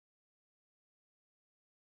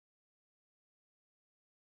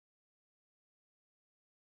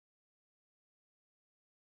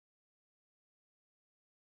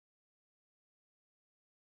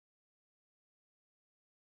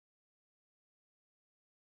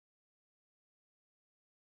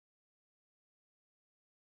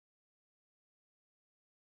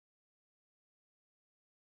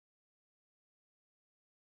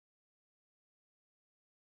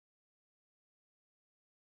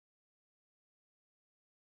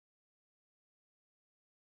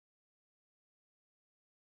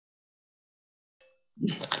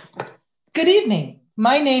Good evening.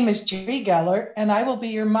 My name is Jerry Geller, and I will be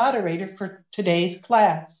your moderator for today's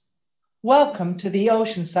class. Welcome to the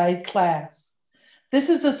Oceanside class. This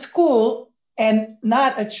is a school and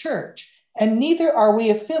not a church, and neither are we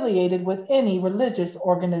affiliated with any religious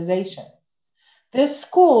organization. This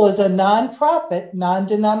school is a nonprofit,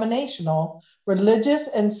 non-denominational, religious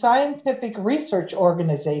and scientific research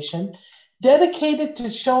organization dedicated to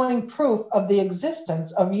showing proof of the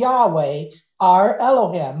existence of Yahweh, our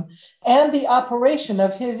Elohim, and the operation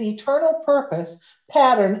of his eternal purpose,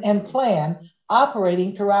 pattern, and plan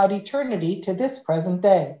operating throughout eternity to this present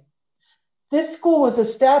day. This school was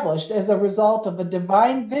established as a result of a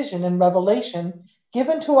divine vision and revelation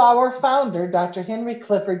given to our founder, Dr. Henry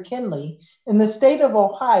Clifford Kinley, in the state of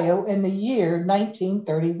Ohio in the year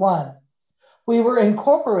 1931. We were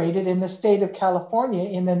incorporated in the state of California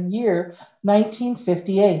in the year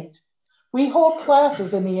 1958. We hold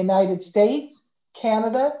classes in the United States,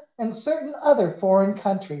 Canada, and certain other foreign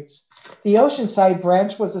countries. The Oceanside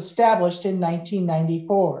branch was established in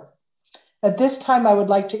 1994. At this time, I would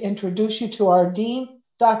like to introduce you to our Dean,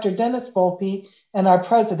 Dr. Dennis Volpe, and our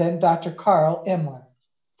President, Dr. Carl Imler.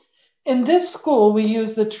 In this school, we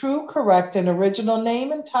use the true, correct, and original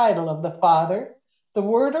name and title of the Father, the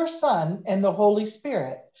Word or Son, and the Holy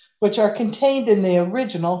Spirit, which are contained in the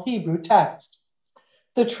original Hebrew text.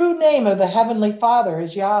 The true name of the Heavenly Father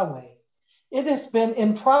is Yahweh. It has been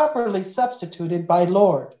improperly substituted by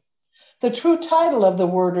Lord. The true title of the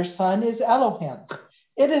Word or Son is Elohim.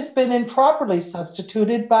 It has been improperly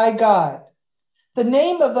substituted by God. The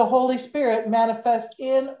name of the Holy Spirit manifest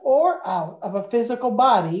in or out of a physical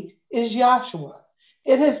body is Yahshua.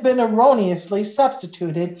 It has been erroneously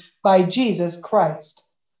substituted by Jesus Christ.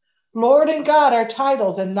 Lord and God are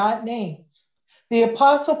titles and not names. The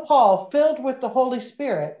Apostle Paul, filled with the Holy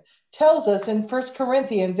Spirit, tells us in 1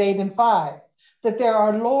 Corinthians 8:5 that there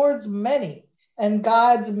are Lords many and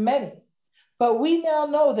gods many. But we now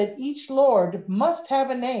know that each Lord must have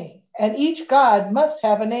a name, and each God must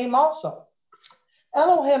have a name also.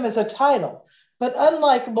 Elohim is a title, but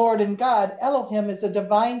unlike Lord and God, Elohim is a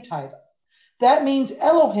divine title. That means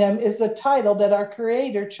Elohim is the title that our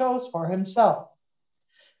Creator chose for himself.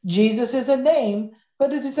 Jesus is a name,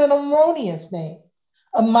 but it is an erroneous name.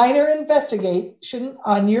 A minor investigation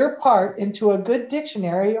on your part into a good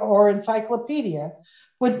dictionary or encyclopedia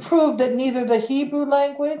would prove that neither the Hebrew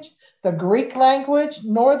language, the Greek language,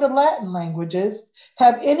 nor the Latin languages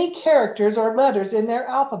have any characters or letters in their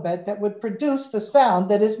alphabet that would produce the sound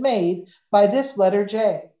that is made by this letter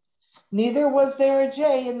J. Neither was there a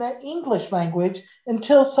J in the English language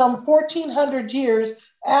until some 1400 years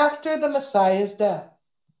after the Messiah's death.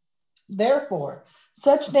 Therefore,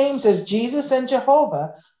 such names as Jesus and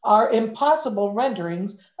Jehovah are impossible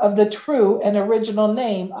renderings of the true and original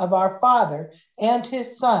name of our Father and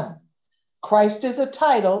his Son. Christ is a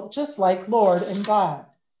title just like Lord and God.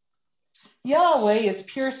 Yahweh is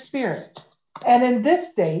pure spirit, and in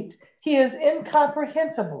this state, he is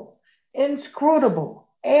incomprehensible, inscrutable,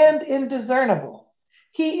 and indiscernible.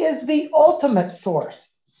 He is the ultimate source,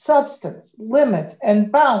 substance, limits,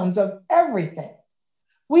 and bounds of everything.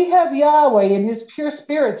 We have Yahweh in his pure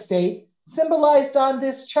spirit state symbolized on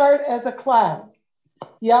this chart as a cloud.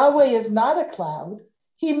 Yahweh is not a cloud.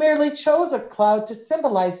 He merely chose a cloud to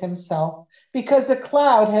symbolize himself because the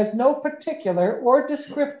cloud has no particular or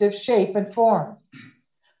descriptive shape and form.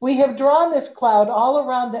 We have drawn this cloud all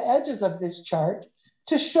around the edges of this chart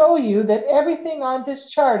to show you that everything on this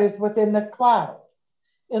chart is within the cloud.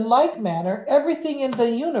 In like manner, everything in the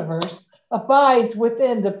universe abides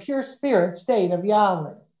within the pure spirit state of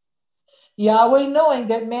Yahweh. Yahweh, knowing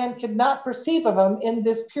that man could not perceive of him in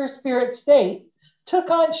this pure spirit state, took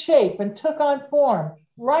on shape and took on form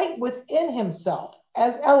right within himself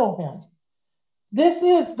as Elohim. This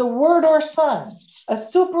is the Word or Son, a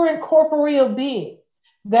superincorporeal being,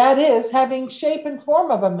 that is, having shape and form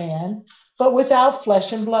of a man, but without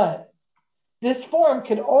flesh and blood. This form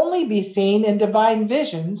could only be seen in divine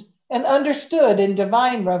visions and understood in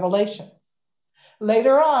divine revelations.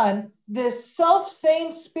 Later on, this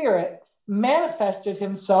self-same spirit manifested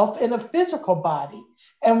himself in a physical body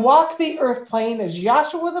and walked the earth plane as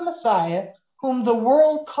Yahshua the Messiah, whom the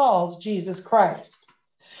world calls Jesus Christ.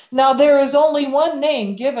 Now there is only one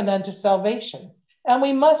name given unto salvation, and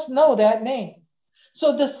we must know that name.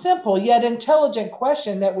 So the simple yet intelligent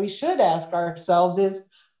question that we should ask ourselves is,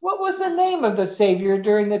 what was the name of the Savior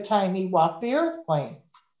during the time he walked the earth plane?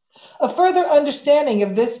 A further understanding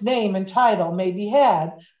of this name and title may be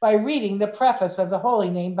had by reading the preface of the Holy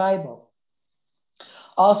Name Bible.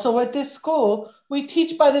 Also at this school, we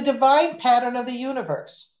teach by the divine pattern of the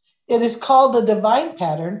universe. It is called the divine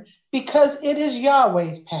pattern because it is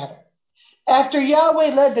Yahweh's pattern. After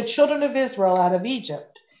Yahweh led the children of Israel out of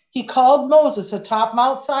Egypt, he called Moses atop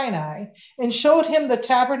Mount Sinai and showed him the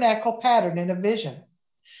tabernacle pattern in a vision.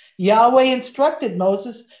 Yahweh instructed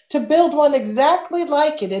Moses to build one exactly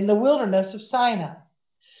like it in the wilderness of Sinai.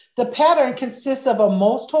 The pattern consists of a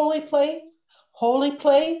most holy place,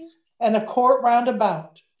 and a court round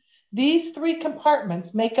about. These three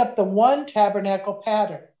compartments make up the one tabernacle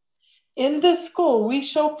pattern. In this school, we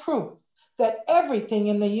show proof that everything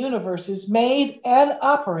in the universe is made and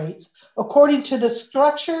operates according to the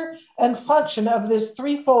structure and function of this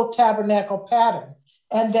threefold tabernacle pattern,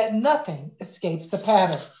 and that nothing escapes the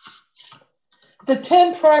pattern. The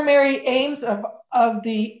 10 primary aims of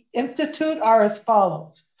the Institute are as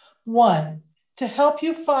follows. 1, to help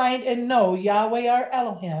you find and know Yahweh our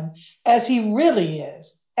Elohim as he really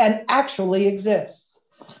is and actually exists.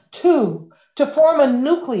 2, to form a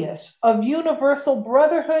nucleus of universal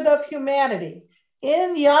brotherhood of humanity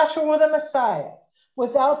in Yahshua the Messiah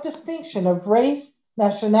without distinction of race,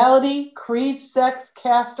 nationality, creed, sex,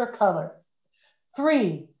 caste, or color.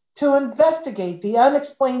 3, to investigate the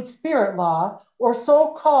unexplained spirit law or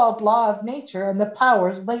so-called law of nature and the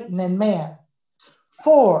powers latent in man.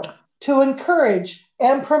 4, to encourage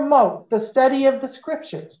and promote the study of the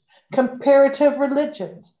scriptures, comparative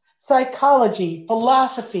religions, psychology,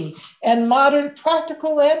 philosophy, and modern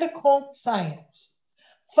practical and occult science.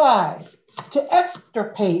 5, to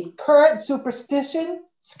extirpate current superstition,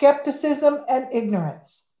 skepticism, and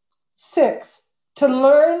ignorance. 6, to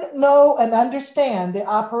learn, know, and understand the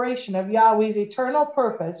operation of Yahweh's eternal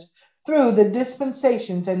purpose through the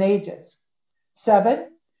dispensations and ages. 7,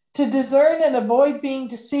 to discern and avoid being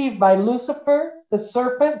deceived by Lucifer, the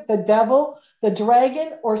serpent, the devil, the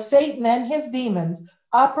dragon, or Satan and his demons,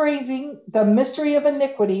 operating the mystery of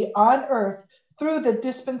iniquity on earth through the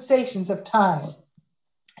dispensations of time.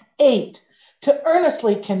 8, to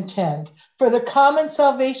earnestly contend for the common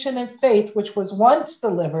salvation and faith which was once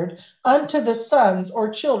delivered unto the sons or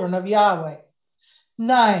children of Yahweh.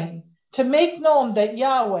 9, to make known that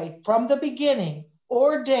Yahweh from the beginning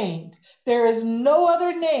ordained there is no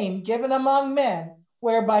other name given among men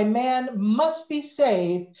whereby man must be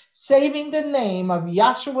saved, saving the name of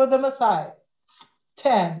Yahshua the Messiah.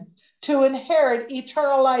 10, to inherit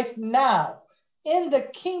eternal life now in the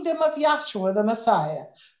kingdom of Yahshua the Messiah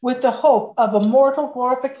with the hope of immortal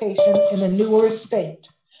glorification in a newer state.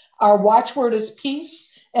 Our watchword is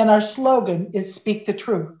peace, and our slogan is speak the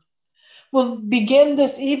truth. We'll begin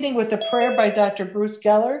this evening with a prayer by Dr. Bruce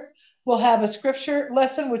Geller. We'll have a scripture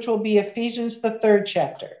lesson, which will be Ephesians, the 3rd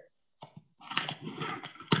chapter.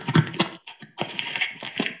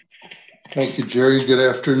 Thank you, Jerry. Good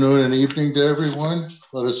afternoon and evening to everyone.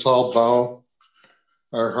 Let us all bow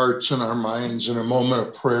our hearts and our minds in a moment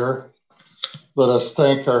of prayer. Let us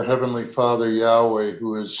thank our Heavenly Father, Yahweh,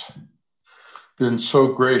 who has been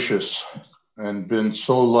so gracious and been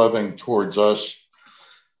so loving towards us,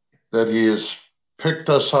 that he has picked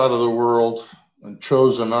us out of the world and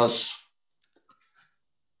chosen us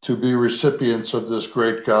to be recipients of this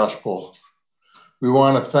great gospel. We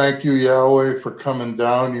want to thank you, Yahweh, for coming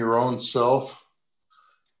down your own self,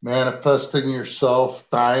 manifesting yourself,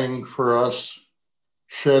 dying for us,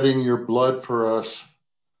 shedding your blood for us,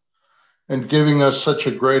 and giving us such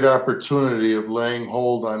a great opportunity of laying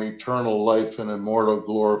hold on eternal life and immortal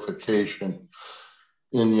glorification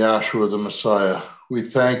in Yahshua the Messiah. We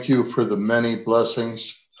thank you for the many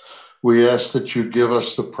blessings. We ask that you give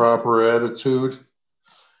us the proper attitude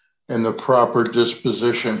and the proper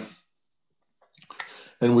disposition.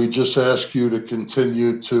 And we just ask you to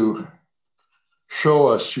continue to show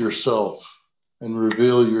us yourself and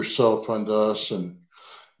reveal yourself unto us and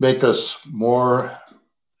make us more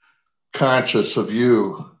conscious of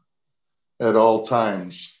you at all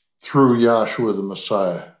times through Yahshua the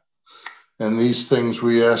Messiah. And these things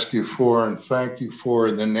we ask you for and thank you for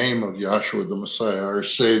in the name of Yahshua the Messiah, our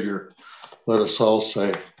Savior. Let us all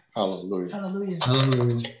say hallelujah. Hallelujah.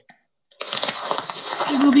 Hallelujah.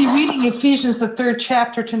 We will be reading Ephesians, the 3rd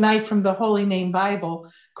chapter tonight from the Holy Name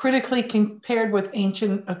Bible, critically compared with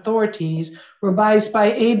ancient authorities, revised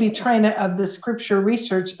by A.B. Traina of the Scripture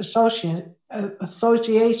Research Association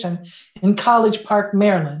in College Park,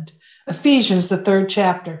 Maryland. Ephesians, the 3rd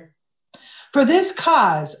chapter. For this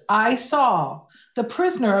cause I, Saul, the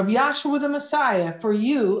prisoner of Yahshua the Messiah, for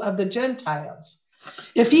you of the Gentiles.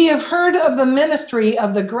 If ye have heard of the ministry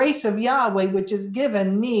of the grace of Yahweh, which is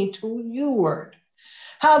given me to you word,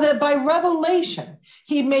 how that by revelation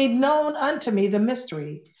he made known unto me the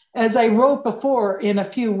mystery, as I wrote before in a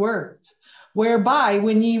few words, whereby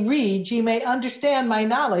when ye read, ye may understand my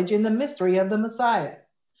knowledge in the mystery of the Messiah,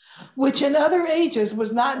 which in other ages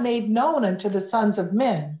was not made known unto the sons of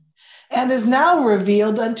men, and is now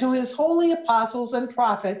revealed unto his holy apostles and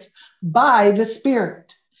prophets by the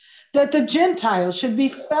Spirit, that the Gentiles should be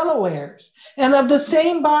fellow heirs and of the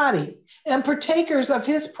same body, and partakers of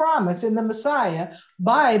his promise in the Messiah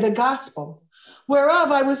by the gospel,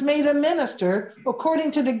 whereof I was made a minister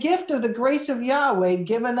according to the gift of the grace of Yahweh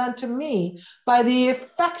given unto me by the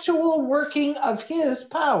effectual working of his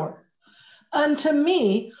power. Unto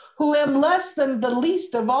me, who am less than the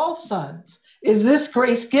least of all sons, is this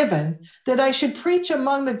grace given, that I should preach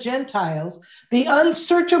among the Gentiles the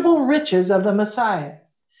unsearchable riches of the Messiah,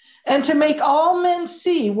 and to make all men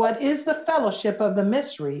see what is the fellowship of the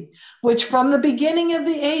mystery, which from the beginning of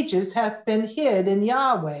the ages hath been hid in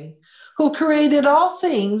Yahweh, who created all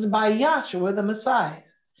things by Yahshua the Messiah,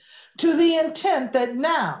 to the intent that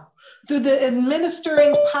now, through the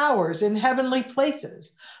administering powers in heavenly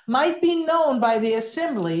places, might be known by the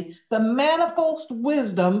assembly the manifold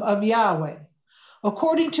wisdom of Yahweh,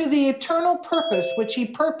 according to the eternal purpose which he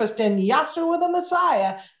purposed in Yahshua the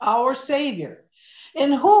Messiah, our Savior,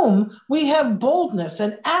 in whom we have boldness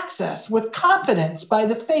and access with confidence by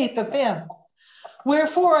the faith of him.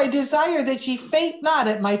 Wherefore I desire that ye faint not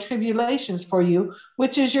at my tribulations for you,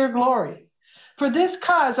 which is your glory. For this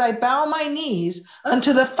cause I bow my knees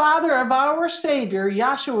unto the Father of our Savior,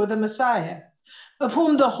 Yahshua the Messiah, of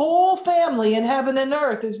whom the whole family in heaven and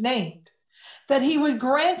earth is named, that he would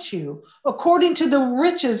grant you, according to the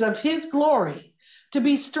riches of his glory, to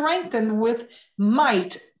be strengthened with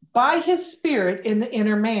might by his Spirit in the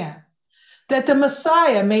inner man, that the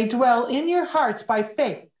Messiah may dwell in your hearts by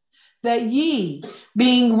faith, that ye,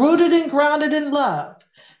 being rooted and grounded in love,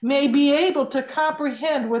 may be able to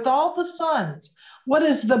comprehend with all the sons what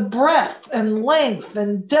is the breadth and length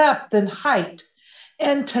and depth and height,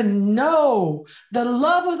 and to know the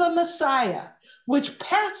love of the Messiah, which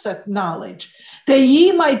passeth knowledge, that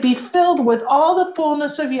ye might be filled with all the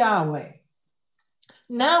fullness of Yahweh.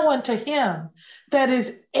 Now unto him that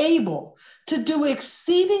is able to do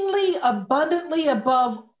exceedingly abundantly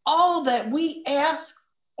above all that we ask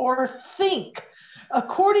or think,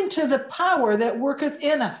 according to the power that worketh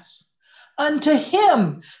in us. Unto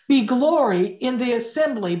him be glory in the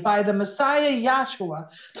assembly by the Messiah Yahshua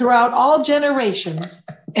throughout all generations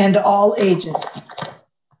and all ages.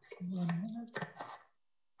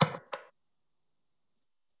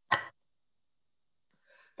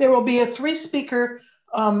 There will be a 3-speaker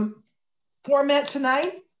format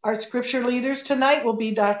tonight. Our scripture leaders tonight will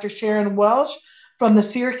be Dr. Sharon Welsh from the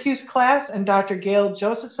Syracuse class and Dr. Gail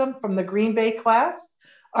Josephson from the Green Bay class.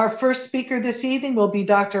 Our first speaker this evening will be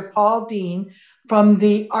Dr. Paul Dean from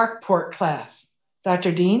the Arkport class.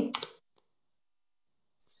 Dr. Dean.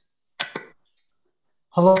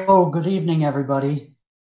 Hello, good evening, everybody.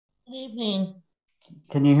 Good evening.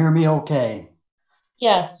 Can you hear me okay?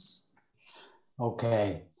 Yes.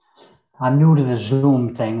 Okay. I'm new to the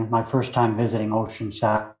Zoom thing. It's my first time visiting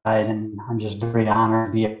Oceanside, and I'm just very honored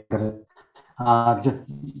to be able to, just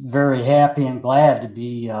very happy and glad to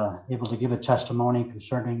be able to give a testimony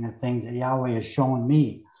concerning the things that Yahweh has shown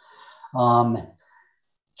me.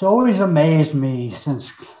 It's always amazed me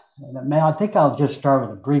since, I think I'll just start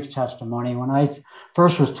with a brief testimony. When I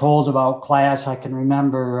first was told about class, I can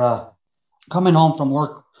remember coming home from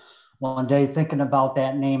work one day thinking about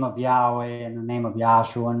that name of Yahweh and the name of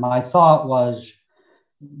Yahshua. And my thought was,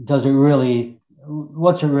 what's it really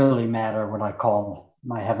matter what I call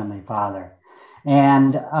my Heavenly Father?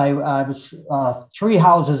 And I was 3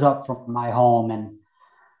 houses up from my home, and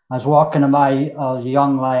I was walking by a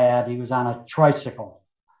young lad. He was on a tricycle.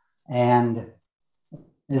 And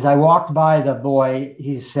as I walked by the boy,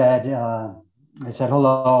 he said, I said,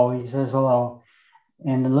 hello. He says, hello.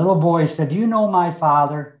 And the little boy said, do you know my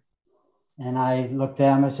father? And I looked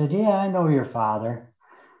at him. I said, yeah, I know your father.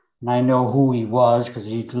 And I know who he was because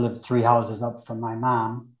he lived 3 houses up from my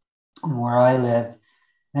mom and where I lived.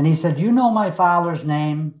 And he said, you know my father's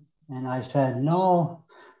name? And I said, no,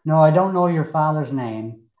 I don't know your father's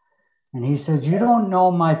name. And he said, you don't know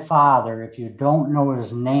my father if you don't know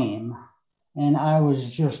his name. And I was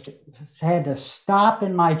just had to stop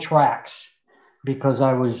in my tracks because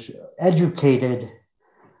I was educated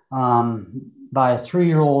by a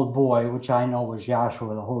 3-year-old boy, which I know was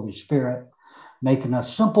Yahshua, the Holy Spirit, making a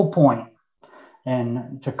simple point.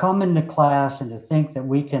 And to come into class and to think that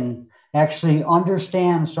we can actually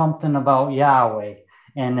understand something about Yahweh.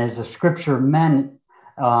 And as the scripture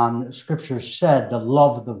said, the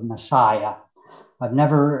love of the Messiah. I've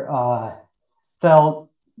never felt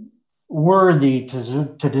worthy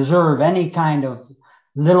to deserve any kind of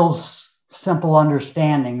little simple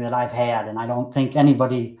understanding that I've had. And I don't think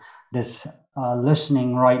anybody this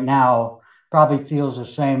listening right now probably feels the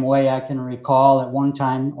same way. I can recall at one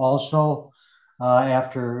time also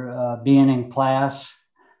after being in class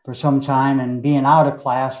for some time and being out of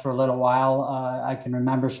class for a little while, I can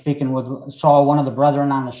remember saw one of the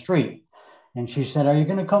brethren on the street. And she said, "Are you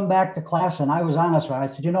going to come back to class?" And I was honest with her. I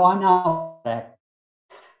said, "I'm not back."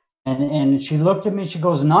 And she looked at me, she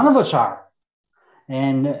goes, "None of us are."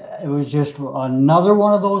 And it was just another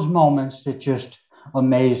one of those moments that just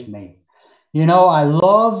amazed me. I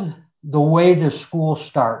love the way the school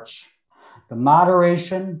starts. The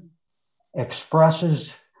moderation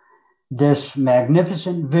expresses this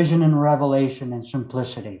magnificent vision and revelation and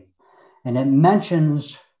simplicity. And it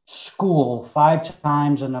mentions school 5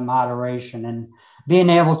 times in the moderation. And being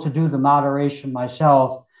able to do the moderation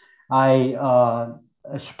myself, I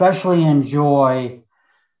especially enjoy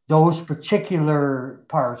those particular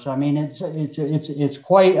parts. I mean, it's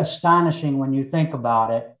quite astonishing when you think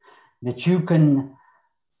about it, that you can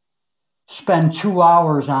spend 2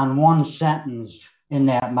 hours on one sentence in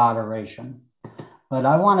that moderation. But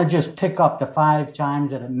I want to just pick up the 5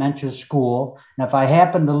 times that it mentions school. And if I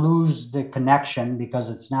happen to lose the connection because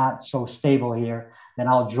it's not so stable here, then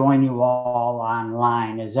I'll join you all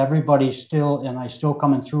online. Is everybody am I still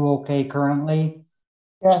coming through okay currently?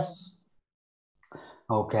 Yes.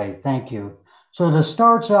 Okay, thank you. So this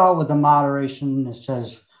starts out with the moderation. It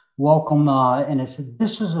says, "Welcome," and it said,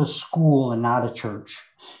 "This is a school and not a church."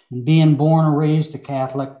 And being born and raised a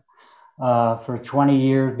Catholic for 20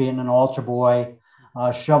 years, being an altar boy,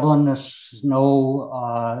 shoveling the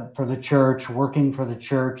snow for the church, working for the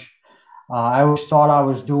church. I always thought I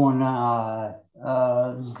was doing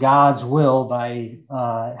God's will by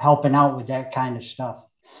helping out with that kind of stuff.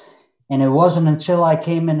 And it wasn't until I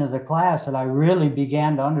came into the class that I really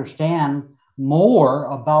began to understand more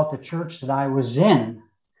about the church that I was in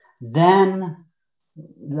than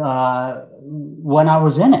when I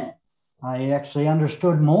was in it. I actually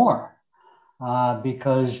understood more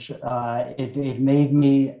because it made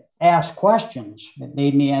me ask questions. It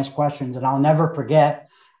made me ask questions, and I'll never forget,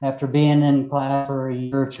 after being in class for a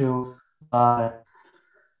year or two,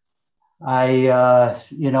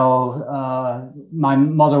 my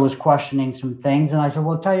mother was questioning some things, and I said,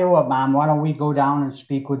 "Well, tell you what, Mom, why don't we go down and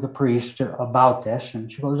speak with the priest about this?"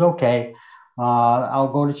 And she goes, "Okay,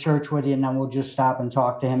 I'll go to church with you, and then we'll just stop and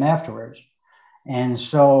talk to him afterwards." And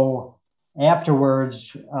so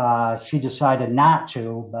afterwards, she decided not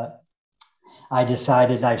to, but I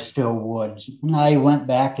decided I still would. And I went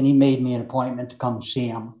back, and he made me an appointment to come see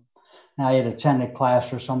him. I had attended class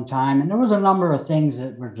for some time, and there was a number of things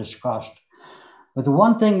that were discussed. But the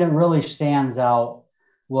one thing that really stands out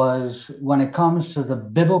was when it comes to the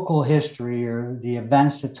biblical history or the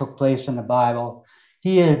events that took place in the Bible,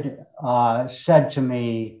 he had said to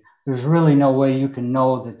me, "There's really no way you can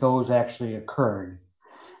know that those actually occurred."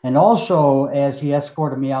 And also, as he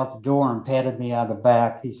escorted me out the door and patted me on the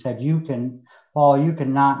back, he said, "Paul, you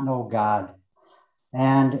cannot know God."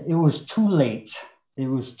 And it was too late. It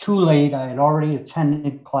was too late. I had already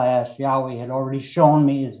attended class. Yahweh had already shown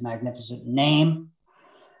me his magnificent name.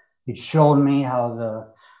 It showed me how the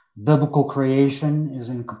biblical creation is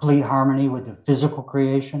in complete harmony with the physical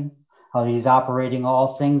creation, how he's operating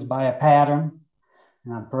all things by a pattern.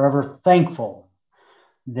 And I'm forever thankful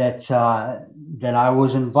that I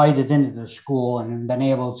was invited into the school and been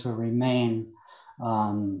able to remain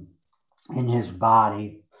in his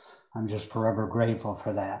body. I'm just forever grateful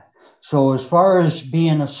for that. So as far as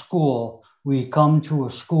being a school, we come to a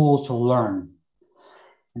school to learn.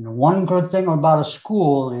 And the one good thing about a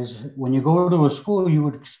school is when you go to a school, you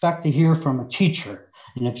would expect to hear from a teacher.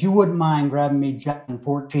 And if you wouldn't mind grabbing me John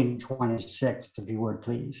 14:26, if you would,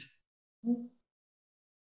 please.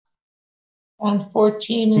 On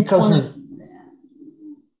 14 and 20.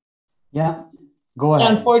 Yeah, go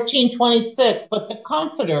ahead. On 14:26, "But the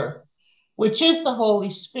Comforter, which is the Holy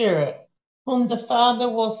Spirit, whom the Father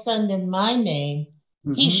will send in my name,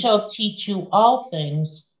 he shall teach you all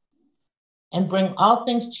things and bring all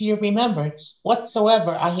things to your remembrance,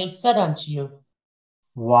 whatsoever I have said unto you."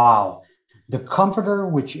 Wow. The Comforter,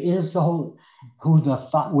 which is the Holy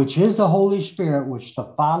Spirit, which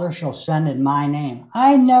the Father shall send in my name.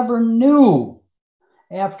 I never knew,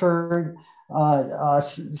 after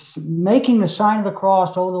making the sign of the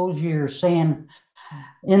cross all those years, saying,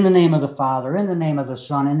 "In the name of the Father, in the name of the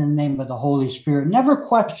Son, in the name of the Holy Spirit," never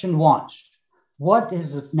questioned once, what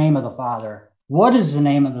is the name of the Father? What is the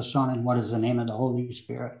name of the Son, and what is the name of the Holy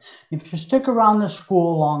Spirit? If you stick around the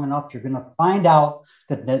school long enough, you're going to find out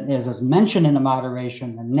that, as is mentioned in the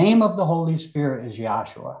moderation, the name of the Holy Spirit is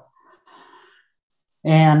Yahshua.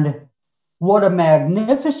 And what a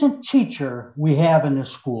magnificent teacher we have in the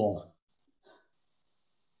school.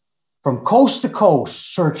 From coast to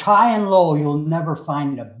coast, search high and low, you'll never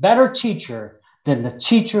find a better teacher than the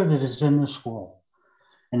teacher that is in the school.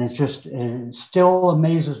 And it still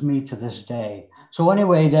amazes me to this day. So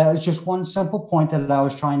anyway, that was just one simple point that I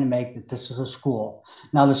was trying to make, that this is a school.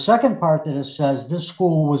 Now, the second part that it says, this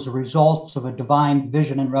school was the result of a divine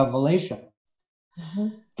vision and revelation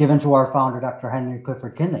given to our founder, Dr. Henry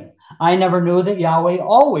Clifford Kinley. I never knew that Yahweh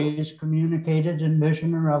always communicated in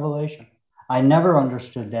vision and revelation. I never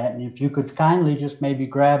understood that. And if you could kindly just maybe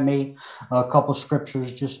grab me a couple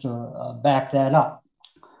scriptures just to back that up.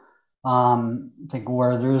 I think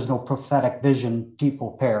where there is no prophetic vision,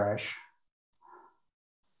 people perish.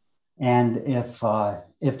 And if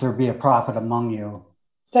there be a prophet among you.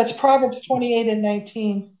 That's Proverbs 28 and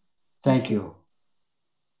 19. Thank you.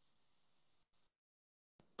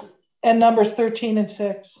 And Numbers 13 and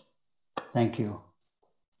 6. Thank you.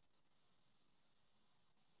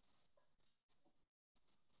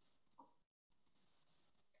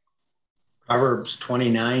 Proverbs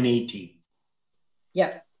 29:18.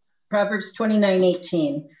 Yeah, Proverbs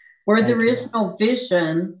 29:18. Where there is no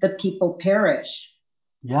vision, the people perish.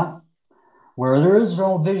 Yeah. Where there is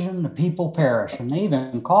no vision, the people perish. And they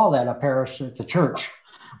even call that a parish at the church.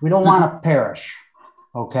 We don't want to perish.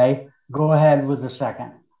 Okay. Go ahead with the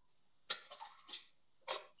second.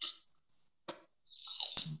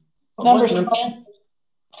 Numbers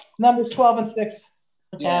 12 and 6.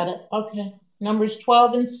 Got it. Okay. Numbers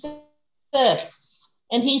 12 and 6.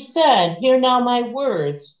 And he said, hear now my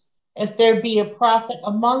words. If there be a prophet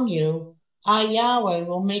among you, I, Yahweh,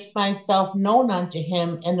 will make myself known unto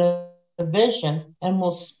him in a vision and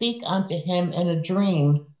will speak unto him in a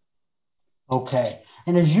dream. Okay.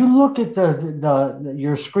 And as you look at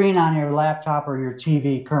your screen on your laptop or your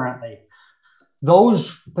TV currently,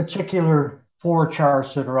 those particular 4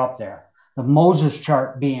 charts that are up there, the Moses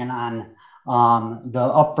chart being on the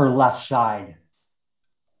upper left side.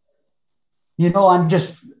 You know, I'm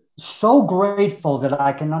just so grateful that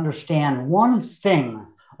I can understand one thing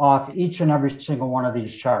off each and every single one of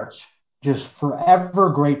these charts. Just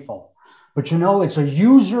forever grateful. But you know,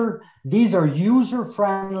 these are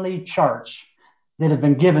user-friendly charts that have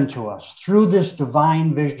been given to us through this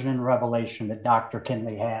divine vision and revelation that Dr.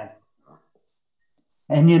 Kinley had.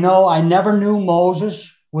 And you know, I never knew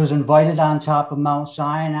Moses was invited on top of Mount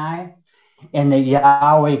Sinai and that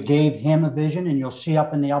Yahweh gave him a vision. And you'll see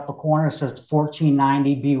up in the upper corner, it says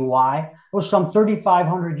 1490 BY. It was some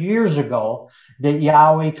 3,500 years ago that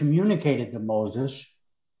Yahweh communicated to Moses,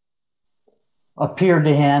 appeared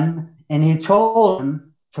to him, and he told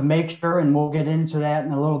him to make sure, and we'll get into that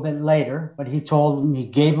in a little bit later, but he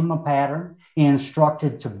gave him a pattern. He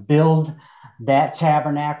instructed to build that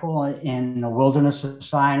tabernacle in the wilderness of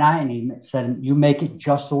Sinai, and he said, you make it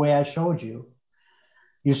just the way I showed you.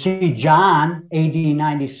 You see John, AD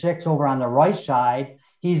 96, over on the right side,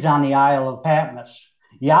 he's on the Isle of Patmos.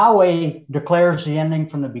 Yahweh declares the ending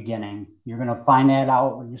from the beginning. You're going to find that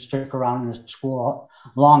out when you stick around in this school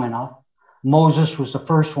long enough. Moses was the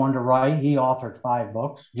first one to write. He authored 5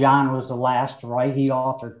 books. John was the last to write. He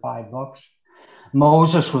authored 5 books.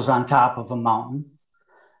 Moses was on top of a mountain.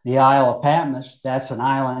 The Isle of Patmos, that's an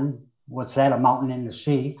island. What's that? A mountain in the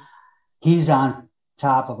sea. He's on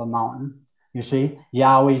top of a mountain. You see,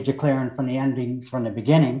 Yahweh's declaring from the ending, from the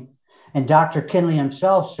beginning. And Dr. Kinley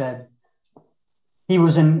himself said he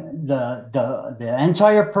was in the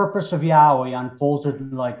entire purpose of Yahweh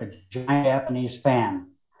unfolded like a giant Japanese fan.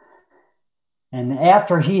 And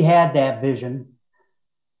after he had that vision,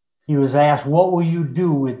 he was asked, what will you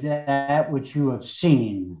do with that which you have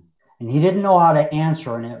seen? And he didn't know how to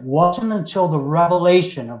answer. And it wasn't until the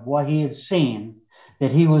revelation of what he had seen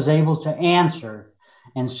that he was able to answer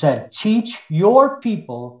and said, teach your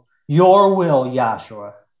people your will,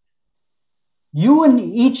 Yahshua. You and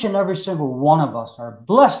each and every single one of us are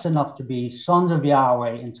blessed enough to be sons of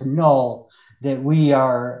Yahweh and to know that we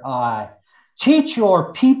are, teach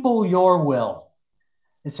your people your will.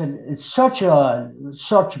 It's such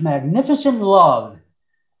magnificent love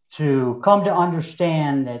to come to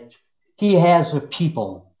understand that he has a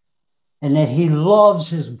people and that he loves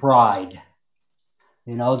his bride.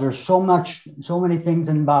 You know, there's so many things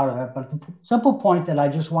about it, but the simple point that I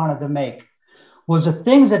just wanted to make was the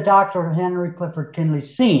things that Dr. Henry Clifford Kinley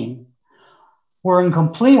seen were in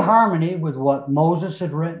complete harmony with what Moses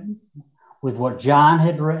had written, with what John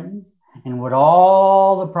had written, and what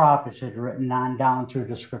all the prophets had written on down through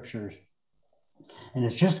the scriptures. And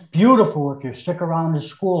it's just beautiful if you stick around the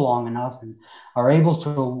school long enough and are able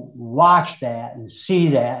to watch that and see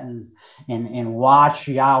that and watch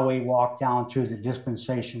Yahweh walk down through the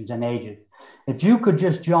dispensations and ages. If you could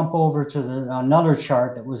just jump over to another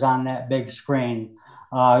chart that was on that big screen,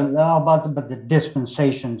 How about the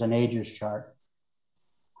dispensations and ages chart?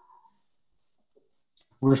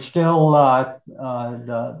 We're still,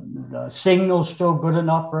 the signal's still good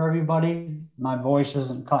enough for everybody. My voice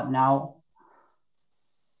isn't cutting out.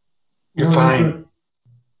 You're fine.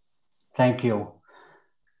 Thank you.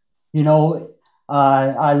 You know,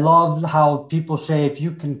 I love how people say if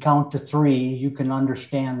you can count to 3, you can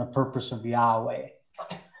understand the purpose of Yahweh.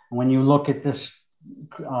 When you look at this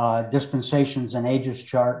dispensations and ages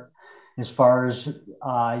chart, as far as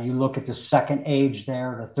you look at the second age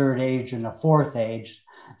there, the third age, and the fourth age,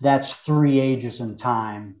 that's 3 ages in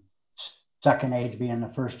time. Second age being the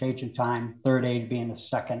first age in time, third age being the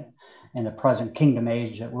second, and the present kingdom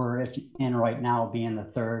age that we're in right now being the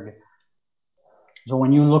third. So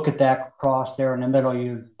when you look at that cross there in the middle,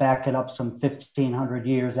 you back it up some 1,500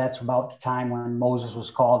 years. That's about the time when Moses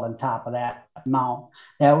was called on top of that mount.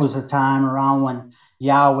 That was the time around when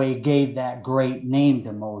Yahweh gave that great name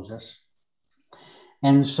to Moses.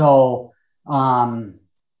 And so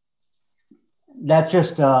that's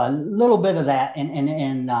just a little bit of that.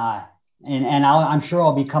 And I'm sure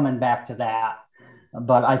I'll be coming back to that.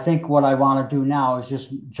 But I think what I want to do now is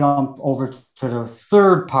just jump over to the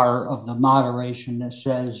third part of the moderation that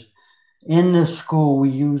says, in this school, we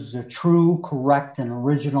use the true, correct, and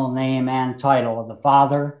original name and title of the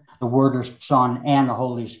Father, the Word, the Son, and the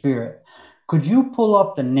Holy Spirit. Could you pull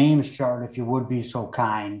up the names chart if you would be so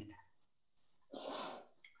kind?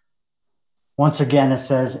 Once again, it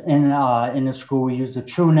says in the school, we use the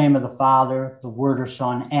true name of the Father, the Word or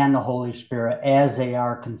Son, and the Holy Spirit as they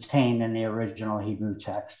are contained in the original Hebrew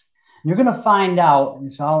text. And you're going to find out,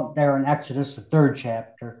 it's out there in Exodus, the 3rd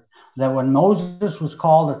chapter, that when Moses was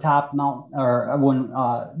called atop Mount, or when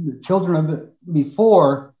the children of it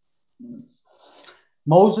before,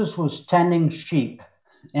 Moses was tending sheep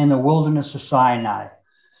in the wilderness of Sinai.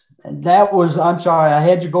 That was, I'm sorry, I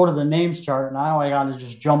had to go to the names chart. Now I got to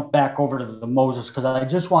just jump back over to the Moses because I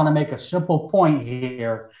just want to make a simple point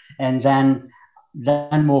here, and then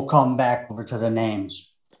we'll come back over to the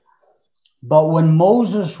names. But when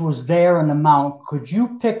Moses was there on the mount, could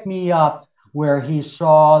you pick me up where he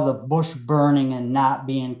saw the bush burning and not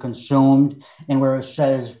being consumed, and where it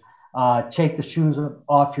says, take the shoes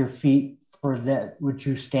off your feet, for that which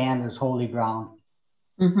you stand as holy ground?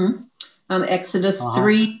 Mm-hmm. Exodus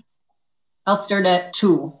 3. I'll start at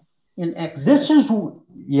 2 in Exodus.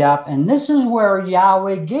 And this is where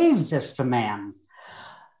Yahweh gave this to man.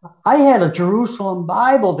 I had a Jerusalem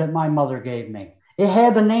Bible that my mother gave me. It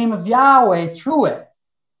had the name of Yahweh through it.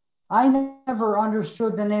 I never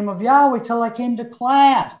understood the name of Yahweh till I came to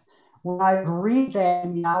class. When I read that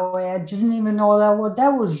in Yahweh, I didn't even know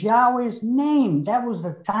that was Yahweh's name. That was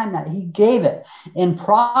the time that he gave it. And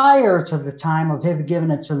prior to the time of him giving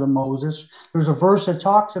it to the Moses, there's a verse that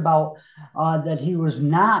talks about that he was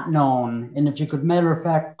not known. And if you could, matter of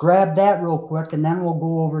fact, grab that real quick, and then we'll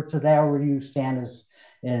go over to that where you stand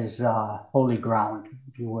as holy ground,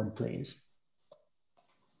 if you would, please.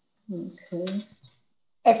 Okay.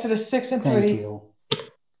 Exodus 6 and 3. Thank you.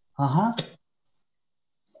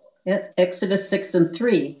 Exodus 6 and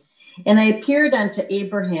 3. And I appeared unto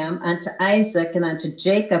Abraham, unto Isaac, and unto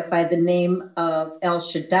Jacob by the name of El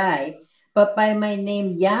Shaddai, but by my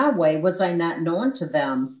name Yahweh was I not known to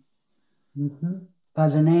them. Mm-hmm. By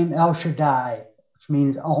the name El Shaddai, which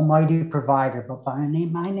means Almighty Provider, but by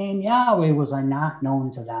my name Yahweh was I not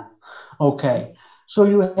known to them. Okay, so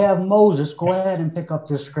you have Moses. Go ahead and pick up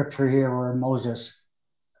this scripture here where Moses.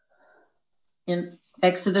 In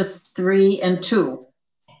Exodus 3 and 2.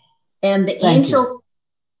 And the angel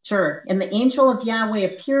of Yahweh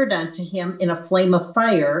appeared unto him in a flame of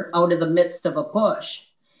fire out of the midst of a bush.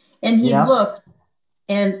 And he looked,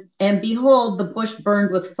 and behold, the bush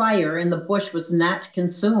burned with fire, and the bush was not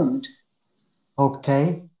consumed.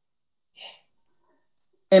 Okay.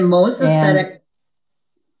 And Moses said,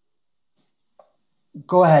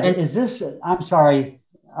 go ahead. Is this, I'm sorry,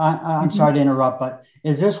 I'm sorry to interrupt, but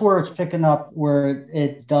is this where it's picking up where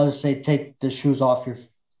it does say take the shoes off your feet?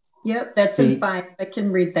 Yep, that's in 5. I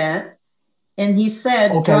can read that. And he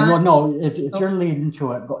said, okay, well, no, if you're leading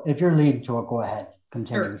to it, go ahead.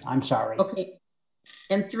 Continue. Sure. I'm sorry. Okay.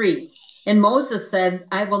 And 3. And Moses said,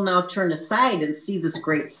 I will now turn aside and see this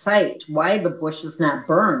great sight, why the bush is not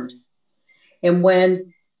burned. And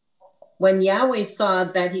when Yahweh saw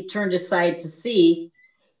that he turned aside to see,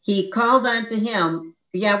 he called unto him,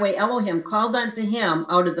 Yahweh Elohim called unto him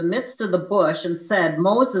out of the midst of the bush and said,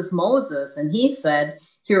 Moses, Moses. And he said,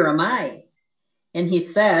 here am I. And he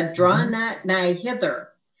said, draw not nigh hither.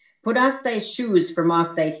 Put off thy shoes from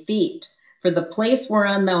off thy feet, for the place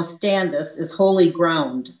whereon thou standest is holy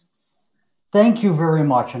ground. Thank you very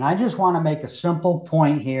much. And I just want to make a simple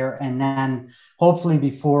point here, and then hopefully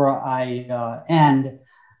before I end,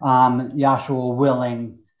 Joshua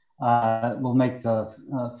willing, we'll make the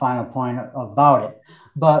final point about it.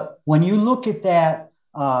 But when you look at that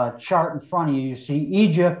chart in front of you, you see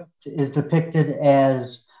Egypt is depicted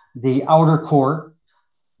as the outer court.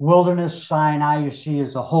 Wilderness Sinai, you see,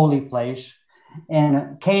 is the holy place,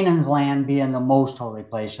 and Canaan's land being the most holy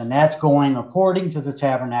place. And that's going according to the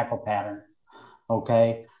tabernacle pattern.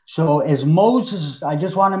 Okay. So as Moses, I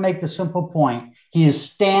just want to make the simple point. He is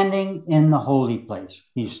standing in the holy place.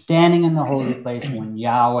 He's standing in the holy place when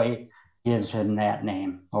Yahweh gives him that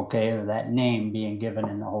name. Okay. Or that name being given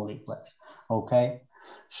in the holy place. Okay.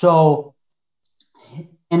 So,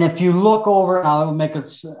 and if you look over, and I'll make a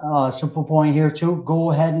simple point here too,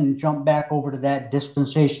 go ahead and jump back over to that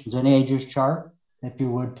dispensations and ages chart, if you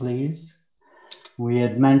would, please. We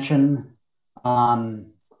had mentioned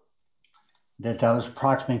that was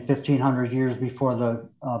approximately 1,500 years before the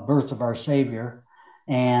birth of our Savior,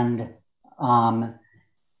 and it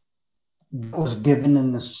was given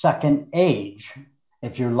in the second age.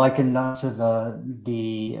 If you're likened to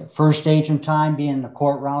the first age in time being the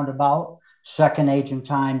court roundabout, second age in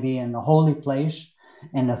time being the holy place,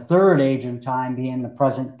 and the third age in time being the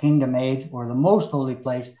present kingdom age, or the most holy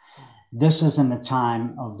place, this is in the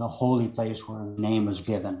time of the holy place where the name was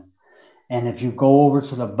given. And if you go over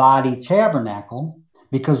to the body tabernacle,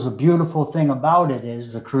 because the beautiful thing about it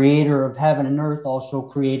is the creator of heaven and earth also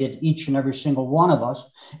created each and every single one of us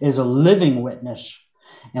is a living witness.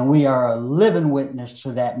 And we are a living witness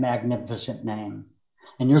to that magnificent name.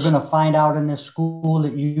 And you're going to find out in this school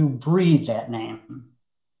that you breathe that name.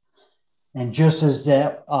 And just as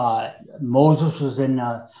that Moses was in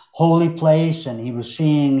a holy place and he was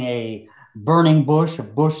seeing a burning bush, a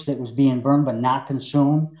bush that was being burned but not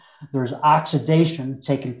consumed, there's oxidation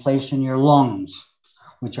taking place in your lungs,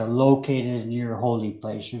 which are located in your holy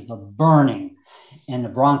place. There's a burning in the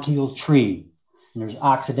bronchial tree, and there's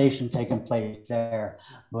oxidation taking place there.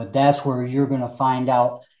 But that's where you're going to find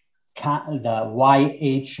out the Y,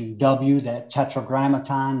 H, and W, that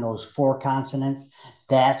tetragrammaton, those four consonants.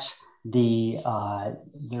 That's the,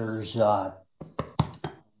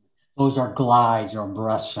 those are glides or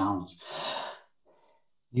breath sounds.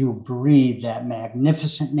 You breathe that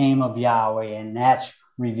magnificent name of Yahweh, and that's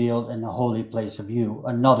revealed in the holy place of you,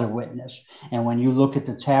 another witness. And when you look at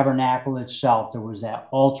the tabernacle itself, there was that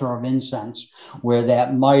altar of incense where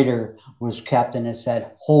that mitre was kept, and it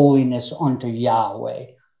said, holiness unto Yahweh.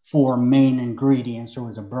 Four main ingredients. There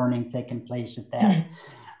was a burning taking place at that,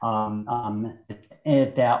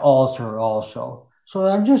 at that altar also. So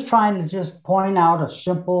I'm just trying to just point out a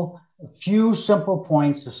few simple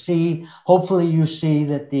points to see. Hopefully you see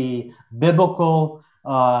that the biblical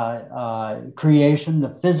creation, the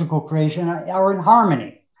physical creation are in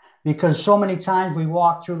harmony, because so many times we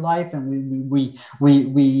walk through life and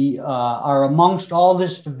we are amongst all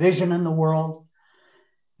this division in the world,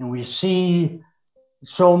 and we see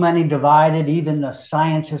so many divided, even the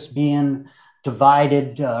scientists being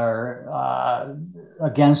divided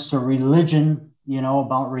against the religion,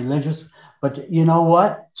 about religious. But you know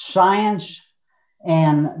what? Science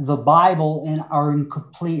and the Bible are in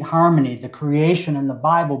complete harmony, the creation and the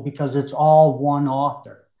Bible, because it's all one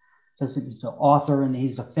author. It says he's the author and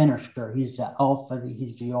he's the finisher. He's the Alpha,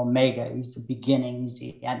 he's the Omega, he's the beginning, he's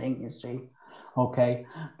the ending, you see. Okay,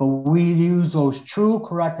 but we use those true,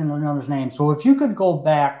 correct, and another's name. So if you could go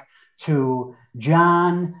back to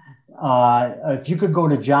John, if you could go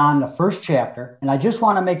to John, the first chapter, and I just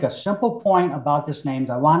want to make a simple point about this name.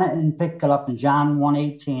 I want to pick it up in John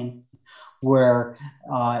 1:18, where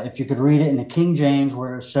if you could read it in the King James,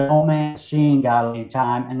 where it says, "No man seeing God any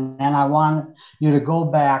time," and then I want you to go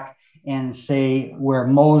back and say where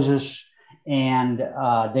Moses and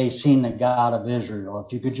they seen the God of Israel.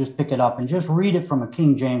 If you could just pick it up and just read it from a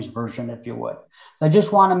King James version, if you would. So I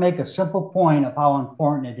just want to make a simple point of how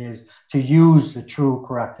important it is to use the true,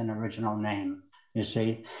 correct, and original name, you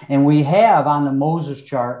see. And we have on the Moses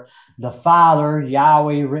chart, the Father,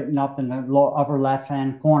 Yahweh, written up in the upper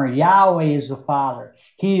left-hand corner. Yahweh is the Father.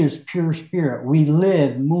 He is pure spirit. We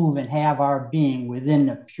live, move, and have our being within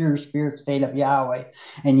the pure spirit state of Yahweh.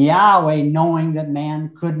 And Yahweh, knowing that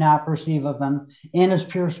man could not perceive of him, in his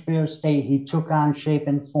pure spirit state, he took on shape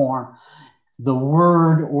and form, the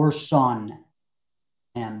Word or Son.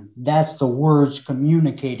 And that's the words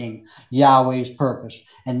communicating Yahweh's purpose.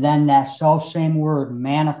 And then that self-same word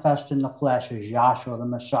manifest in the flesh is Yahshua the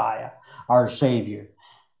Messiah, our Savior.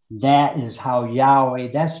 That is how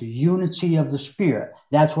Yahweh, that's the unity of the Spirit.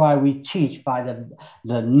 That's why we teach by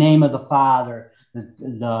the name of the Father,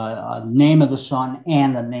 the name of the Son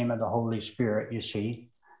and the name of the Holy Spirit, you see.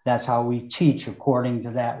 That's how we teach according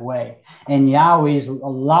to that way. And Yahweh's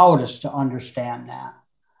allowed us to understand that.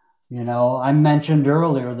 You know, I mentioned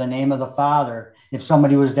earlier the name of the Father. If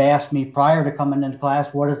somebody was to ask me prior to coming into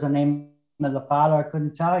class, what is the name of the Father? I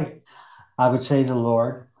couldn't tell you. I would say the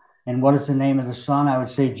Lord. And what is the name of the Son? I would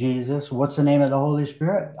say Jesus. What's the name of the Holy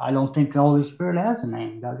Spirit? I don't think the Holy Spirit has a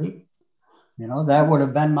name, does he? You know, that would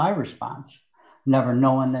have been my response, never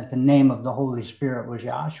knowing that the name of the Holy Spirit was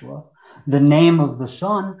Yahshua. The name of the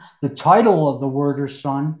Son, the title of the word or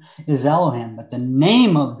Son is Elohim, but the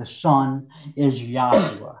name of the Son is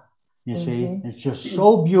Yahshua. You see, it's just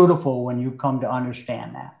so beautiful when you come to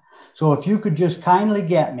understand that. So if you could just kindly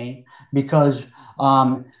get me, because,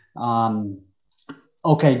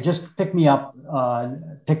 okay, just pick me up,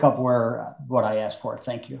 pick up what I asked for.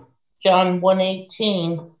 Thank you. John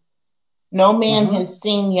 1:18. No man has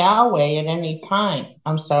seen Yahweh at any time.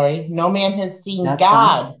 I'm sorry. No man has seen That's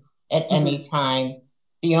God fine. At any time.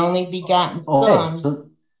 The only begotten Son. So,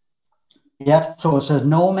 yep. So it says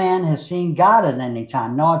no man has seen God at any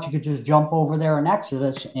time. Now, if you could just jump over there in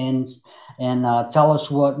Exodus and tell us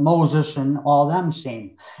what Moses and all them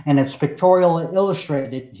seen. And it's pictorial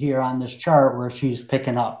illustrated here on this chart where she's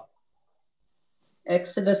picking up.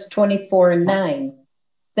 Exodus 24:9.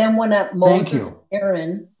 Then went up Moses,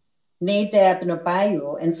 Aaron, Nadab and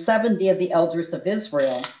Abihu, and 70 of the elders of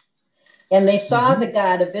Israel. And they saw the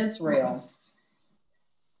God of Israel.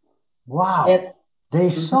 Wow. They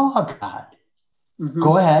saw God.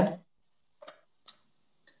 Go ahead.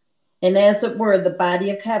 And as it were, the body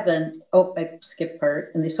of heaven, I skipped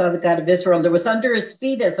part. And they saw the God of Israel. There was under his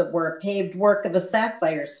feet, as it were, a paved work of a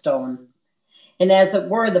sapphire stone. And as it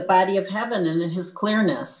were, the body of heaven in his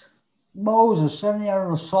clearness. Moses, 70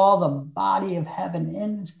 others saw the body of heaven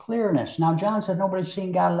in its clearness. Now, John said nobody's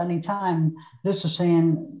seen God at any time. This is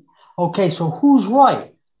saying, okay, so who's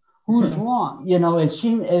right? Who's wrong? You know,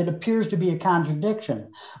 it appears to be a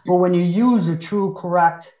contradiction. But when you use a true,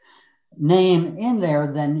 correct name in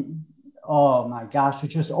there, then, oh my gosh, it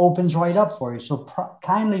just opens right up for you. So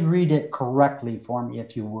kindly read it correctly for me,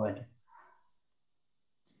 if you would.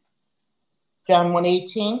 John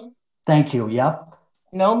 1:18. Thank you. Yep.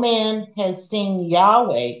 No man has seen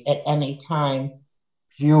Yahweh at any time.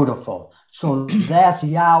 Beautiful. So that's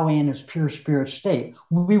Yahweh in his pure spirit state.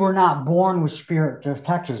 We were not born with spirit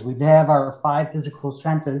detectors. We have our 5 physical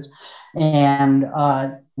senses, and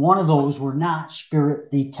one of those were not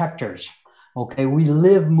spirit detectors. Okay, we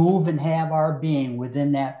live, move, and have our being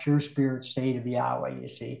within that pure spirit state of Yahweh, you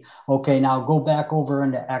see. Okay, now go back over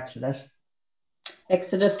into Exodus.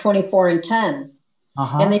 Exodus 24:10.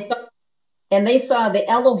 And they saw the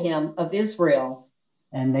Elohim of Israel.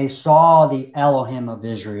 And they saw the Elohim of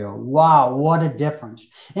Israel. Wow, what a difference.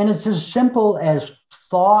 And it's as simple as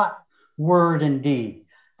thought, word, and deed.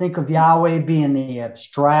 Think of Yahweh being the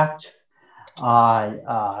abstract,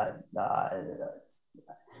 Elohim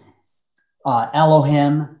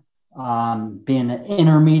being the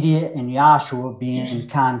intermediate, and Yahshua being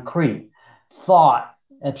concrete. Thought,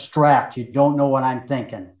 abstract, you don't know what I'm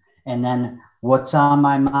thinking. And then what's on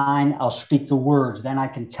my mind, I'll speak the words. Then I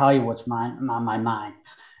can tell you what's on my mind.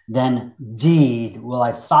 Then deed, will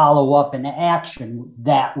I follow up in action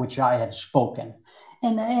that which I have spoken?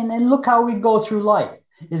 And look how we go through life.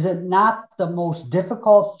 Is it not the most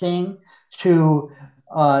difficult thing to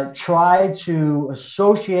try to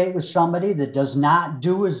associate with somebody that does not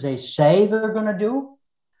do as they say they're going to do?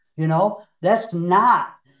 You know, that's not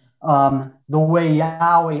the way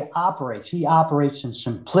Yahweh operates. He operates in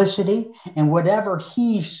simplicity, and whatever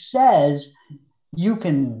he says, you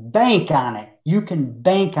can bank on it. You can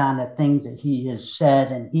bank on the things that he has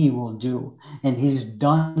said and he will do, and he's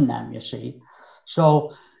done them, you see.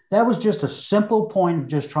 So that was just a simple point of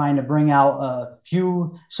just trying to bring out a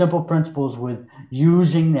few simple principles with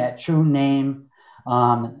using that true name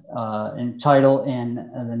and title in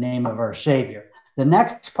the name of our Savior. The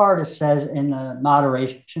next part, it says in the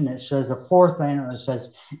moderation, it says the fourth thing, it says,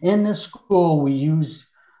 in this school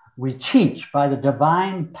we teach by the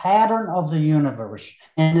divine pattern of the universe.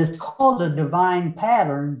 And it's called a divine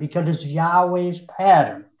pattern because it's Yahweh's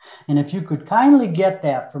pattern. And if you could kindly get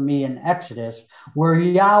that for me in Exodus, where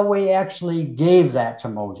Yahweh actually gave that to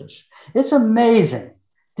Moses. It's amazing.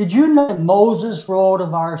 Did you know that Moses wrote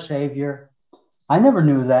of our Savior? I never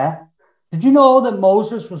knew that. Did you know that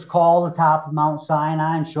Moses was called the top of Mount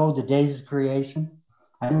Sinai and showed the days of creation?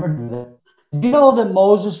 I never knew that. Did you know that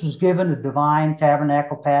Moses was given a divine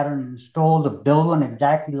tabernacle pattern and was told to build one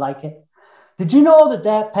exactly like it? Did you know that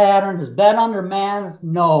that pattern has been under man's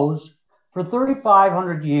nose for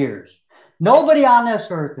 3,500 years? Nobody on this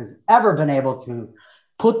earth has ever been able to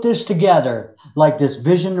put this together like this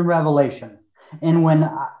vision and revelation. And when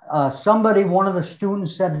one of the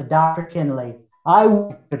students said to Dr. Kinley,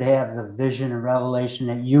 I could have the vision and revelation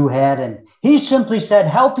that you had. And he simply said,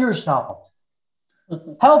 help yourself.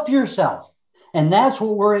 Help yourself. And that's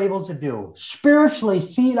what we're able to do. Spiritually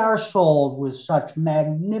feed our soul with such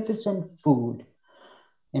magnificent food.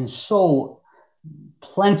 And so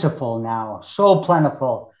plentiful now, so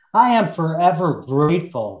plentiful. I am forever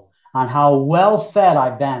grateful on how well fed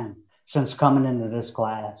I've been since coming into this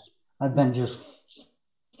class. I've been just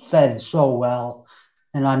fed so well,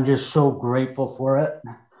 and I'm just so grateful for it.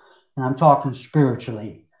 And I'm talking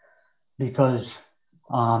spiritually because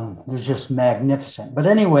it's just magnificent. But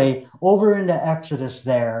anyway, over into Exodus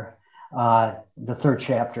there, the third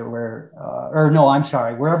chapter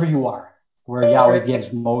wherever you are, where Yahweh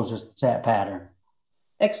gives Moses that pattern.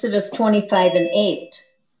 Exodus 25:8.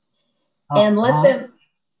 And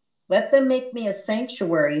let them make me a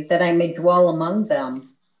sanctuary that I may dwell among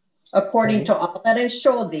them, according to all that I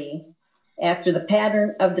show thee, after the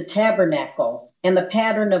pattern of the tabernacle and the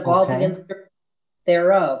pattern of all the instruments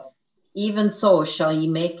thereof. Even so shall ye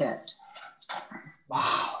make it.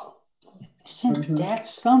 Wow. Isn't that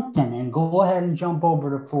something? And go ahead and jump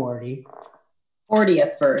over to 40.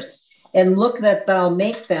 40th verse. And look that thou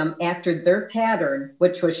make them after their pattern,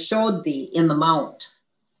 which was showed thee in the mount.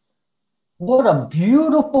 What a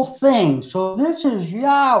beautiful thing. So this is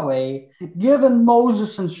Yahweh giving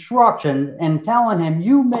Moses instruction and telling him,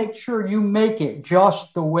 you make sure you make it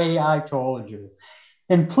just the way I told you.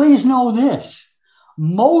 And please know this,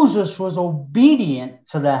 Moses was obedient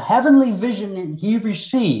to the heavenly vision that he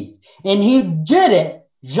received, and he did it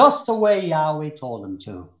just the way Yahweh told him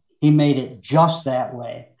to. He made it just that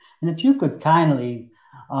way. And if you could kindly,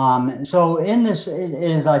 so in this,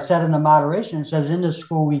 as I said in the moderation, it says in this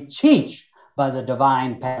school we teach by the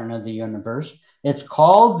divine pattern of the universe. It's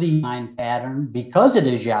called the divine pattern because it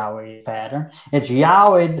is Yahweh's pattern. It's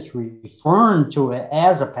Yahweh that's referring to it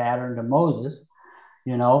as a pattern to Moses.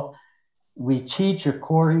 You know, we teach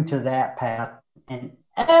according to that pattern, and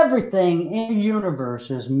everything in the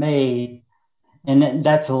universe is made. And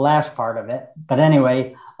that's the last part of it. But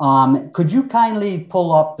anyway, could you kindly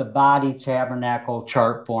pull up the body tabernacle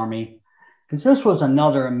chart for me? Because this was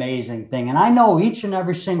another amazing thing. And I know each and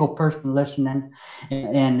every single person listening,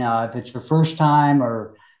 and if it's your first time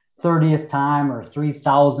or 30th time or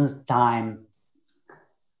 3,000th time,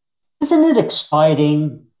 isn't it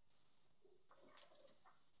exciting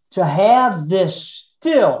to have this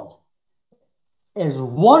still as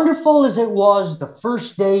wonderful as it was the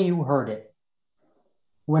first day you heard it?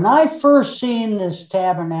 When I first seen this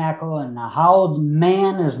tabernacle and how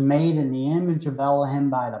man is made in the image of Elohim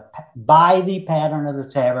by the pattern of the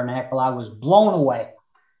tabernacle, I was blown away.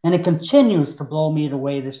 And it continues to blow me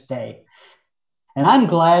away this day. And I'm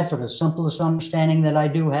glad for the simplest understanding that I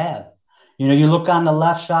do have. You know, you look on the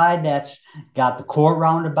left side, that's got the court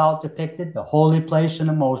roundabout depicted, the holy place and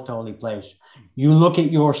the most holy place. You look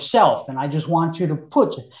at yourself, and I just want you to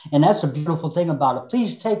put, and that's the beautiful thing about it.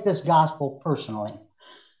 Please take this gospel personally.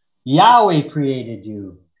 Yahweh created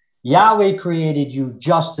you. Yahweh created you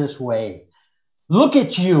just this way. Look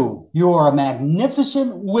at you. You are a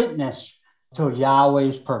magnificent witness to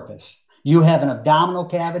Yahweh's purpose. You have an abdominal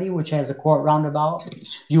cavity, which has a court roundabout.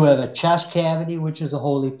 You have a chest cavity, which is a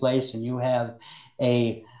holy place. And you have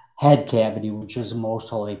a head cavity, which is the most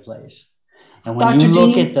holy place. And when Dr. you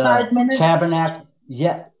look Dean, at the 5 minutes. tabernacle,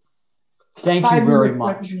 thank you very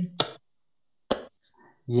much.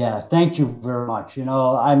 Yeah, thank you very much. You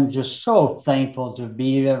know, I'm just so thankful to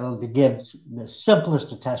be able to give the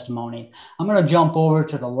simplest of testimony. I'm going to jump over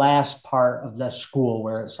to the last part of the school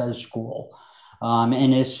where it says school.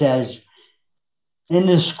 And it says, in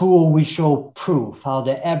this school, we show proof how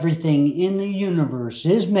that everything in the universe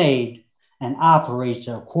is made and operates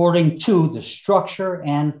according to the structure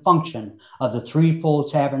and function of the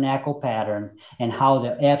threefold tabernacle pattern, and how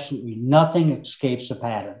that absolutely nothing escapes the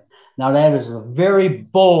pattern. Now, that is a very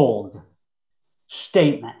bold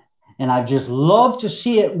statement, and I just love to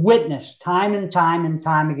see it witnessed time and time and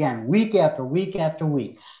time again, week after week after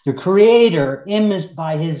week. The Creator imaged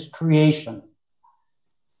by his creation.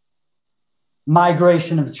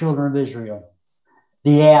 Migration of the children of Israel.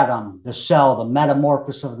 The atom, the cell, the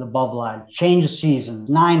metamorphosis of the bubble, change of seasons,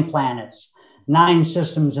 9 planets, 9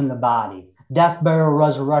 systems in the body, death, burial,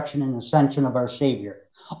 resurrection, and ascension of our Savior.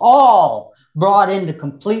 All brought into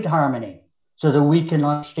complete harmony so that we can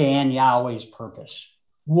understand Yahweh's purpose.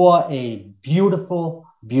 What a beautiful,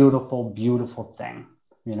 beautiful, beautiful thing,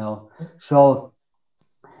 you know. So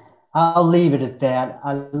I'll leave it at that.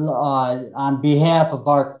 On behalf of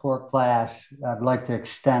our core class, I'd like to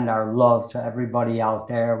extend our love to everybody out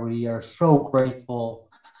there. We are so grateful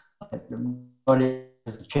that everybody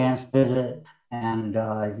has a chance to visit. And,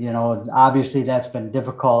 obviously that's been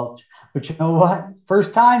difficult. But you know what?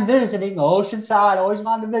 First time visiting Oceanside, always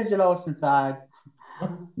wanted to visit Oceanside.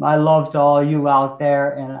 My love to all you out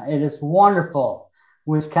there. And it is wonderful.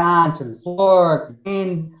 Wisconsin, Florida,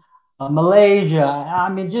 Malaysia, I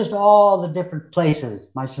mean, just all the different places.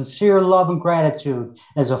 My sincere love and gratitude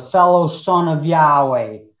as a fellow son of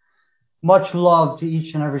Yahweh. Much love to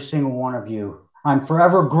each and every single one of you. I'm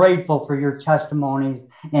forever grateful for your testimonies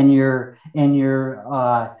and your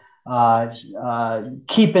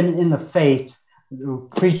keeping in the faith,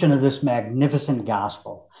 preaching of this magnificent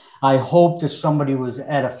gospel. I hope that somebody was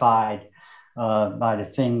edified by the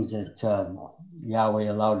things that Yahweh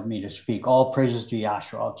allowed me to speak. All praises to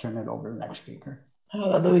Yahshua. I'll turn it over to the next speaker.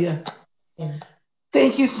 Hallelujah.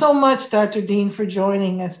 Thank you so much, Dr. Dean, for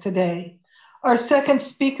joining us today. Our second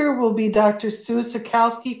speaker will be Dr. Sue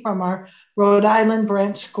Sikowski from our Rhode Island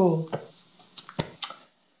branch school.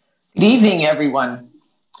 Good evening, everyone.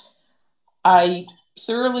 I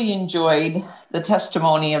thoroughly enjoyed the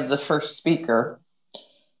testimony of the first speaker,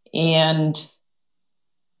 and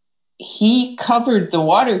he covered the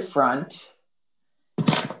waterfront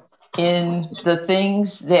in the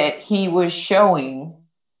things that he was showing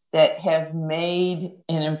that have made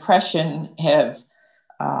an impression, have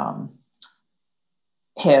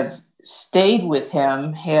stayed with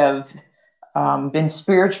him, have been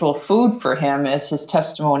spiritual food for him, as his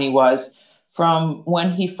testimony was, from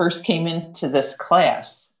when he first came into this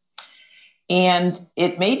class. And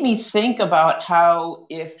it made me think about how,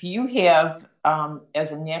 if you have,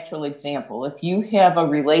 as a natural example, if you have a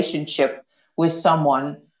relationship with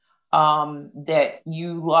someone that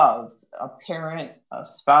you love, a parent, a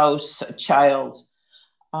spouse, a child,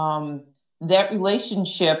 that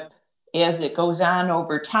relationship, as it goes on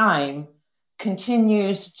over time,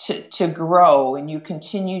 continues to grow, and you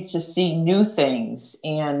continue to see new things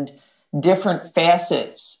and different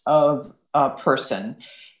facets of a person.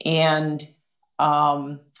 And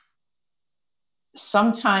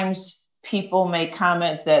sometimes people may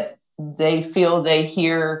comment that they feel they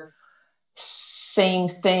hear same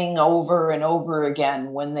thing over and over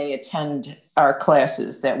again when they attend our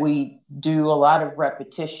classes, that we do a lot of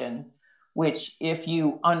repetition, which, if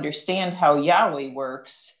you understand how Yahweh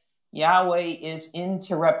works, Yahweh is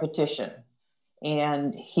into repetition,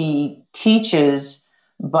 and he teaches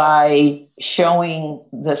by showing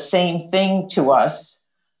the same thing to us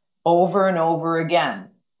over and over again.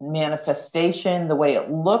 Manifestation, the way it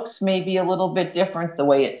looks may be a little bit different, the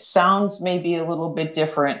way it sounds may be a little bit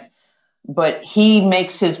different, but he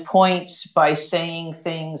makes his points by saying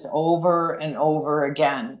things over and over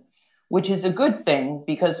again, which is a good thing,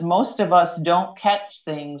 because most of us don't catch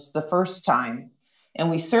things the first time, and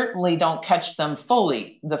we certainly don't catch them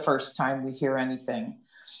fully the first time we hear anything.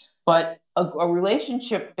 But a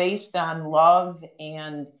relationship based on love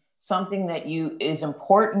and something that is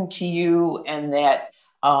important to you, and that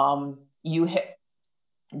you have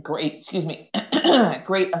great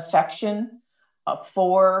affection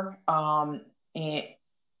for, and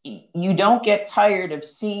you don't get tired of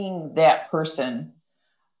seeing that person.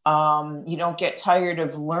 You don't get tired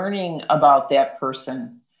of learning about that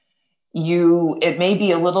person. It may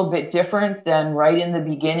be a little bit different than right in the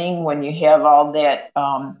beginning, when you have all that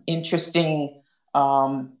interesting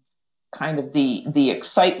kind of the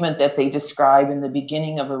excitement that they describe in the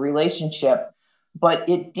beginning of a relationship, but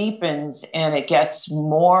it deepens and it gets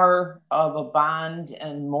more of a bond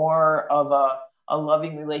and more of a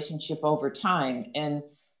loving relationship over time. And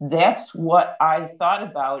that's what I thought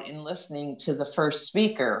about in listening to the first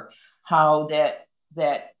speaker, how that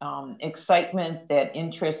excitement, that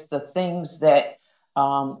interest, the things that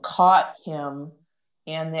caught him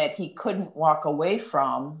and that he couldn't walk away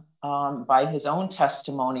from by his own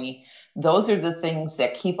testimony, those are the things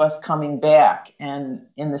that keep us coming back. And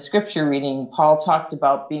in the scripture reading, Paul talked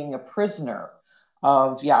about being a prisoner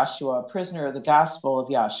of Yahshua, a prisoner of the gospel of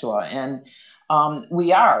Yahshua. And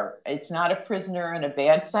we are. It's not a prisoner in a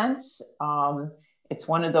bad sense. It's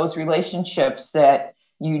one of those relationships that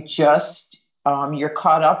you just you're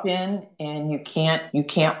caught up in, and you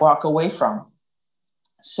can't walk away from.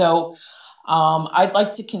 So I'd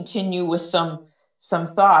like to continue with some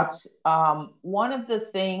thoughts. One of the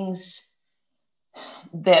things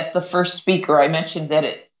that the first speaker, I mentioned that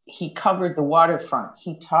he covered the waterfront.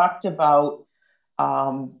 He talked about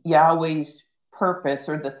Yahweh's purpose,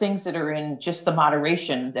 or the things that are in just the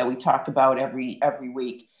moderation that we talk about every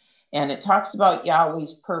week. And it talks about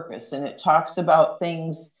Yahweh's purpose, and it talks about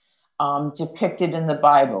things depicted in the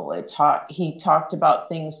Bible. He talked about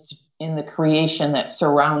things in the creation that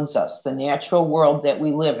surrounds us, the natural world that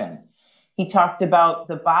we live in. He talked about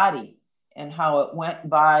the body and how it went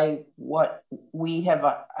by what we have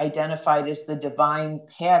identified as the divine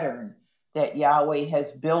pattern that Yahweh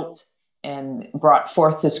has built and brought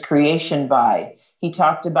forth this creation by. He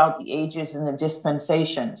talked about the ages and the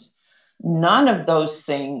dispensations. None of those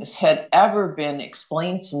things had ever been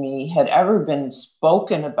explained to me, had ever been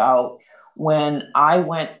spoken about when I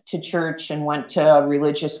went to church and went to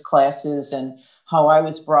religious classes, and how I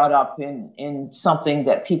was brought up in something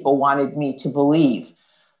that people wanted me to believe.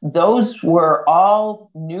 Those were all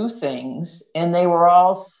new things, and they were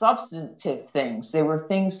all substantive things. They were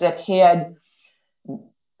things that had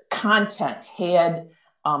content, had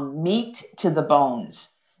meat to the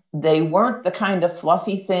bones. They weren't the kind of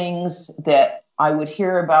fluffy things that I would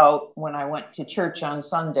hear about when I went to church on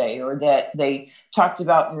Sunday, or that they talked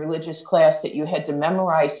about in religious class, that you had to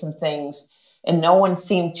memorize some things and no one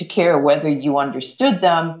seemed to care whether you understood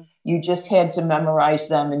them. You just had to memorize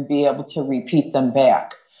them and be able to repeat them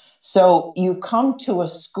back. So you've come to a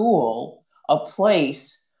school, a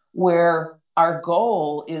place where our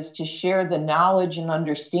goal is to share the knowledge and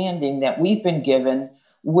understanding that we've been given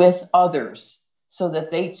with others, so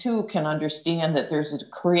that they too can understand that there's a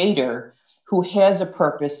creator who has a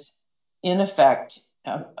purpose, in effect,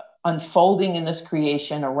 unfolding in this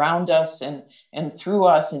creation around us and through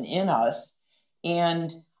us and in us.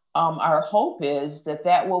 And our hope is that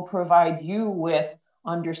that will provide you with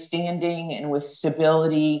understanding and with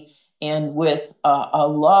stability and with a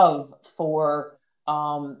love for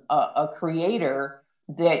a creator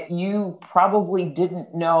that you probably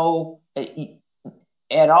didn't know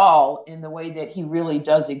at all, in the way that he really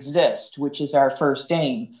does exist, which is our first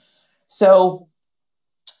aim. So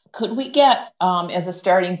could we get, as a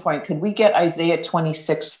starting point, could we get Isaiah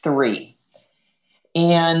 26:3?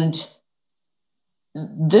 And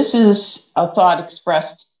this is a thought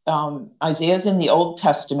expressed, Isaiah's in the Old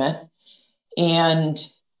Testament, and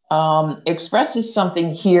expresses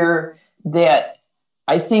something here that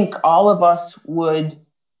I think all of us would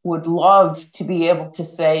love to be able to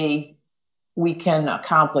say we can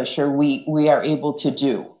accomplish, or we are able to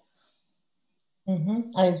do.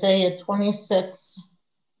 Mm-hmm. Isaiah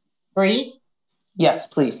 26:3. Yes,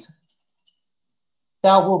 please.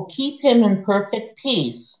 Thou wilt keep him in perfect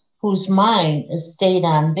peace, whose mind is stayed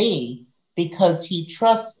on thee, because he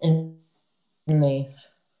trusts in thee.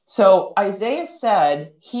 So Isaiah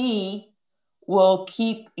said he will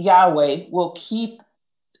keep, Yahweh will keep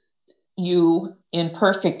you in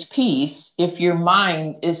perfect peace if your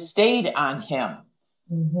mind is stayed on him.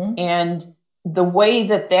 Mm-hmm. And the way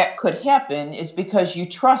that that could happen is because you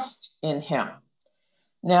trust in him.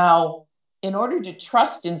 Now, in order to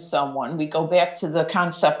trust in someone, we go back to the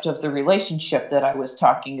concept of the relationship that I was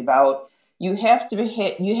talking about. You have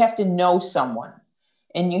to know someone,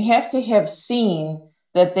 and you have to have seen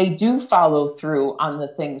that they do follow through on the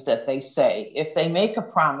things that they say. If they make a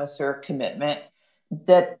promise or a commitment,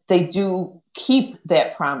 that they do keep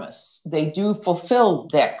that promise. They do fulfill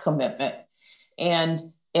that commitment.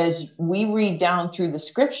 And as we read down through the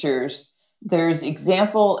scriptures, there's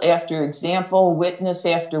example after example, witness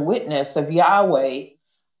after witness of Yahweh.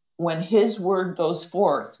 When his word goes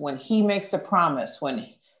forth, when he makes a promise, when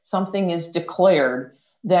something is declared,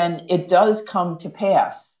 then it does come to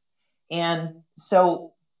pass. And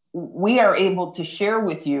so we are able to share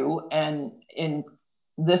with you, and in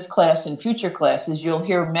this class and future classes, you'll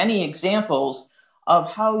hear many examples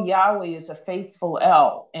of how Yahweh is a faithful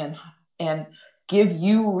El, and give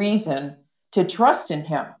you reason to trust in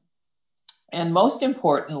him. And most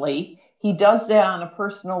importantly, he does that on a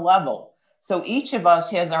personal level. So each of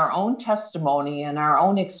us has our own testimony and our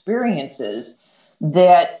own experiences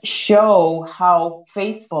that show how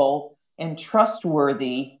faithful and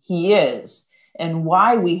trustworthy he is, and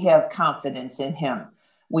why we have confidence in him.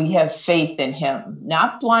 We have faith in him,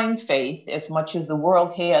 not blind faith as much as the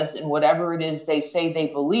world has in whatever it is they say they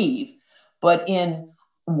believe, but in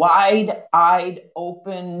wide-eyed,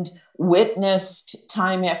 opened, witnessed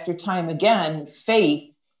time after time again,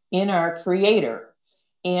 faith in our Creator.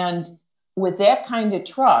 And with that kind of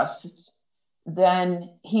trust,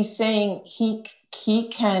 then he's saying he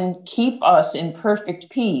can keep us in perfect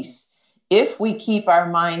peace if we keep our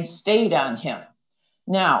mind stayed on him.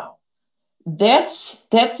 Now, that's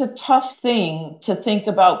a tough thing to think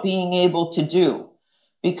about being able to do,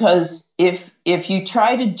 because if you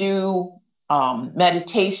try to do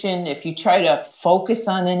meditation, if you try to focus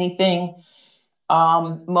on anything,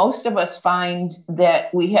 most of us find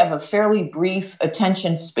that we have a fairly brief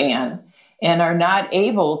attention span, and are not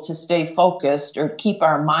able to stay focused or keep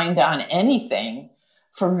our mind on anything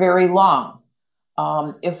for very long.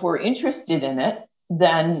 If we're interested in it,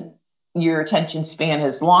 then your attention span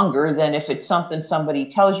is longer than if it's something somebody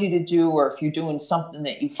tells you to do, or if you're doing something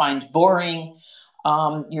that you find boring,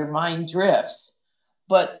 your mind drifts.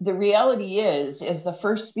 But the reality is, as the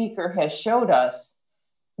first speaker has showed us,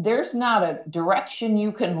 there's not a direction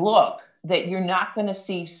you can look that you're not going to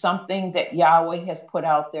see something that Yahweh has put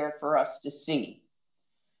out there for us to see.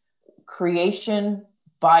 Creation,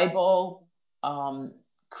 Bible,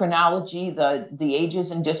 chronology, the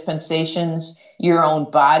ages and dispensations, your own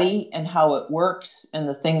body and how it works and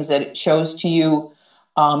the things that it shows to you,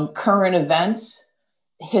 current events,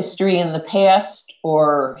 history in the past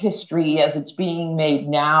or history as it's being made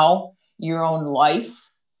now, your own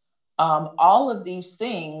life. All of these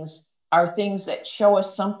things are things that show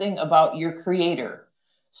us something about your Creator.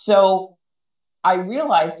 So I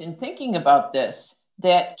realized in thinking about this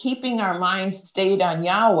that keeping our minds stayed on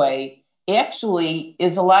Yahweh actually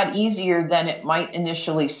is a lot easier than it might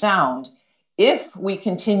initially sound if we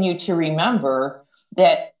continue to remember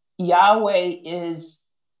that Yahweh is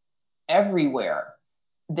everywhere,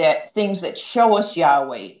 that things that show us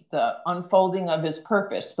Yahweh, the unfolding of his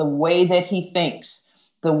purpose, the way that he thinks,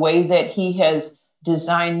 the way that he has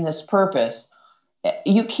designed this purpose.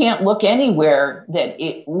 You can't look anywhere that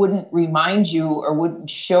it wouldn't remind you or wouldn't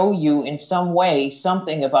show you in some way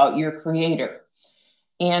something about your Creator.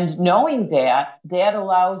 And knowing that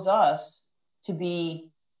allows us to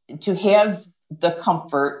have the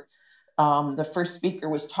comfort. The first speaker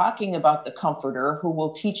was talking about the Comforter who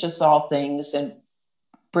will teach us all things and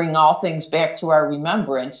bring all things back to our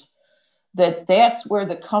remembrance, that's where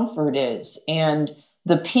the comfort is. And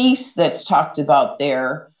the peace that's talked about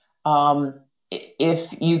there,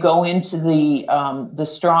 if you go into the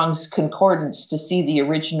Strong's Concordance to see the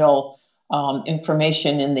original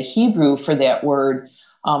information in the Hebrew for that word,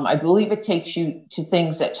 I believe it takes you to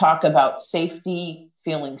things that talk about safety,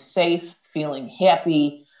 feeling safe, feeling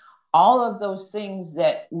happy, all of those things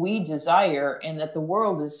that we desire and that the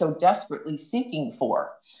world is so desperately seeking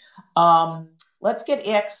for. Let's get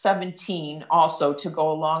Acts 17 also to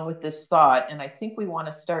go along with this thought. And I think we want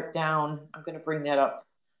to start down. I'm going to bring that up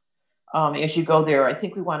as you go there. I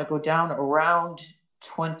think we want to go down around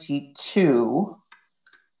 22.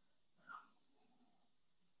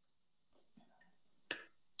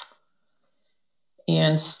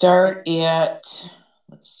 And start at,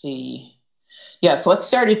 let's see. Yes, let's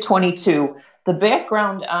start at 22. The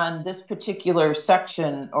background on this particular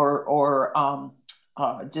section or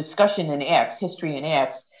discussion in Acts, history in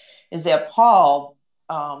Acts, is that Paul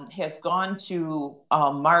has gone to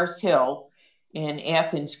Mars Hill in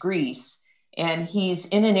Athens, Greece, and he's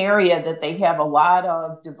in an area that they have a lot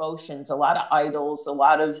of devotions, a lot of idols, a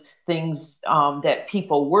lot of things that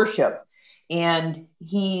people worship. And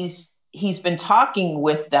he's been talking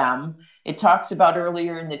with them. It talks about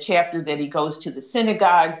earlier in the chapter that he goes to the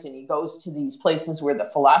synagogues and he goes to these places where the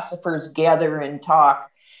philosophers gather and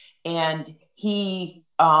talk. And he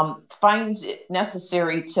finds it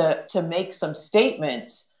necessary to make some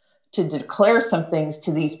statements, to declare some things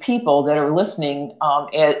to these people that are listening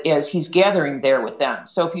as he's gathering there with them.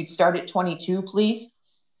 So if you'd start at 22, please.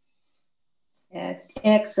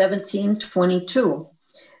 Acts 17:22.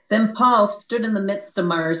 Then Paul stood in the midst of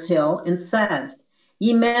Mars Hill and said,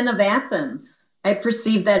 "Ye men of Athens, I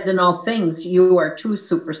perceive that in all things you are too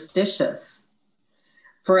superstitious.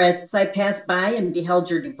 For as I passed by and beheld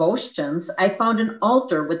your devotions, I found an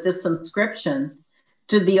altar with this inscription,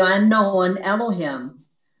 to the unknown Elohim,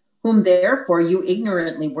 whom therefore you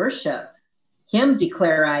ignorantly worship. Him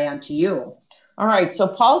declare I unto you." All right, so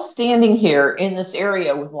Paul's standing here in this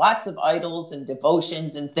area with lots of idols and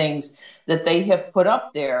devotions and things that they have put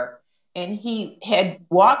up there. And he had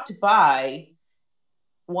walked by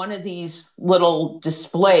one of these little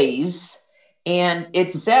displays, and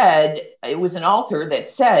it said, it was an altar that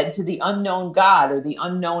said, "To the unknown God," or the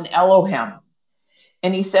unknown Elohim.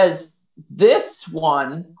 And he says, "This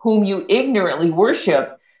one whom you ignorantly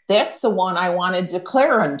worship, that's the one I want to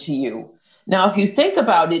declare unto you." Now, if you think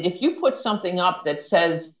about it, if you put something up that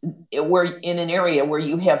says we're in an area where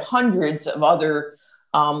you have hundreds of other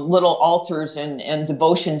little altars and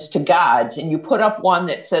devotions to gods, and you put up one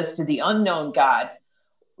that says "to the unknown God,"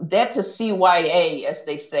 that's a CYA, as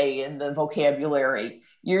they say in the vocabulary.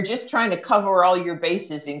 You're just trying to cover all your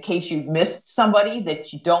bases in case you've missed somebody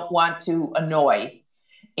that you don't want to annoy.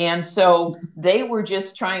 And so they were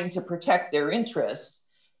just trying to protect their interests.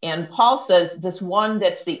 And Paul says this one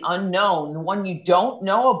that's the unknown, the one you don't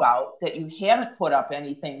know about, that you haven't put up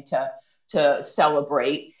anything to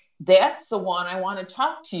celebrate, that's the one I want to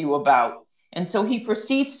talk to you about. And so he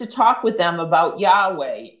proceeds to talk with them about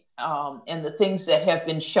Yahweh and the things that have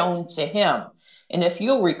been shown to him. And if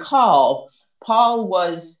you'll recall, Paul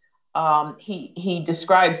was, he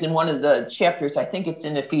describes in one of the chapters, I think it's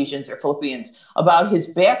in Ephesians or Philippians, about his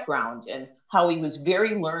background and how he was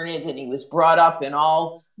very learned and he was brought up in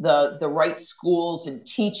all the right schools and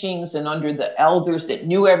teachings and under the elders that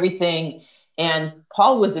knew everything. And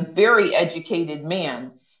Paul was a very educated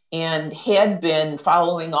man and had been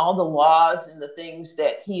following all the laws and the things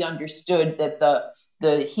that he understood that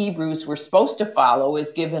the Hebrews were supposed to follow,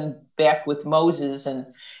 as given back with Moses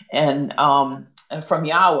and from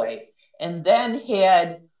Yahweh. And then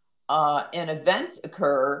had an event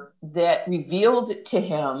occur that revealed to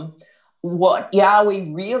him what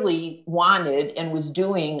Yahweh really wanted and was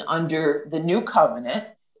doing under the new covenant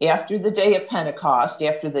after the day of Pentecost,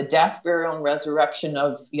 after the death, burial, and resurrection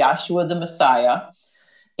of Yahshua the Messiah.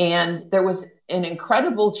 And there was an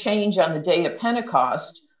incredible change on the day of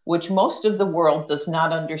Pentecost, which most of the world does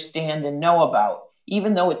not understand and know about,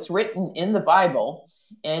 even though it's written in the Bible.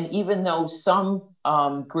 And even though some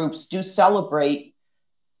groups do celebrate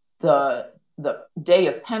the day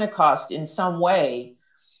of Pentecost in some way,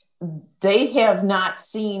 they have not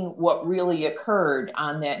seen what really occurred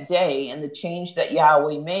on that day and the change that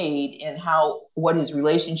Yahweh made and what his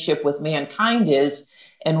relationship with mankind is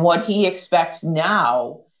and what he expects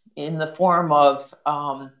now in the form of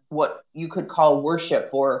what you could call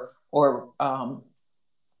worship or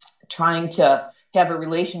trying to have a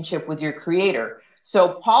relationship with your creator.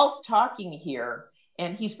 So Paul's talking here,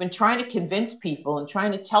 and he's been trying to convince people and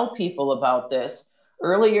trying to tell people about this.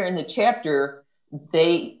 Earlier in the chapter,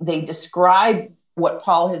 they describe what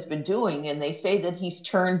Paul has been doing, and they say that he's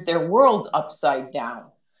turned their world upside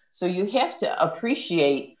down. So you have to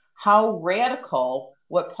appreciate how radical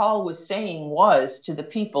what Paul was saying was to the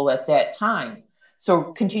people at that time.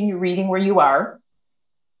 So continue reading where you are.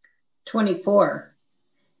 24.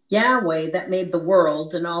 Yahweh that made the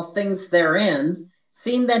world and all things therein,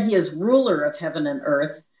 seeing that he is ruler of heaven and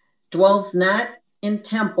earth, dwells not in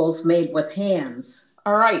temples made with hands.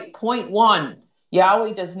 All right, point 1.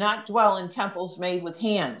 Yahweh does not dwell in temples made with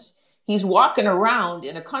hands. He's walking around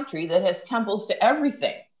in a country that has temples to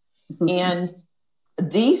everything. And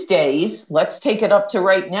these days, let's take it up to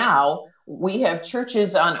right now, we have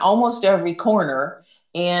churches on almost every corner.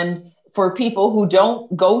 And for people who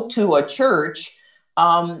don't go to a church,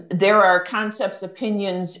 there are concepts,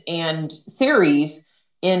 opinions, and theories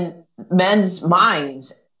in men's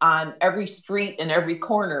minds on every street and every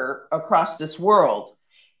corner across this world.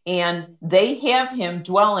 And they have him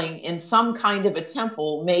dwelling in some kind of a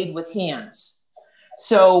temple made with hands.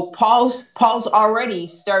 So Paul's already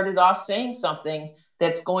started off saying something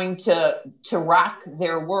that's going to rock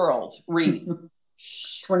their world. Read.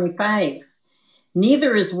 25.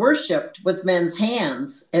 Neither is worshipped with men's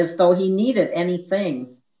hands as though he needed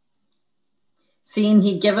anything, seeing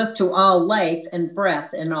he giveth to all life and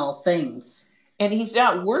breath in all things. And he's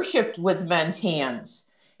not worshipped with men's hands.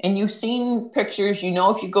 And you've seen pictures,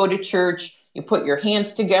 if you go to church, you put your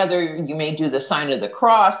hands together, you may do the sign of the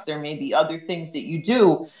cross, there may be other things that you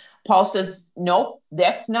do. Paul says, nope,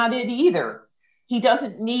 that's not it either. He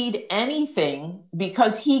doesn't need anything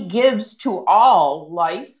because he gives to all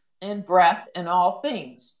life and breath and all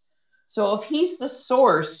things. So if he's the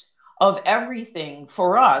source of everything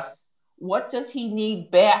for us, what does he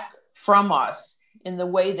need back from us in the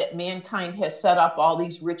way that mankind has set up all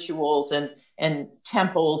these rituals and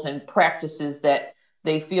temples and practices that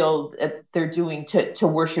they feel that they're doing to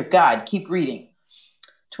worship God? Keep reading.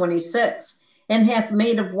 26. And hath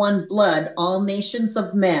made of one blood all nations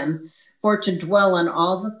of men for to dwell on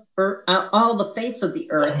all the face of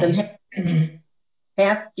the earth, and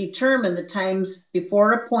hath determined the times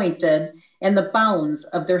before appointed and the bounds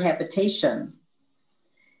of their habitation.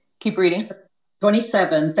 Keep reading.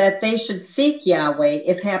 27, that they should seek Yahweh,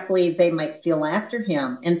 if haply they might feel after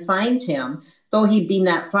him and find him, though he be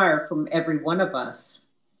not far from every one of us.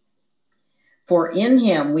 For in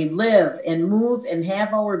him we live and move and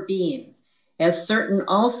have our being, as certain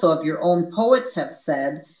also of your own poets have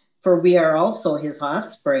said, for we are also his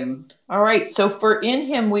offspring. All right, so for in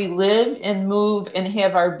him we live and move and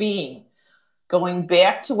have our being. Going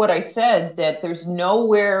back to what I said, that there's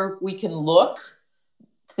nowhere we can look,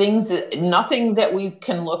 nothing that we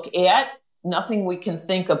can look at, nothing we can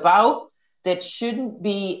think about that shouldn't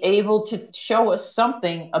be able to show us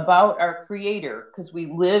something about our creator, because we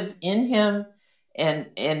live in him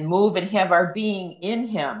and move and have our being in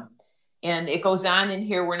him. And it goes on in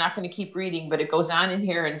here, we're not going to keep reading, but it goes on in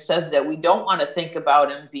here and says that we don't want to think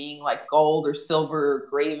about him being like gold or silver or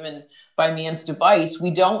graven by man's device.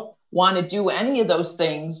 We don't want to do any of those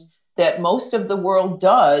things that most of the world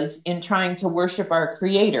does in trying to worship our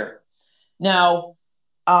Creator. Now,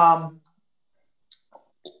 the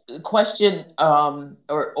question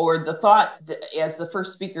or the thought as the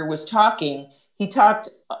first speaker was talking, he talked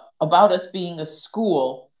about us being a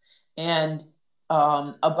school and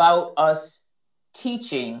about us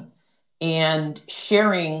teaching and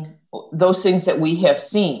sharing those things that we have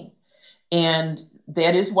seen. And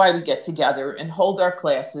that is why we get together and hold our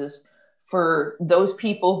classes for those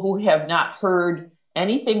people who have not heard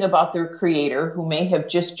anything about their Creator, who may have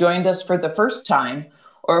just joined us for the first time,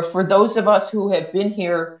 or for those of us who have been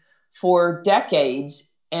here for decades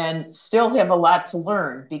and still have a lot to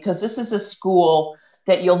learn, because this is a school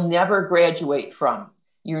that you'll never graduate from.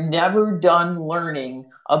 You're never done learning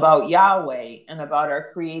about Yahweh and about our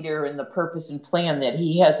Creator and the purpose and plan that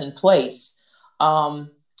He has in place.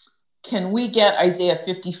 Can we get Isaiah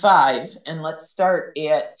 55? And let's start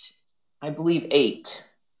at, I believe, 8.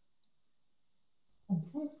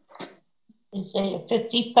 Isaiah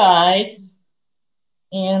 55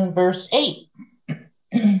 and verse 8.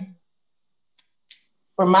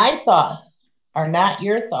 For my thoughts are not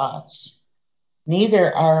your thoughts,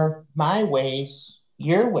 neither are my ways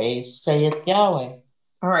your ways, saith Yahweh.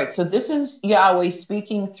 All right, so this is Yahweh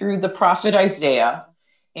speaking through the prophet Isaiah.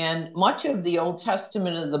 And much of the Old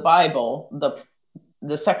Testament of the Bible,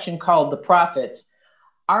 the section called the prophets,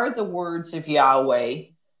 are the words of Yahweh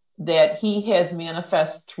that He has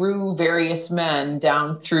manifest through various men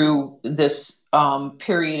down through this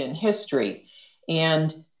period in history.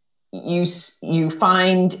 And you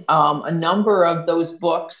find a number of those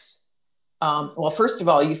books. Well, first of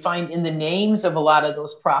all, you find in the names of a lot of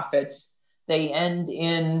those prophets, they end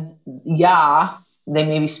in Yah. They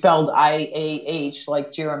may be spelled I-A-H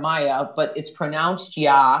like Jeremiah, but it's pronounced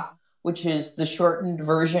Yah, which is the shortened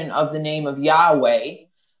version of the name of Yahweh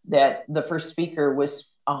that the first speaker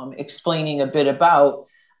was explaining a bit about.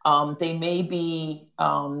 They may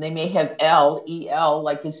have El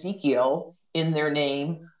like Ezekiel in their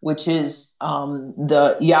name, which is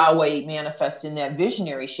the Yahweh manifest in that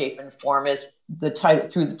visionary shape and form as the title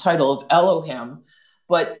through the title of Elohim.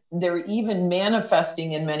 But they're even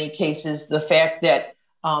manifesting in many cases the fact that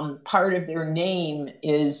part of their name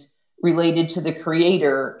is related to the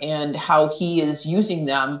Creator and how He is using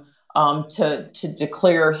them to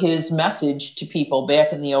declare His message to people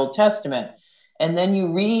back in the Old Testament. And then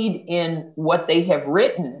you read in what they have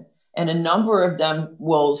written, and a number of them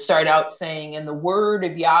will start out saying, and the word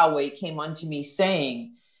of Yahweh came unto me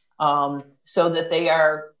saying, so that they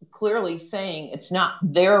are clearly saying it's not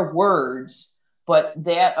their words, but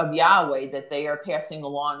that of Yahweh that they are passing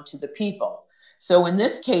along to the people. So in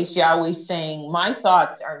this case, Yahweh's saying, my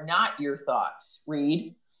thoughts are not your thoughts.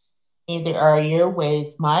 Read. Neither are your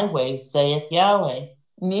ways my ways, saith Yahweh.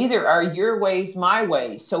 Neither are your ways my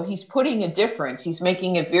ways. So He's putting a difference. He's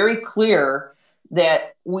making it very clear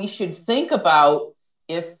that we should think about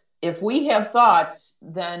if we have thoughts,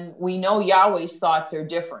 then we know Yahweh's thoughts are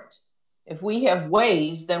different. If we have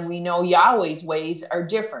ways, then we know Yahweh's ways are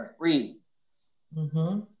different. Read.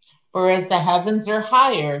 Mm-hmm. For as the heavens are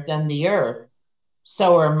higher than the earth,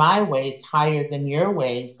 so are my ways higher than your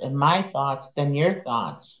ways, and my thoughts than your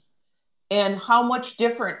thoughts. And how much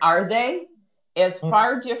different are they? As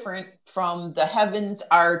far different from the heavens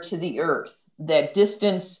are to the earth. That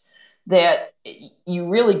distance that you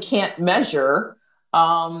really can't measure.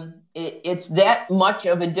 It's that much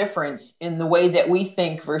of a difference in the way that we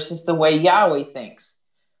think versus the way Yahweh thinks.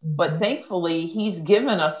 But thankfully, He's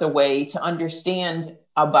given us a way to understand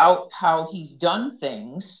about how He's done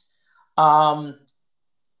things.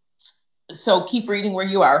 So keep reading where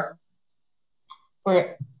you are.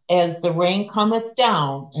 For as the rain cometh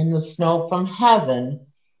down and the snow from heaven,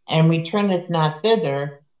 and returneth not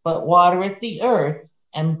thither, but watereth the earth,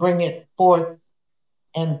 and bringeth forth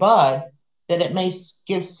and bud, that it may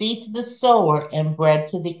give seed to the sower and bread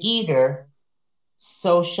to the eater,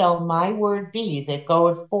 so shall my word be that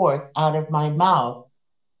goeth forth out of my mouth.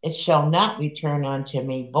 It shall not return unto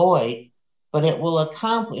me void, but it will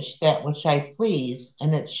accomplish that which I please,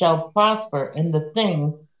 and it shall prosper in the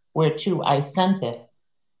thing whereto I sent it.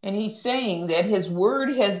 And He's saying that His word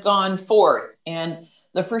has gone forth. And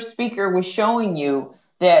the first speaker was showing you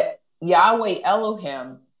that Yahweh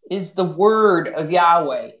Elohim is the word of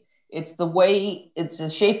Yahweh. It's the way, it's the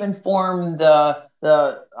shape and form, the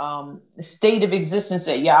state of existence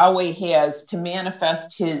that Yahweh has to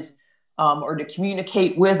manifest His, or to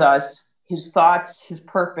communicate with us, His thoughts, His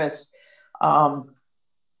purpose,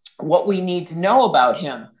 what we need to know about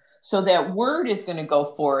Him. So that word is going to go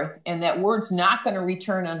forth, and that word's not going to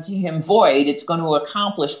return unto Him void. It's going to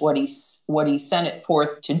accomplish what he sent it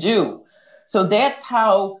forth to do. So that's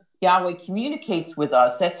how Yahweh communicates with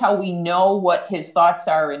us. That's how we know what his thoughts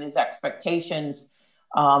are and his expectations,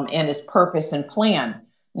 and his purpose and plan.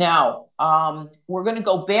 Now, we're going to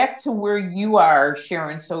go back to where you are,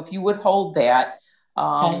 Sharon. So if you would hold that.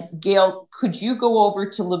 Okay. Gail, could you go over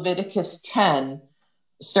to Leviticus 10,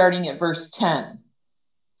 starting at verse 10?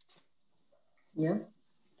 Yeah.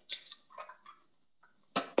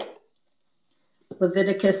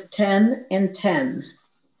 Leviticus 10 and 10.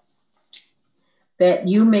 That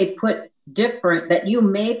you may put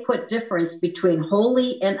difference between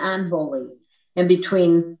holy and unholy, and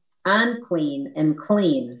between unclean and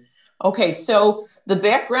clean. Okay, so the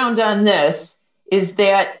background on this is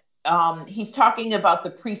that he's talking about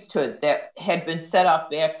the priesthood that had been set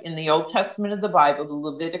up back in the Old Testament of the Bible, the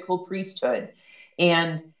Levitical priesthood.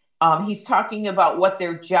 And he's talking about what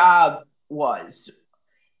their job was.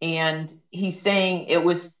 And he's saying it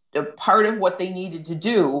was a part of what they needed to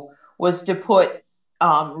do was to put,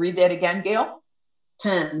 read that again, Gail?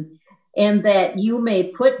 10. And that you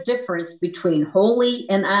may put difference between holy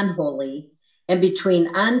and unholy, and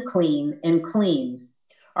between unclean and clean.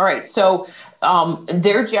 All right. So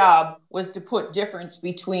their job was to put difference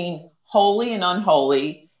between holy and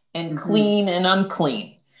unholy, and clean and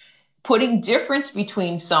unclean. Putting difference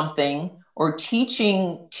between something or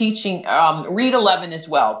teaching, read 11 as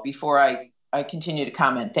well before I continue to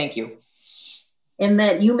comment. Thank you. And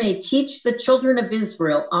that you may teach the children of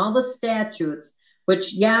Israel all the statutes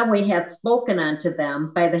which Yahweh hath spoken unto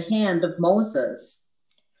them by the hand of Moses.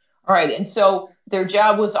 All right. And so their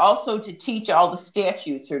job was also to teach all the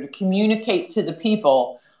statutes, or to communicate to the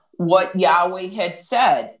people what Yahweh had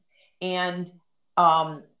said. And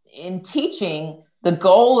in teaching, the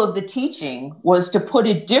goal of the teaching was to put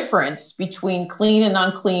a difference between clean and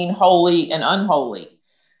unclean, holy and unholy.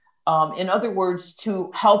 In other words,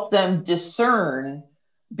 to help them discern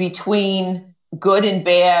between good and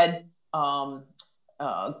bad,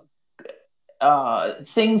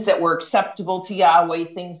 things that were acceptable to Yahweh,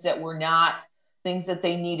 things that were not, things that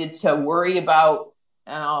they needed to worry about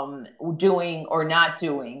doing or not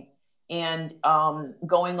doing. And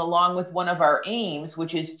going along with one of our aims,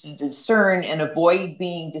 which is to discern and avoid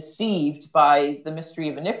being deceived by the mystery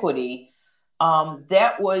of iniquity,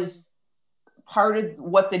 that was part of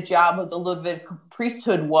what the job of the Levitical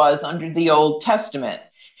priesthood was under the Old Testament.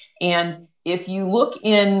 And if you look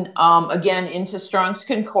in, again, into Strong's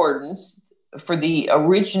Concordance for the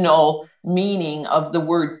original meaning of the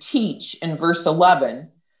word teach in verse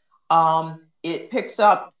 11, it picks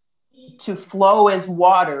up to flow as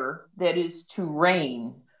water, that is to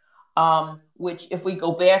rain, which if we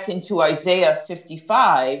go back into Isaiah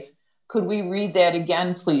 55, could we read that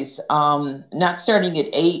again, please? Not starting at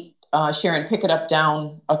 8, Sharon, pick it up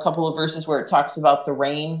down a couple of verses where it talks about the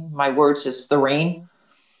rain. My words is the rain.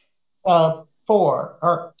 10. For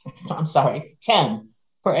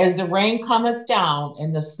as the rain cometh down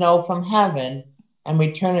and the snow from heaven, and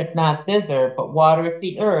returneth not thither, but watereth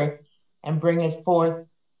the earth, and bringeth forth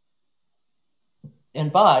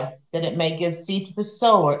and bud, that it may give seed to the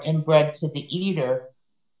sower and bread to the eater,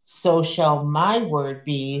 so shall my word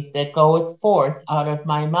be that goeth forth out of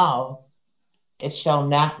my mouth. It shall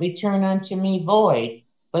not return unto me void,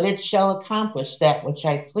 but it shall accomplish that which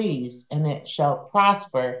I please, and it shall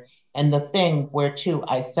prosper in the thing whereto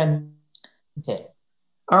I sent it.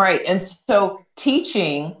 All right. And so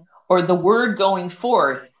teaching, or the word going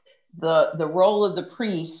forth, the role of the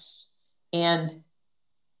priests, and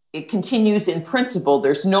it continues in principle.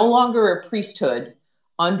 There's no longer a priesthood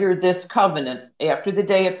under this covenant after the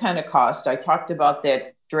day of Pentecost. I talked about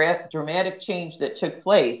that dramatic change that took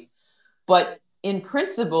place. But in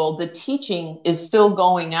principle, the teaching is still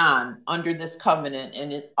going on under this covenant,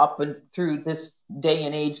 and up and through this day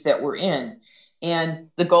and age that we're in. And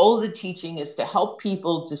the goal of the teaching is to help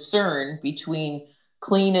people discern between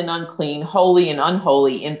clean and unclean, holy and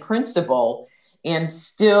unholy in principle, and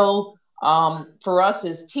still for us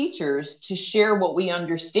as teachers to share what we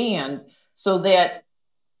understand so that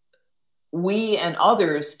we and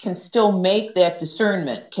others can still make that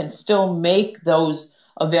discernment, can still make those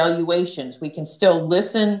evaluations. We can still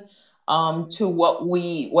listen to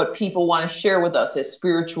what people want to share with us as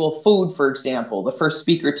spiritual food, for example. The first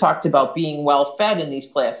speaker talked about being well fed in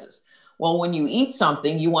these classes. Well, when you eat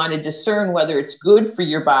something, you want to discern whether it's good for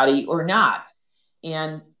your body or not.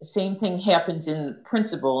 And the same thing happens in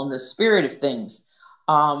principle, in the spirit of things.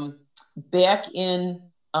 Back in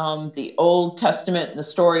the Old Testament, the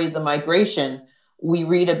story of the migration, we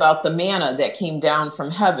read about the manna that came down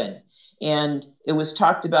from heaven. And it was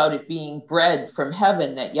talked about it being bread from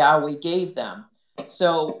heaven that Yahweh gave them.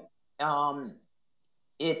 So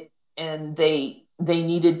they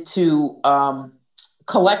needed to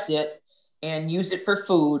collect it and use it for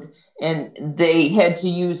food, and they had to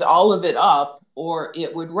use all of it up or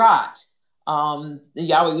it would rot. The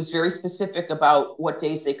Yahweh was very specific about what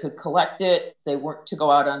days they could collect it. They weren't to go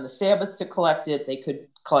out on the Sabbath to collect it. They could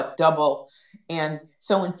collect double. And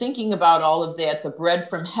so in thinking about all of that, the bread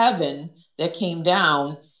from heaven that came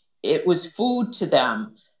down, it was food to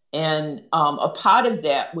them. And a pot of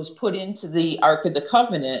that was put into the Ark of the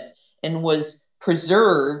Covenant and was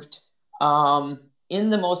preserved in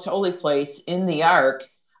the most holy place in the Ark,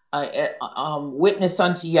 witness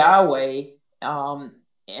unto Yahweh,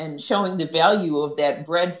 and showing the value of that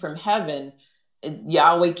bread from heaven.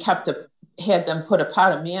 Yahweh had them put a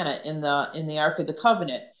pot of manna in the Ark of the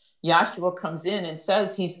Covenant. Yahshua comes in and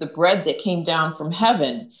says he's the bread that came down from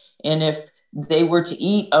heaven. And if they were to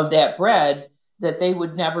eat of that bread, that they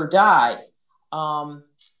would never die.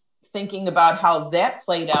 Thinking about how that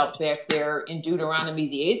played out back there in Deuteronomy,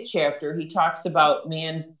 the 8th chapter, he talks about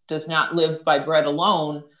man does not live by bread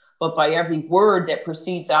alone, but by every word that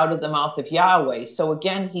proceeds out of the mouth of Yahweh. So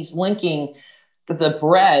again, he's linking the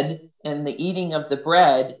bread and the eating of the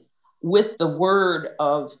bread with the word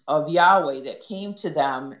of Yahweh that came to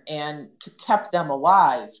them and kept them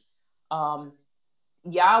alive.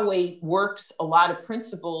 Yahweh works a lot of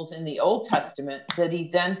principles in the Old Testament that he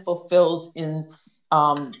then fulfills in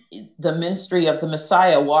the ministry of the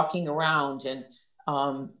Messiah, walking around, and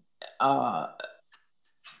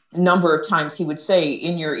number of times he would say,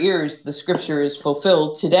 in your ears, the scripture is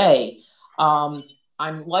fulfilled today. I'm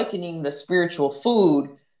likening the spiritual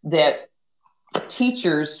food that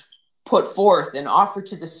teachers put forth and offer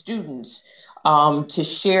to the students to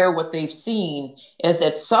share what they've seen as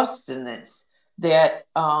that sustenance, that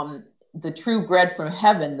the true bread from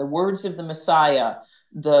heaven, the words of the Messiah,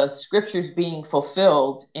 the scriptures being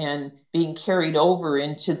fulfilled and being carried over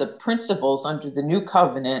into the principles under the new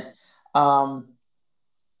covenant,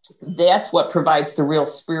 that's what provides the real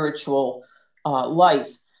spiritual life.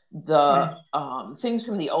 The things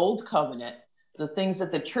from the old covenant, the things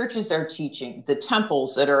that the churches are teaching, the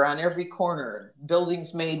temples that are on every corner,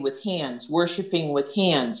 buildings made with hands, worshiping with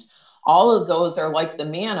hands, all of those are like the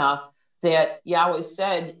manna that Yahweh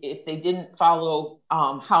said if they didn't follow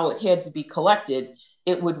how it had to be collected,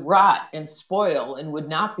 it would rot and spoil and would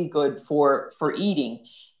not be good for eating.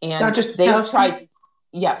 And they've tried.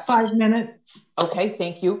 Yes. 5 minutes. Okay,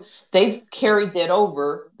 thank you. They've carried that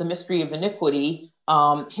over. The mystery of iniquity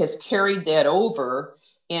has carried that over,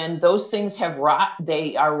 and those things have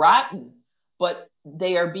they are rotten, but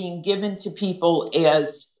they are being given to people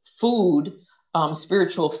as food,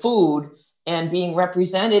 spiritual food, and being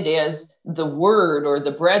represented as the word or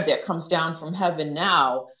the bread that comes down from heaven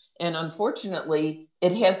now. And unfortunately,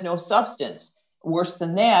 it has no substance. Worse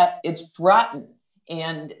than that, it's rotten.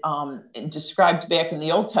 And described back in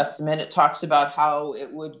the Old Testament, it talks about how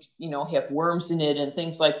it would, have worms in it and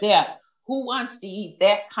things like that. Who wants to eat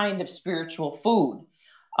that kind of spiritual food?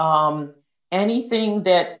 Anything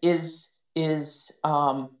that is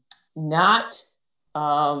not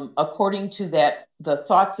according to the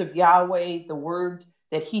thoughts of Yahweh, the word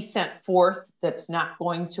that he sent forth, that's not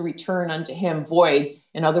going to return unto him void.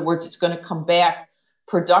 In other words, it's going to come back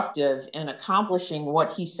productive and accomplishing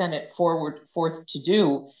what he sent it forth to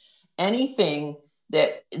do. Anything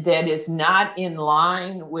that is not in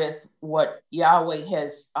line with what Yahweh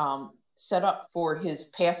has set up for his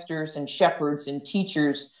pastors and shepherds and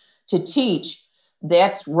teachers to teach,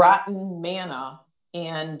 that's rotten manna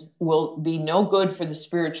and will be no good for the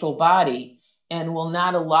spiritual body and will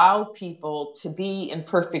not allow people to be in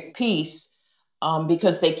perfect peace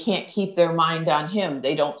because they can't keep their mind on him.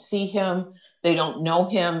 They don't see him. They don't know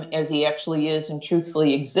him as he actually is and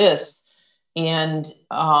truthfully exists. And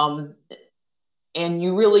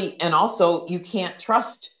also you can't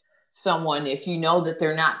trust someone if you know that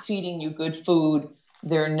they're not feeding you good food,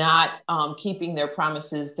 they're not keeping their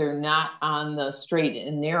promises, they're not on the straight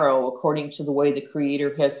and narrow according to the way the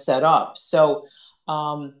Creator has set up. So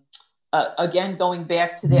again, going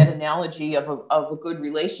back to that analogy of a good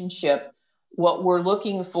relationship, what we're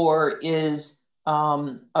looking for is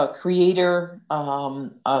a creator, a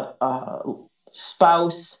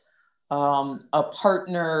spouse, a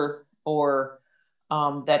partner, or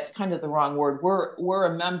that's kind of the wrong word. We're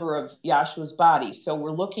a member of Yahshua's body. So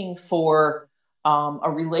we're looking for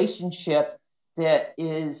a relationship that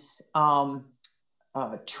is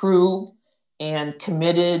true and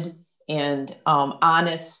committed and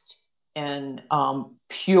honest and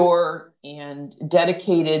pure and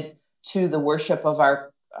dedicated to the worship of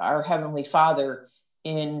our Heavenly Father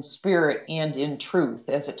in spirit and in truth,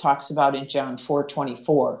 as it talks about in John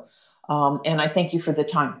 4:24. And I thank you for the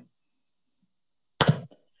time.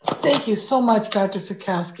 Thank you so much, Dr.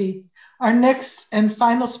 Sikowski. Our next and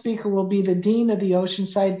final speaker will be the Dean of the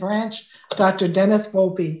Oceanside Branch, Dr. Dennis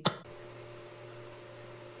Volpe.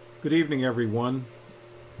 Good evening, everyone.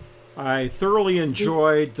 I thoroughly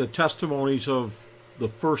enjoyed the testimonies of the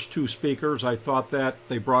first two speakers. I thought that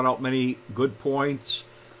they brought out many good points,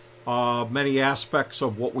 many aspects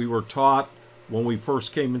of what we were taught when we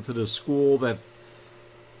first came into the school that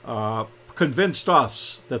convinced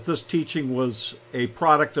us that this teaching was a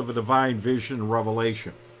product of a divine vision and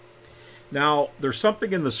revelation. Now, there's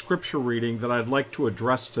something in the scripture reading that I'd like to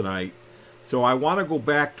address tonight. So I want to go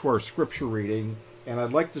back to our scripture reading, and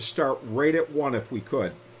I'd like to start right at 1 if we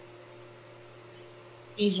could.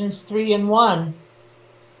 Ephesians 3:1.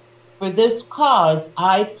 For this cause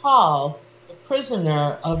I, Paul, the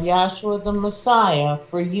prisoner of Yahshua the Messiah,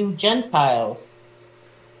 for you Gentiles,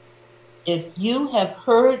 if you have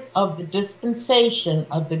heard of the dispensation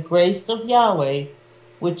of the grace of Yahweh,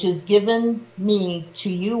 which is given me to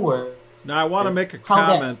you. Now I want to make a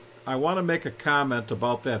comment. I want to make a comment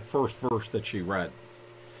about that first verse that she read.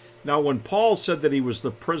 Now, when Paul said that he was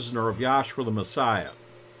the prisoner of Yahshua the Messiah,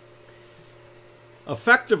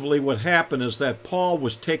 effectively what happened is that Paul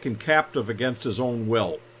was taken captive against his own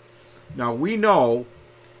will. Now, we know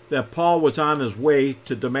that Paul was on his way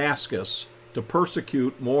to Damascus to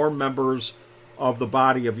persecute more members of the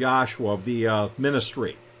body of Yahshua, of the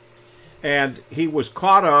ministry. And he was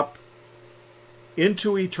caught up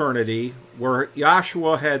into eternity where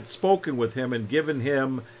Yahshua had spoken with him and given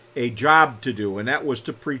him a job to do, and that was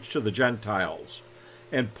to preach to the Gentiles.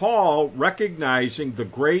 And Paul, recognizing the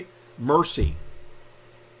great mercy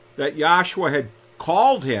that Yahshua had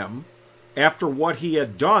called him after what he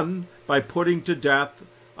had done by putting to death,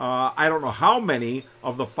 I don't know how many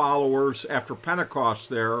of the followers after Pentecost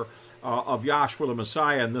there of Yahshua the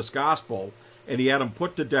Messiah in this gospel, and he had them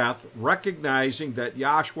put to death, recognizing that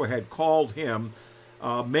Yahshua had called him,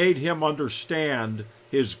 made him understand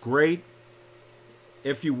his great,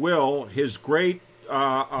 if you will, his great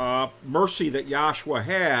mercy that Yahshua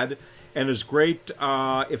had, and his great,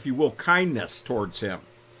 if you will, kindness towards him,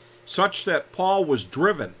 such that Paul was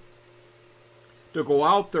driven to go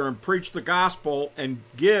out there and preach the gospel and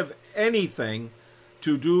give anything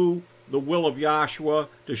to do the will of Yahshua,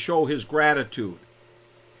 to show his gratitude.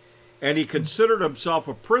 And he considered himself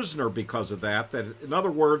a prisoner because of that. That, in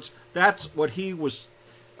other words, that's what he was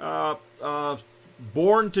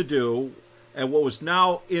born to do, and what was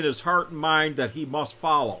now in his heart and mind that he must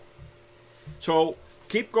follow. So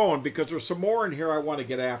keep going, because there's some more in here I want to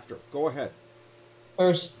get after. Go ahead.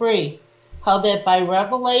 Verse 3. How that by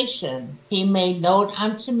revelation he made known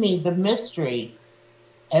unto me the mystery,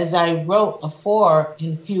 as I wrote afore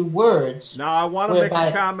in few words. Now I want to make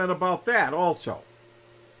a comment about that also.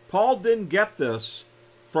 Paul didn't get this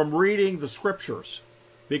from reading the scriptures,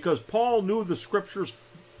 because Paul knew the scriptures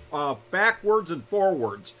backwards and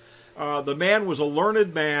forwards. The man was a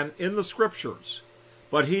learned man in the scriptures,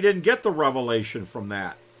 but he didn't get the revelation from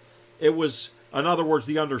that. It was, in other words,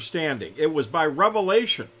 the understanding. It was by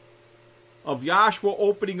revelation of Yahshua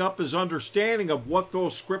opening up his understanding of what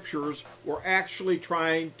those scriptures were actually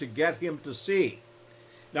trying to get him to see.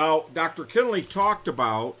 Now, Dr. Kinley talked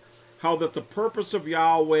about how that the purpose of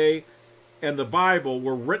Yahweh and the Bible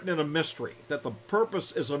were written in a mystery, that the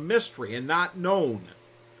purpose is a mystery and not known,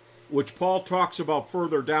 which Paul talks about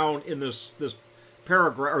further down in this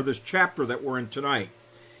paragraph, or this chapter that we're in tonight.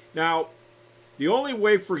 Now, the only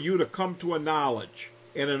way for you to come to a knowledge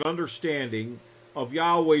and an understanding of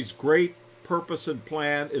Yahweh's great purpose and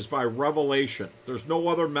plan is by revelation. There's no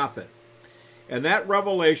other method. And that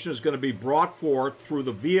revelation is going to be brought forth through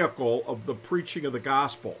the vehicle of the preaching of the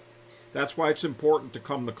gospel. That's why it's important to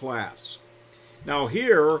come to class. Now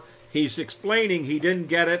here, he's explaining he didn't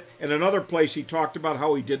get it. In another place, he talked about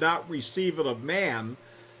how he did not receive it of man,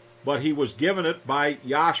 but he was given it by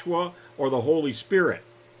Yahshua or the Holy Spirit.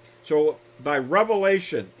 So by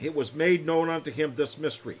revelation, it was made known unto him this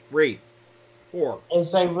mystery. Read. 4.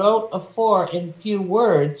 As I wrote afore in few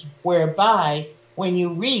words, whereby, when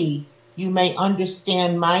you read, you may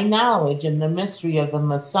understand my knowledge in the mystery of the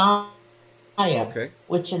Messiah, Okay.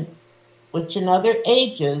 which in other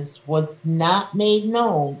ages was not made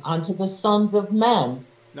known unto the sons of men.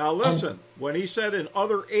 Now listen, when he said in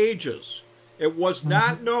other ages, it was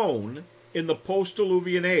not known in the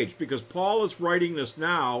post-Diluvian age, because Paul is writing this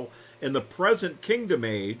now in the present kingdom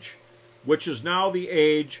age, which is now the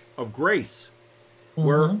age of grace,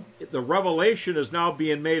 where the revelation is now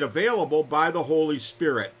being made available by the Holy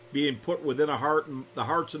Spirit, being put within the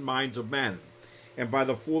hearts and minds of men, and by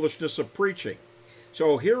the foolishness of preaching.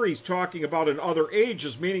 So here he's talking about in other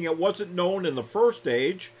ages, meaning it wasn't known in the first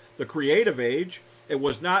age, the creative age. It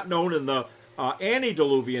was not known in the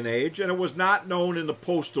antediluvian age, and it was not known in the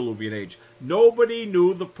post-diluvian age. Nobody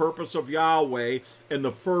knew the purpose of Yahweh in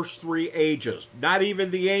the first 3 ages, not even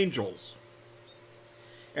the angels.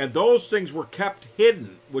 And those things were kept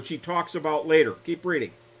hidden, which he talks about later. Keep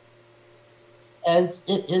reading. As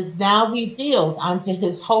it is now revealed unto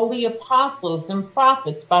his holy apostles and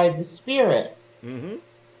prophets by the Spirit,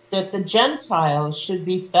 that the Gentiles should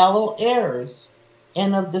be fellow heirs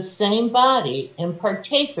and of the same body and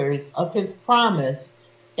partakers of his promise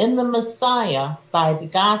in the Messiah by the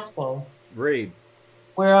gospel. Read.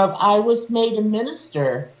 Whereof I was made a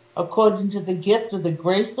minister according to the gift of the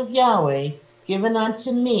grace of Yahweh given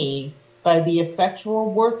unto me by the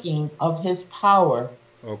effectual working of his power.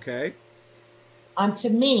 Okay. Unto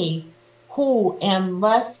me, who am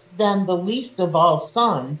less than the least of all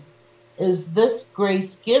sons, is this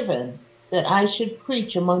grace given, that I should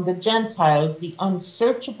preach among the Gentiles the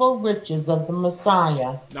unsearchable riches of the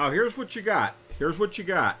Messiah. Now here's what you got.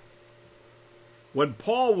 When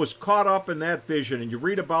Paul was caught up in that vision, and you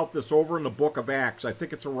read about this over in the book of Acts, I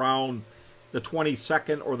think it's around the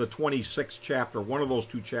 22nd or the 26th chapter, one of those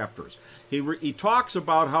 2 chapters. He talks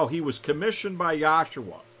about how he was commissioned by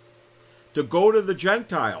Yahshua to go to the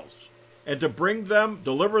Gentiles and to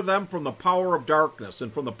deliver them from the power of darkness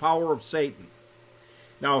and from the power of Satan.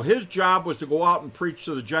 Now, his job was to go out and preach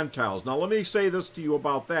to the Gentiles. Now, let me say this to you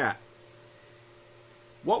about that.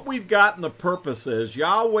 What we've got in the purpose is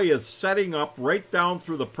Yahweh is setting up right down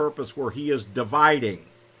through the purpose where he is dividing.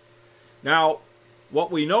 Now,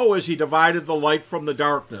 what we know is he divided the light from the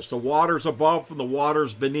darkness, the waters above from the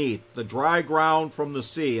waters beneath, the dry ground from the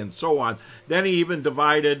sea, and so on. Then he even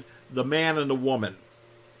divided the man and the woman.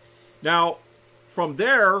 Now, from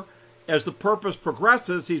there, as the purpose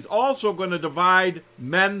progresses, he's also going to divide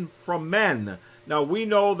men from men. Now, we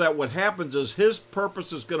know that what happens is his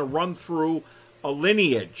purpose is going to run through a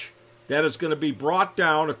lineage that is going to be brought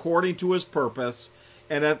down according to his purpose.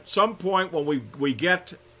 And at some point when we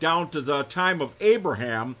get down to the time of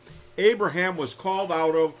Abraham, Abraham was called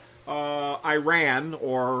out of Iran,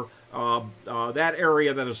 or that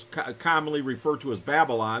area that is commonly referred to as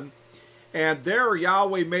Babylon. And there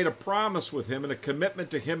Yahweh made a promise with him and a commitment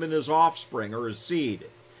to him and his offspring, or his seed.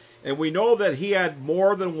 And we know that he had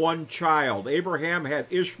more than one child. Abraham had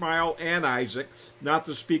Ishmael and Isaac, not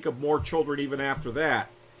to speak of more children even after that.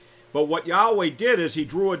 But what Yahweh did is he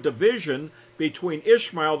drew a division between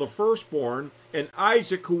Ishmael, the firstborn, and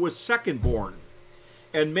Isaac, who was secondborn,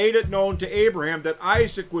 and made it known to Abraham that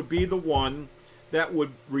Isaac would be the one that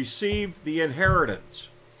would receive the inheritance.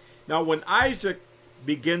 Now, when Isaac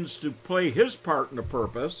begins to play his part in the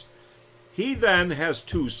purpose, he then has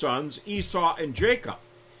 2 sons, Esau and Jacob.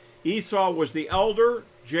 Esau was the elder,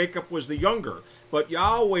 Jacob was the younger. But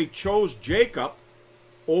Yahweh chose Jacob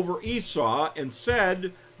over Esau and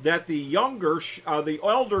said that the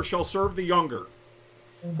elder shall serve the younger.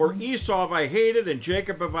 For Esau have I hated, and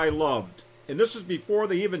Jacob have I loved. And this is before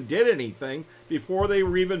they even did anything, before they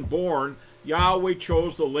were even born. Yahweh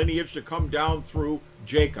chose the lineage to come down through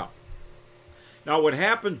Jacob. Now what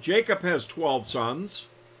happens, Jacob has 12 sons,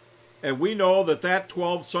 and we know that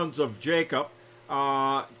 12 sons of Jacob,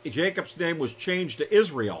 Jacob's name was changed to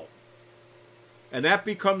Israel. And that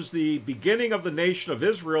becomes the beginning of the nation of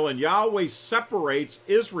Israel, and Yahweh separates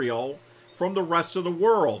Israel from the rest of the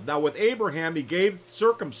world. Now with Abraham, he gave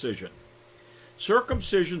circumcision.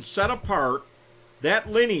 Circumcision set apart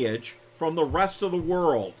that lineage from the rest of the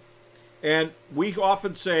world. And we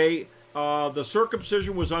often say the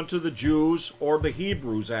circumcision was unto the Jews, or the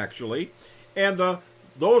Hebrews actually, and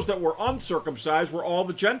those that were uncircumcised were all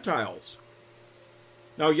the Gentiles.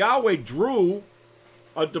 Now Yahweh drew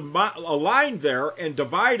a line there and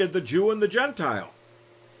divided the Jew and the Gentile.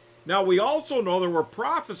 Now we also know there were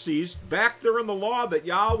prophecies back there in the law that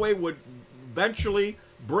Yahweh would eventually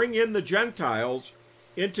bring in the Gentiles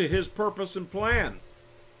into his purpose and plan,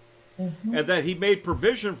 and that he made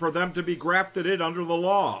provision for them to be grafted in under the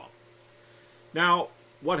law. Now,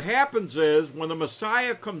 what happens is, when the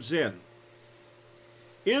Messiah comes in,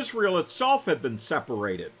 Israel itself had been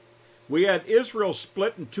separated. We had Israel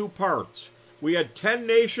split in 2 parts. We had 10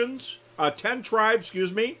 tribes,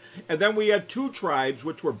 and then we had 2 tribes,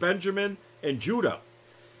 which were Benjamin and Judah.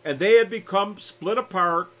 And they had become split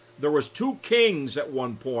apart. There was 2 kings at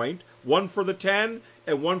one point, one for the 10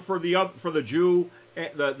 and one for the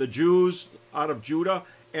Jews out of Judah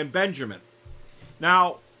and Benjamin.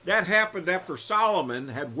 Now, that happened after Solomon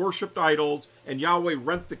had worshipped idols and Yahweh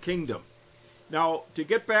rent the kingdom. Now, to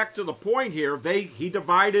get back to the point here, he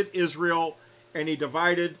divided Israel and he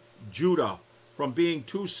divided Judah from being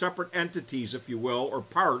 2 separate entities, if you will, or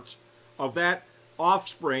parts of that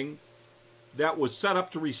offspring that was set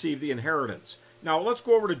up to receive the inheritance. Now let's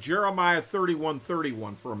go over to Jeremiah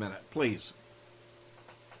 31:31 for a minute, please.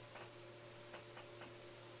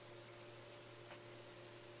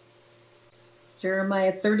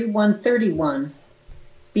 Jeremiah 31:31.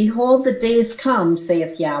 Behold, the days come,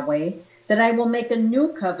 saith Yahweh, that I will make a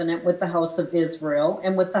new covenant with the house of Israel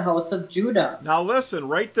and with the house of Judah. Now listen,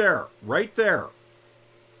 right there.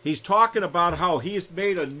 He's talking about how he's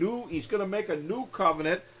going to make a new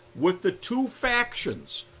covenant with the two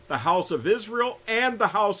factions, the house of Israel and the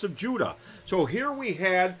house of Judah. So here we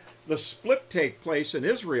had the split take place in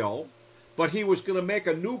Israel, but he was going to make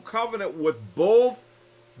a new covenant with both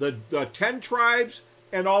the 10 tribes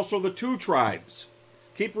and also the 2 tribes.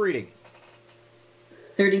 Keep reading.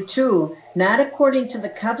 32. Not according to the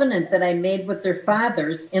covenant that I made with their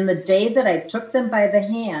fathers in the day that I took them by the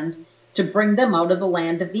hand to bring them out of the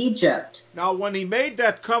land of Egypt. Now, when he made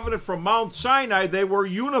that covenant from Mount Sinai, they were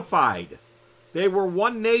unified. They were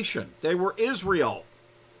one nation. They were Israel.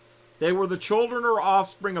 They were the children or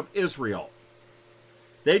offspring of Israel.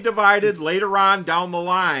 They divided later on down the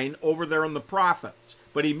line over there in the prophets.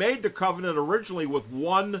 But he made the covenant originally with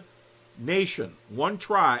one nation, one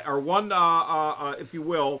tribe, or one, if you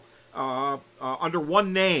will, under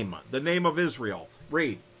one name, the name of Israel.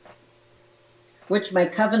 Read. Which my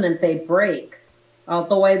covenant they break,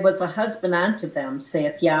 although I was a husband unto them,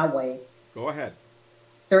 saith Yahweh. Go ahead.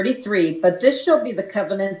 33. But this shall be the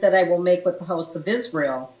covenant that I will make with the house of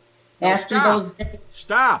Israel.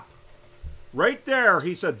 Stop. Right there,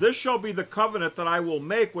 he said, this shall be the covenant that I will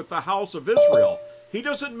make with the house of Israel. He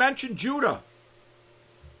doesn't mention Judah.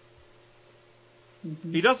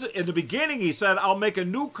 He doesn't. In the beginning, he said, I'll make a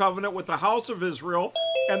new covenant with the house of Israel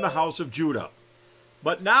and the house of Judah.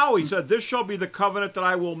 But now he said, this shall be the covenant that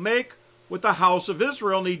I will make with the house of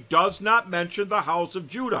Israel. And he does not mention the house of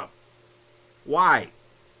Judah. Why?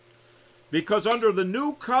 Because under the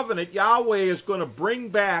new covenant, Yahweh is going to bring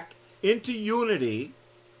back into unity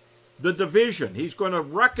the division. He's going to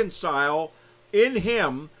reconcile in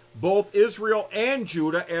him both Israel and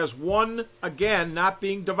Judah as one again, not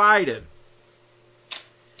being divided.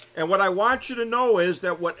 And what I want you to know is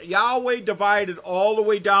that what Yahweh divided all the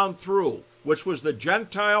way down through, which was the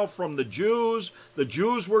Gentile from the Jews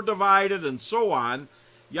were divided and so on,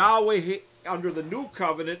 Yahweh under the new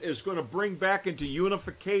covenant is going to bring back into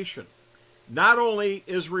unification. Not only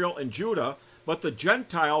Israel and Judah, but the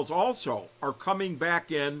Gentiles also are coming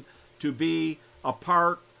back in to be a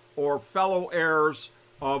part or fellow heirs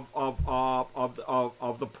of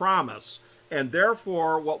the promise. And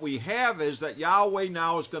therefore, what we have is that Yahweh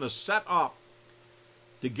now is going to set up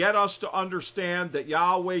to get us to understand that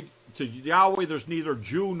Yahweh, there's neither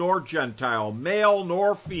Jew nor Gentile, male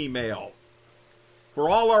nor female. For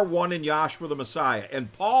all are one in Yahshua the Messiah.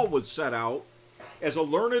 And Paul was set out as a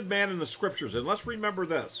learned man in the Scriptures. And let's remember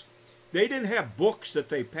this. They didn't have books that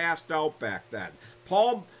they passed out back then.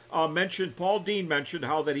 Paul Dean mentioned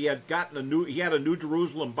how that he had a New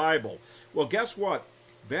Jerusalem Bible. Well, guess what?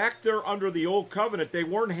 Back there under the Old Covenant, they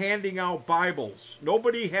weren't handing out Bibles.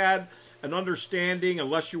 Nobody had an understanding,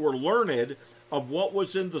 unless you were learned, of what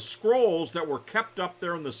was in the scrolls that were kept up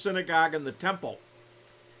there in the synagogue and the temple.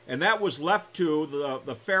 And that was left to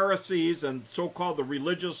the Pharisees and so-called the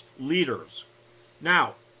religious leaders.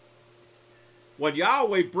 Now, when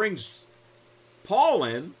Yahweh brings Paul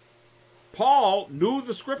in, Paul knew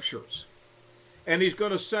the Scriptures. And he's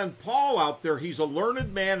going to send Paul out there. He's a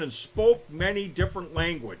learned man and spoke many different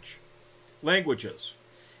languages.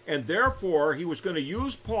 And therefore, he was going to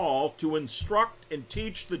use Paul to instruct and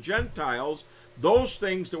teach the Gentiles those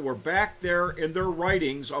things that were back there in their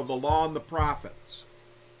writings of the law and the prophets,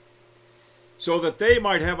 so that they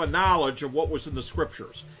might have a knowledge of what was in the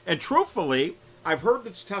Scriptures. And truthfully, I've heard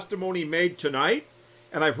this testimony made tonight,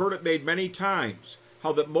 and I've heard it made many times,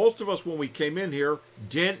 how that most of us, when we came in here,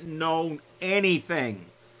 didn't know anything.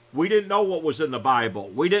 We didn't know what was in the Bible.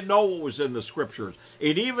 We didn't know what was in the Scriptures.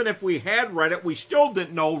 And even if we had read it, we still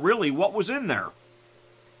didn't know really what was in there.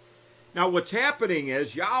 Now what's happening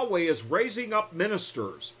is Yahweh is raising up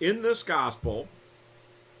ministers in this gospel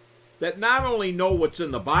that not only know what's in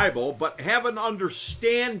the Bible, but have an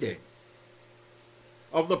understanding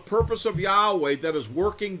of the purpose of Yahweh that is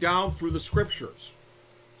working down through the Scriptures.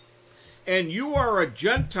 And you are a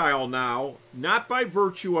Gentile now, not by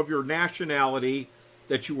virtue of your nationality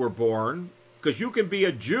that you were born, because you can be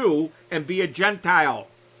a Jew and be a Gentile,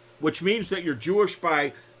 which means that you're Jewish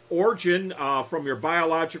by origin from your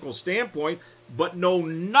biological standpoint, but know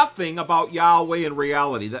nothing about Yahweh in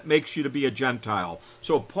reality. That makes you to be a Gentile.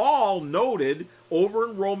 So Paul noted over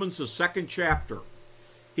in Romans, the 2nd chapter,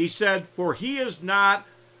 he said, for he is not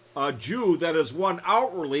a Jew that is one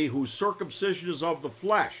outwardly, whose circumcision is of the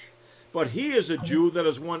flesh, but he is a Jew that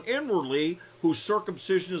is one inwardly, whose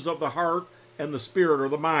circumcision is of the heart and the spirit or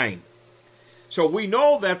the mind. So we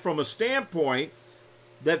know that from a standpoint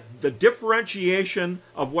that the differentiation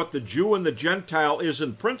of what the Jew and the Gentile is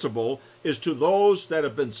in principle is to those that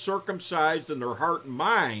have been circumcised in their heart and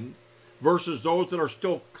mind versus those that are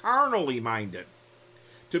still carnally minded.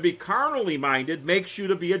 To be carnally minded makes you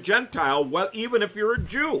to be a Gentile, well, even if you're a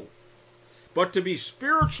Jew. But to be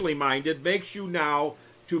spiritually minded makes you now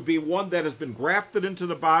to be one that has been grafted into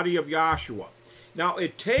the body of Yahshua. Now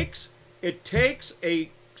it takes a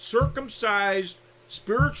circumcised,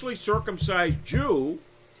 spiritually circumcised Jew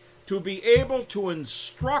to be able to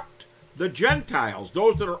instruct the Gentiles,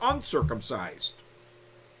 those that are uncircumcised,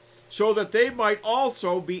 so that they might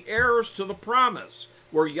also be heirs to the promise,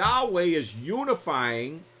 where Yahweh is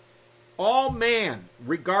unifying all man,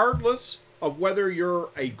 regardless of whether you're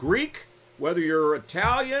a Greek, whether you're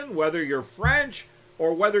Italian, whether you're French,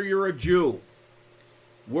 or whether you're a Jew.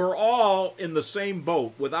 We're all in the same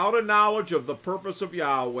boat. Without a knowledge of the purpose of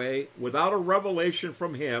Yahweh, without a revelation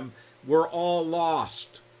from Him, we're all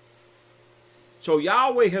lost. So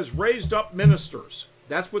Yahweh has raised up ministers.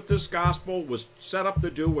 That's what this gospel was set up to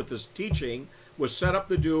do, what this teaching was set up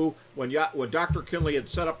to do when Dr. Kinley had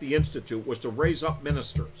set up the Institute, was to raise up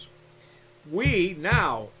ministers. We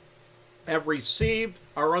now have received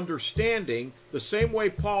our understanding the same way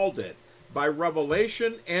Paul did, by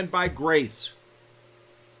revelation and by grace.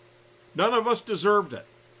 None of us deserved it.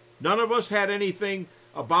 None of us had anything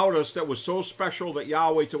about us that was so special that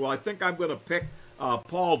Yahweh said, well, I think I'm going to pick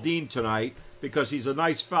Paul Dean tonight because he's a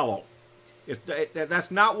nice fellow.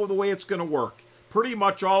 That's not the way it's going to work. Pretty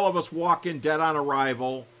much all of us walk in dead on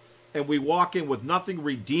arrival, and we walk in with nothing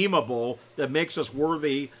redeemable that makes us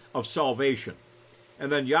worthy of salvation.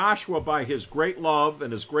 And then Yahshua, by his great love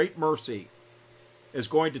and his great mercy, is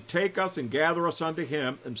going to take us and gather us unto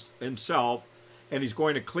himself, and he's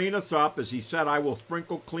going to clean us up. As he said, I will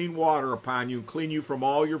sprinkle clean water upon you, clean you from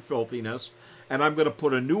all your filthiness, and I'm going to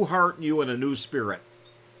put a new heart in you and a new spirit.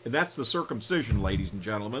 And that's the circumcision, ladies and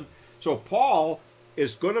gentlemen. So Paul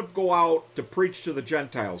is going to go out to preach to the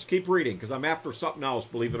Gentiles. Keep reading, because I'm after something else,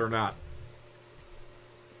 believe it or not.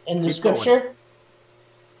 In the scripture? Going.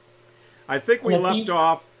 I think we left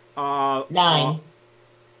off 9.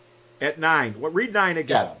 At 9. Well, read 9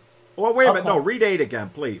 again. Yes. Oh, wait a minute. No, read 8 again,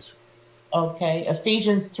 please. Okay.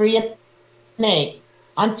 Ephesians 3 and 8.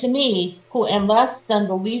 Unto me, who am less than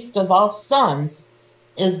the least of all sons,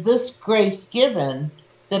 is this grace given,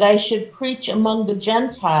 that I should preach among the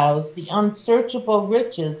Gentiles the unsearchable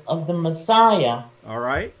riches of the Messiah. All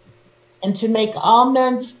right. And to make all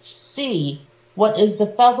men see what is the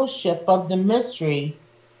fellowship of the mystery,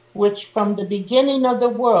 which from the beginning of the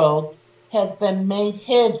world has been made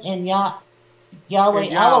hid in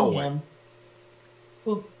Yahweh Elohim,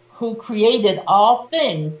 who created all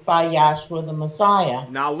things by Yahshua the Messiah.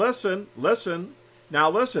 Now listen. Now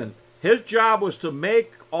listen. His job was to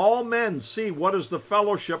make all men see what is the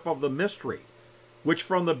fellowship of the mystery, which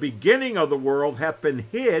from the beginning of the world hath been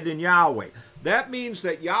hid in Yahweh. That means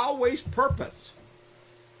that Yahweh's purpose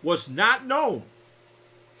was not known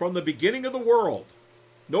from the beginning of the world.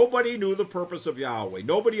 Nobody knew the purpose of Yahweh.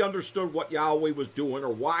 Nobody understood what Yahweh was doing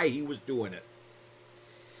or why he was doing it.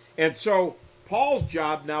 And so Paul's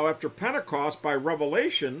job now after Pentecost by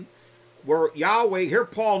revelation, where Yahweh, here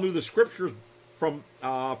Paul knew the scriptures from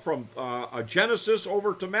Genesis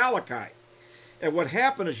over to Malachi. And what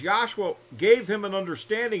happened is Yahshua gave him an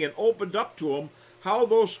understanding and opened up to him how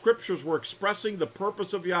those scriptures were expressing the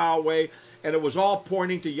purpose of Yahweh, and it was all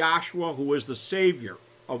pointing to Yahshua, who is the Savior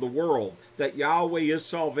of the world, that Yahweh is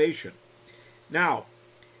salvation. Now,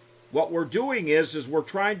 what we're doing is we're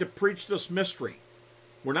trying to preach this mystery.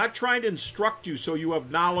 We're not trying to instruct you so you have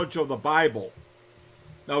knowledge of the Bible.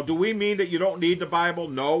 Now, do we mean that you don't need the Bible?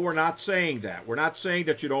 No, we're not saying that. We're not saying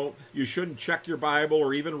that you shouldn't check your Bible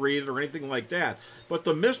or even read it or anything like that. But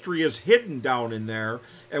the mystery is hidden down in there,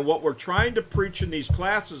 and what we're trying to preach in these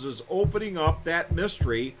classes is opening up that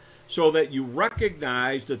mystery so that you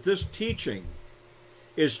recognize that this teaching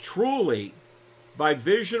is truly by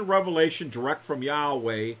vision, revelation direct from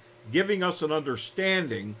Yahweh, giving us an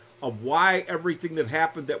understanding of why everything that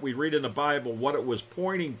happened that we read in the Bible, what it was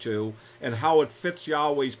pointing to, and how it fits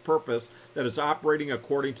Yahweh's purpose that is operating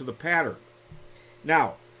according to the pattern.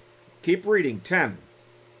 Now, keep reading. 10.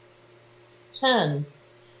 10.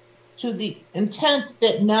 To the intent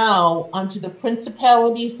that now unto the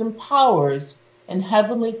principalities and powers in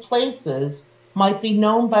heavenly places might be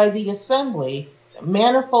known by the assembly the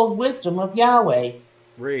manifold wisdom of Yahweh.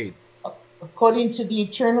 Read. According to the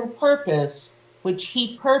eternal purpose which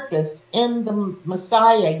he purposed in the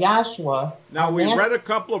Messiah, Yahshua. Now, we read a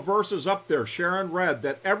couple of verses up there. Sharon read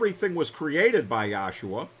that everything was created by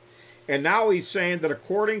Yahshua. And now he's saying that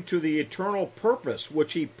according to the eternal purpose,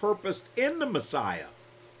 which he purposed in the Messiah,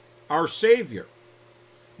 our Savior.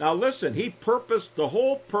 Now listen, he purposed the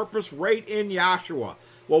whole purpose right in Yahshua.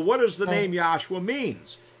 Well, what does the name Yahshua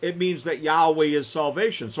means? It means that Yahweh is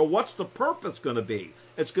salvation. So what's the purpose going to be?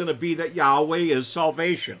 It's going to be that Yahweh is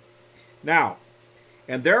salvation. Now,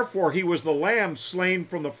 and therefore he was the lamb slain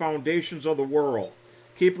from the foundations of the world.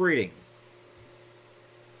 Keep reading.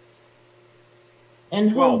 In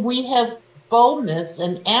whom we have boldness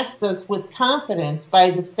and access with confidence by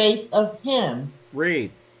the faith of him.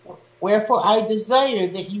 Read. Wherefore I desire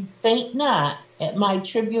that you faint not at my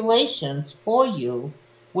tribulations for you,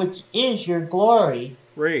 which is your glory.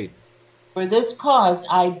 Read. For this cause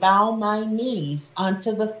I bow my knees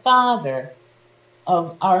unto the Father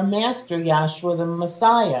of our Master Yahshua the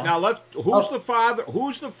Messiah. Now who's the father?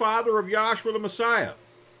 Who's the father of Yahshua the Messiah?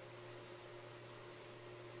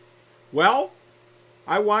 Well,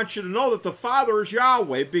 I want you to know that the Father is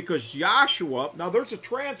Yahweh, because Yahshua, now there's a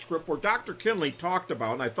transcript where Dr. Kinley talked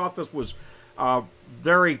about, and I thought this was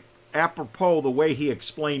very apropos the way he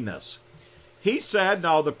explained this. He said,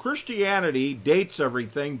 now the Christianity dates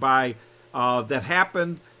everything by that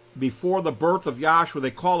happened before the birth of Yahshua.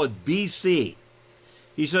 They call it BC.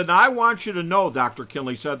 He said, now I want you to know, Dr.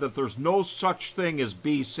 Kinley said, that there's no such thing as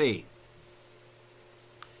BC.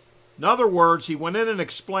 In other words, he went in and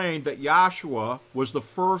explained that Yahshua was the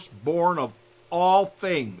firstborn of all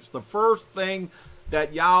things. The first thing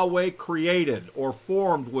that Yahweh created or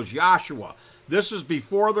formed was Yahshua. This is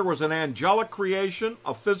before there was an angelic creation,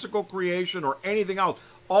 a physical creation, or anything else.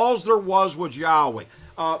 All there was Yahweh.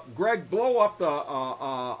 Greg, blow up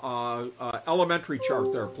the elementary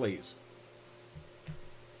chart there, please.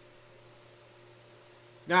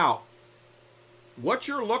 Now, what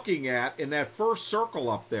you're looking at in that first circle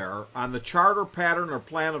up there on the charter, pattern, or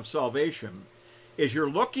plan of salvation is you're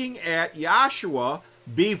looking at Yahshua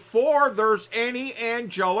before there's any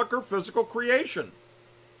angelic or physical creation.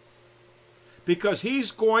 Because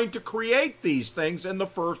he's going to create these things in the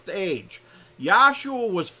first age.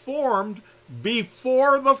 Yahshua was formed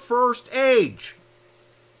before the first age.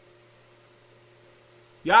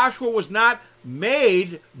 Yahshua was not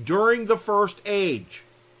made during the first age.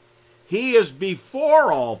 He is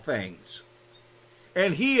before all things,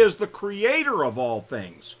 and he is the creator of all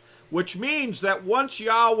things, which means that once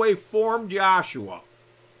Yahweh formed Yahshua,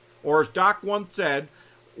 or as Doc once said,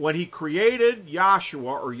 when he created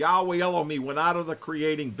Yahshua, or Yahweh Elohim, went out of the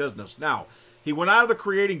creating business. Now, he went out of the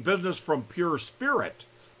creating business from pure spirit,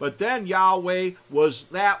 but then Yahweh was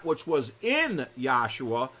that which was in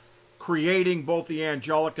Yahshua, creating both the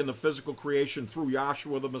angelic and the physical creation through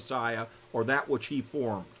Yahshua the Messiah, or that which he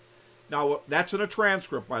formed. Now, that's in a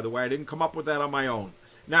transcript, by the way. I didn't come up with that on my own.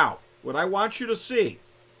 Now, what I want you to see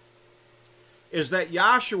is that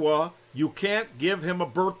Yahshua, you can't give him a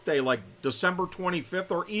birthday like December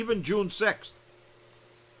 25th or even June 6th.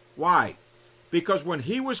 Why? Because when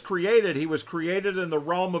he was created in the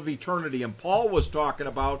realm of eternity. And Paul was talking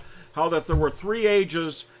about how that there were three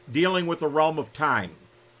ages dealing with the realm of time.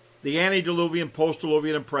 The antediluvian,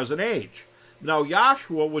 postdiluvian, and present age. Now,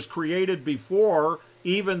 Yahshua was created before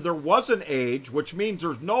even there was an age, which means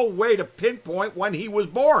there's no way to pinpoint when he was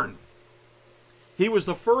born. He was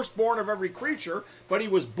the firstborn of every creature, but he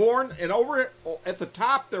was born, and over at the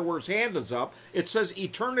top there where his hand is up, it says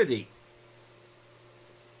eternity.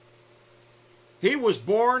 He was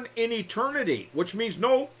born in eternity, which means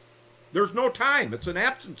there's no time. It's an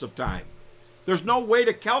absence of time. There's no way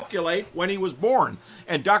to calculate when he was born.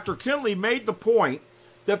 And Dr. Kinley made the point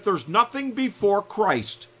that there's nothing before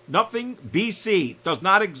Christ. Nothing BC does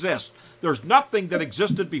not exist. There's nothing that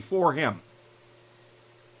existed before him.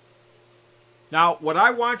 Now, what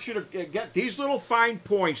I want you to get, these little fine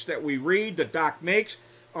points that we read, that Doc makes,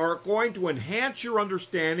 are going to enhance your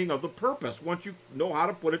understanding of the purpose once you know how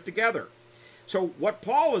to put it together. So what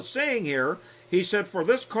Paul is saying here, he said, for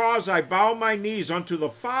this cause I bow my knees unto the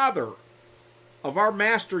Father of our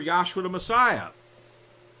Master Yahshua the Messiah.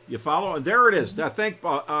 You follow? And there it is. Thank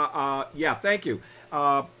you.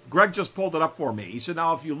 Greg just pulled it up for me. He said,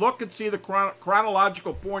 now if you look and see the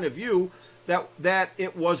chronological point of view, that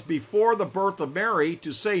it was before the birth of Mary,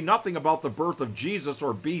 to say nothing about the birth of Jesus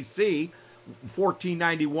or BC,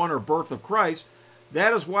 1491, or birth of Christ,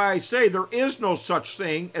 that is why I say there is no such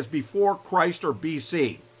thing as before Christ or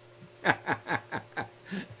BC.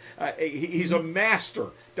 He's a master.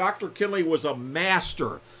 Dr. Kinley was a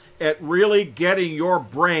master at really getting your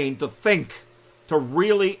brain to think, to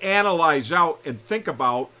really analyze out and think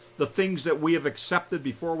about the things that we have accepted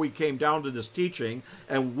before we came down to this teaching,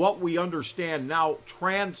 and what we understand now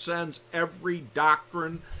transcends every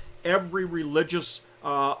doctrine, every religious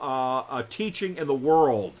teaching in the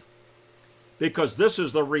world. Because this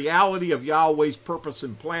is the reality of Yahweh's purpose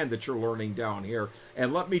and plan that you're learning down here.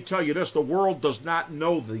 And let me tell you this, the world does not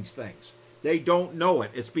know these things. They don't know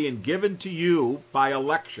it. It's being given to you by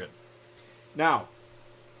election. Now,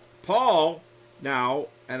 Paul,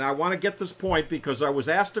 and I want to get this point because I was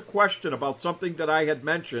asked a question about something that I had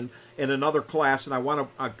mentioned in another class, and I want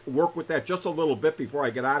to work with that just a little bit before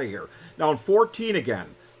I get out of here. Now, in 14 again,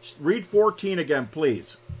 read 14 again,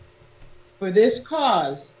 please. For this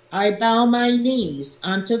cause I bow my knees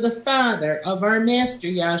unto the Father of our Master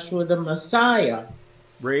Yahshua the Messiah,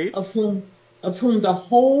 Read. of whom the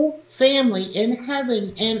whole family in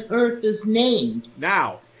heaven and earth is named.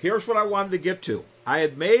 Now, here's what I wanted to get to. I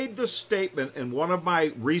had made this statement in one of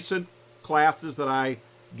my recent classes that I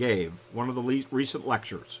gave, one of the recent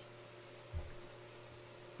lectures,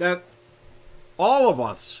 that all of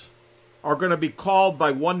us are going to be called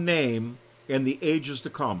by one name in the ages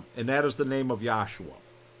to come, and that is the name of Yahshua.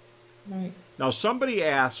 Right. Now, somebody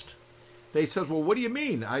asked, they said, well, what do you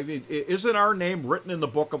mean? I mean, isn't our name written in the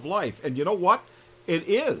book of life? And you know what? It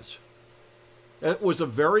is. It was a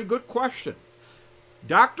very good question.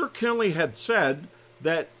 Dr. Kinley had said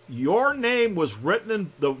that your name was written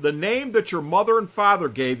in, the name that your mother and father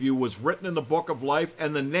gave you was written in the book of life,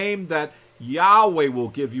 and the name that Yahweh will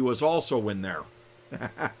give you is also in there.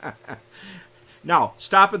 Now,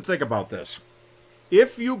 stop and think about this.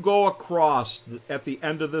 If you go across at the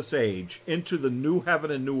end of this age into the new heaven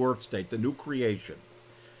and new earth state, the new creation,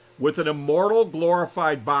 with an immortal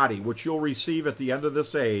glorified body, which you'll receive at the end of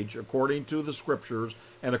this age, according to the scriptures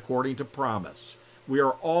and according to promise, we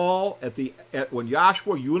are all when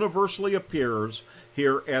Yahshua universally appears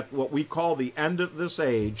here at what we call the end of this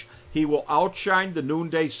age, he will outshine the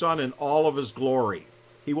noonday sun in all of his glory.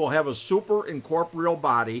 He will have a super incorporeal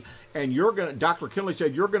body, and Dr. Kinley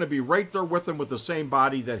said, you're going to be right there with him with the same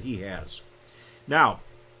body that he has. Now,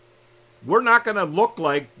 we're not going to look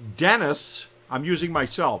like Dennis, I'm using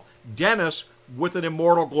myself, Dennis with an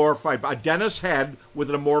immortal glorified body, a Dennis head with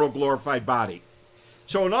an immortal glorified body.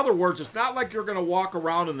 So in other words, it's not like you're going to walk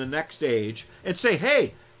around in the next age and say,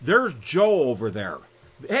 hey, there's Joe over there.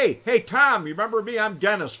 Hey, Tom, you remember me? I'm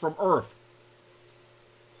Dennis from Earth.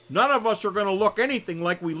 None of us are going to look anything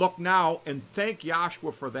like we look now, and thank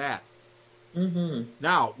Yahshua for that. Mm-hmm.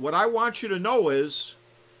 Now, what I want you to know is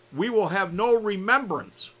we will have no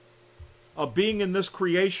remembrance of being in this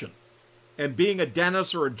creation and being a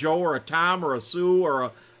Dennis or a Joe or a Tom or a Sue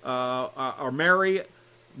or a Mary.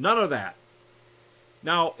 None of that.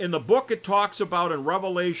 Now, in the book it talks about in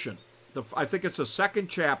Revelation, I think it's the 2nd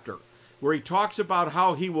chapter, where he talks about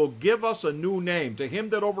how he will give us a new name. To him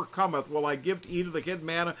that overcometh will I give to eat of the hidden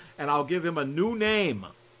manna, and I'll give him a new name.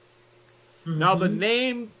 Mm-hmm. Now, the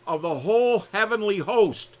name of the whole heavenly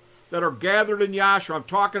host that are gathered in Yahshua, I'm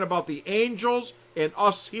talking about the angels and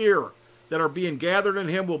us here that are being gathered in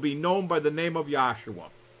him, will be known by the name of Yahshua.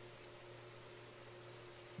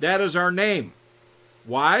 That is our name.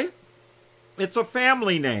 Why? It's a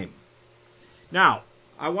family name. Now,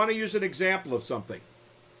 I want to use an example of something.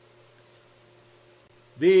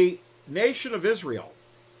 The nation of Israel,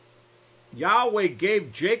 Yahweh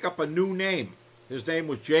gave Jacob a new name. His name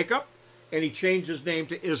was Jacob, and he changed his name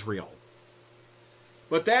to Israel.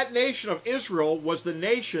 But that nation of Israel was the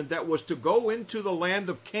nation that was to go into the land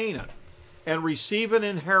of Canaan and receive an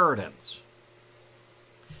inheritance.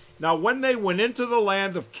 Now, when they went into the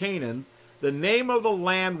land of Canaan, the name of the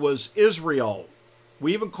land was Israel.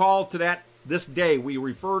 We even call to that this day, we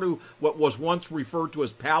refer to what was once referred to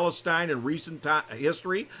as Palestine in recent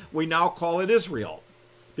history. We now call it Israel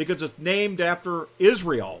because it's named after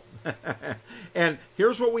Israel. And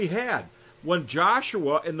here's what we had. When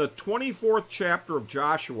Joshua, in the 24th chapter of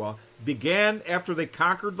Joshua, began, after they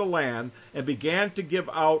conquered the land, and began to give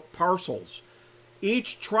out parcels,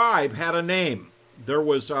 each tribe had a name. There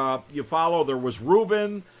was, there was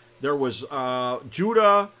Reuben, there was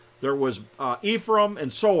Judah, there was Ephraim,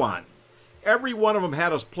 and so on. Every one of them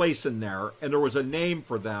had a place in there, and there was a name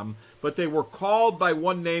for them, but they were called by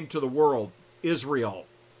one name to the world, Israel.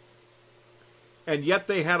 And yet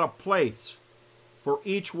they had a place for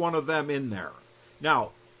each one of them in there. Now,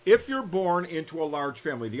 if you're born into a large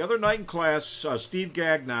family, the other night in class, Steve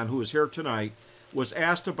Gagnon, who is here tonight, was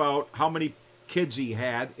asked about how many kids he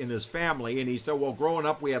had in his family, and he said, well, growing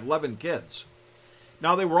up we had 11 kids.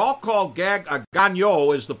 Now, they were all called Gagnon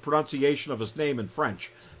is the pronunciation of his name in French,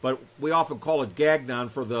 but we often call it Gagnon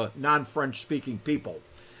for the non-French speaking people.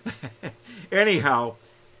 Anyhow,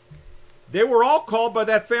 They were all called by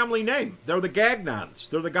that family name. They're the Gagnons.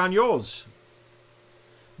 They're the Gagnos.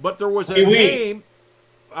 But there was a name.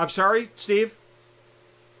 I'm sorry, Steve?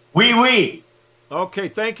 Oui. Okay,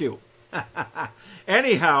 thank you.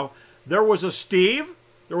 Anyhow, there was a Steve,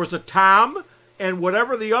 there was a Tom, and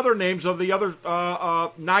whatever the other names of the other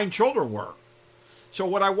 9 children were. So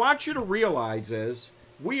what I want you to realize is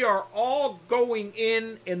we are all going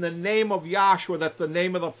in the name of Yahshua. That's the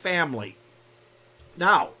name of the family.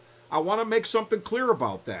 Now, I want to make something clear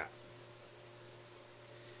about that.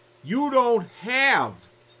 You don't have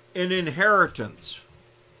an inheritance.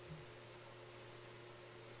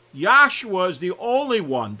 Yahshua is the only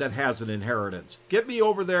one that has an inheritance. Get me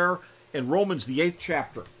over there in Romans, the 8th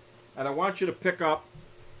chapter. And I want you to pick up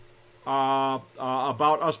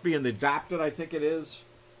about us being adopted, I think it is.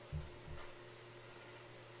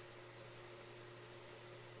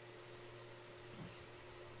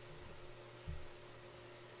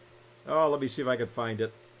 Oh, let me see if I can find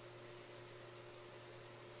it.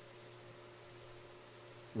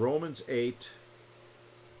 Romans 8.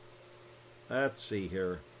 Let's see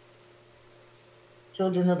here.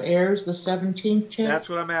 Children of heirs, the 17th chapter. That's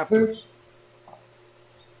what I'm after.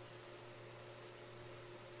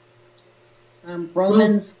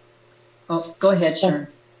 Romans. Oh, go ahead, Sharon.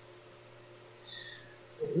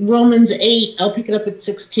 Romans 8, I'll pick it up at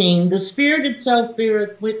 16. The Spirit itself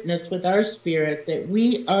beareth witness with our spirit that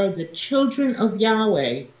we are the children of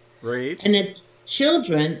Yahweh. Right. And if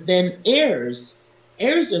children, then heirs,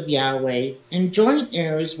 heirs of Yahweh, and joint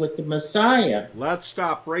heirs with the Messiah. Let's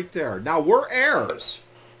stop right there. Now, we're heirs.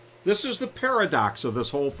 This is the paradox of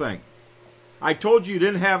this whole thing. I told you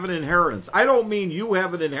didn't have an inheritance. I don't mean you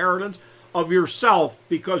have an inheritance of yourself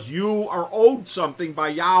because you are owed something by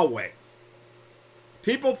Yahweh.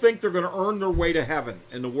 People think they're going to earn their way to heaven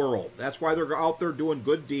in the world. That's why they're out there doing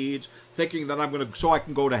good deeds, thinking that so I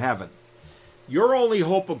can go to heaven. Your only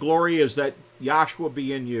hope of glory is that Yahshua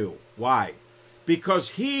be in you. Why? Because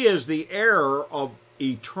he is the heir of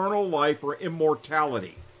eternal life or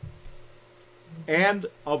immortality and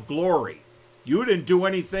of glory. You didn't do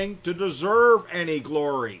anything to deserve any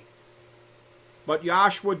glory, but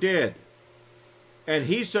Yahshua did. And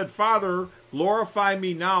he said, Father, glorify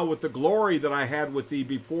me now with the glory that I had with thee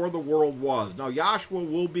before the world was. Now Yahshua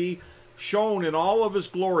will be shown in all of his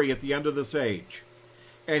glory at the end of this age.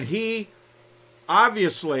 And he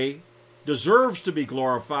obviously deserves to be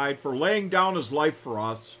glorified for laying down his life for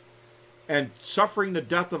us and suffering the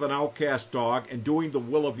death of an outcast dog and doing the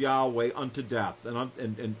will of Yahweh unto death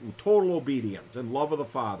and total obedience and love of the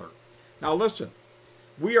Father. Now listen,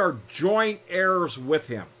 we are joint heirs with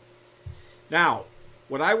him. Now,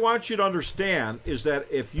 what I want you to understand is that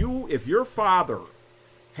if your father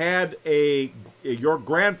had your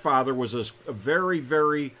grandfather was a very,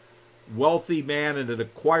 very wealthy man and had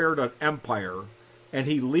acquired an empire, and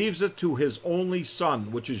he leaves it to his only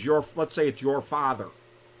son, which is let's say it's your father,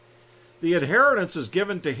 the inheritance is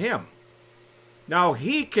given to him. Now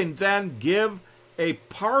he can then give a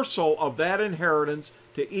parcel of that inheritance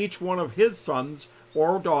to each one of his sons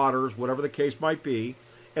or daughters, whatever the case might be,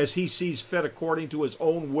 as he sees fit according to his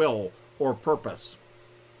own will or purpose.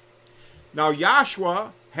 Now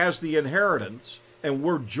Yahshua has the inheritance, and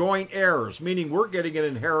we're joint heirs, meaning we're getting an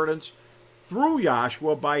inheritance through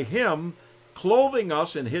Yahshua by him clothing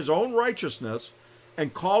us in his own righteousness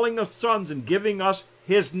and calling us sons and giving us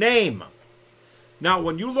his name. Now,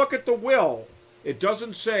 when you look at the will, it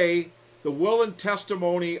doesn't say the will and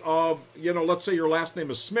testimony of, let's say your last name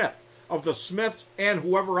is Smith, of the Smiths and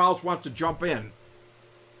whoever else wants to jump in.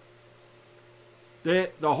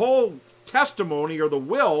 The whole testimony or the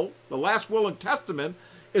will, the last will and testament,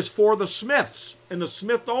 is for the Smiths and the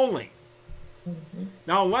Smith only. Mm-hmm.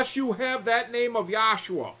 Now, unless you have that name of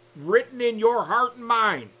Yahshua written in your heart and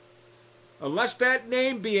mind, unless that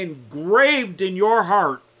name be engraved in your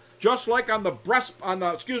heart, just like on the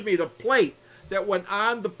the plate that went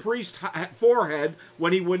on the priest's forehead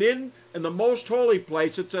when he went in the most holy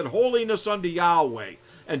place, it said holiness unto Yahweh.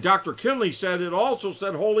 And Dr. Kinley said it also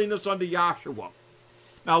said holiness unto Yahshua.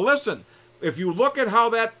 Now listen, if you look at how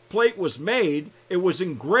that plate was made, it was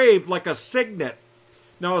engraved like a signet.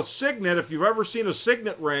 Now a signet, if you've ever seen a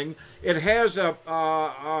signet ring, it has a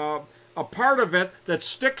part of it that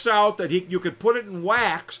sticks out that you could put it in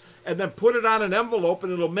wax and then put it on an envelope,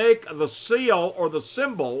 and it'll make the seal or the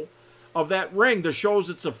symbol of that ring that shows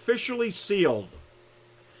it's officially sealed.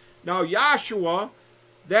 Now Yahshua,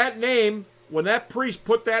 that name, when that priest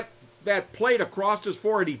put that plate across his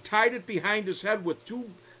forehead, he tied it behind his head with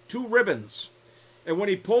two ribbons. And when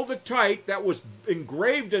he pulled it tight, that was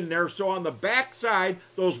engraved in there, so on the back side,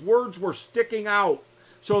 those words were sticking out.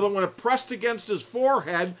 so that when it pressed against his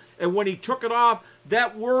forehead and when he took it off,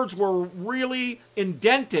 that words were really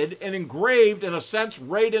indented and engraved, in a sense,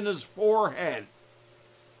 right in his forehead.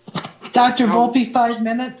 Dr. Volpe, 5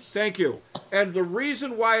 minutes. Thank you. And the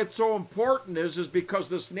reason why it's so important is because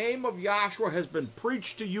this name of Yahshua has been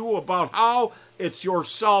preached to you about how it's your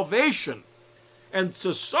salvation. And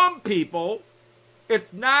to some people,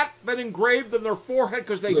 it's not been engraved in their forehead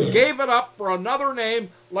because they gave it up for another name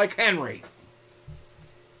like Henry.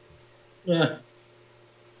 Yeah.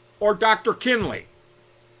 Or Dr. Kinley.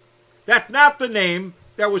 That's not the name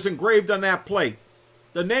that was engraved on that plate.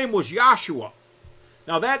 The name was Yahshua.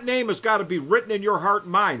 Now that name has got to be written in your heart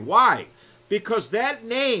and mind. Why? Because that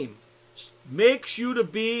name makes you to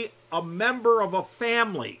be a member of a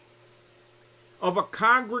family, of a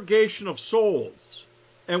congregation of souls.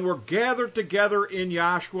 And we're gathered together in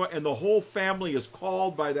Yahshua, and the whole family is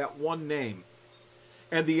called by that one name.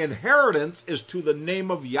 And the inheritance is to the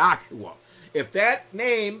name of Yahshua. If that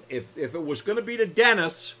name, if it was going to be to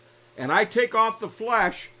Dennis, and I take off the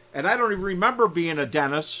flesh, and I don't even remember being a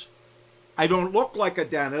Dennis, I don't look like a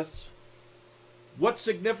Dennis, what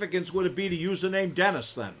significance would it be to use the name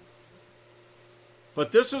Dennis then?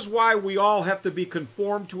 But this is why we all have to be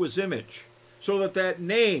conformed to his image, so that that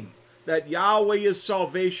name, that Yahweh is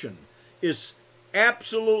salvation, is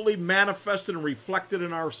absolutely manifested and reflected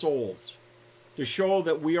in our souls, to show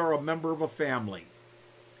that we are a member of a family.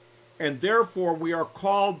 And therefore we are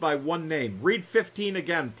called by one name. Read 15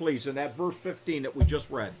 again, please, in that verse 15 that we just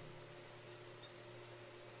read.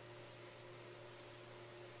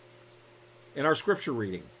 In our scripture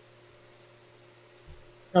reading.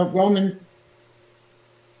 Romans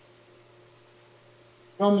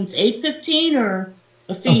 8:15 or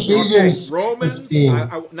Ephesians? Okay, Romans,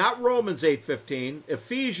 not Romans 8:15,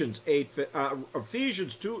 Ephesians 8,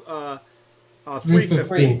 Ephesians 2,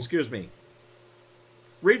 3:15. Excuse me.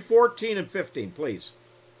 Read 14 and 15, please.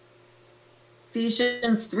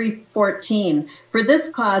 Ephesians 3:14. For this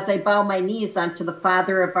cause I bow my knees unto the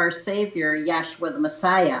Father of our Savior, Yahshua the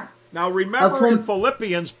Messiah. Now remember in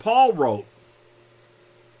Philippians, Paul wrote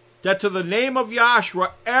that to the name of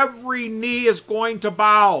Yahshua, every knee is going to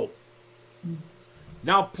bow.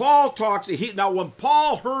 Now Paul talks, when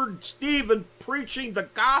Paul heard Stephen preaching the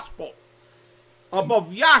gospel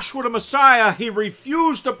above Yahshua the Messiah, he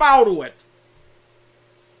refused to bow to it.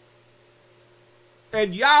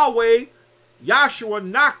 And Yahweh, Yahshua,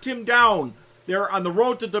 knocked him down there on the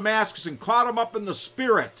road to Damascus and caught him up in the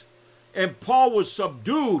spirit. And Paul was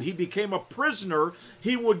subdued. He became a prisoner.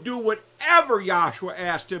 He would do whatever Yahshua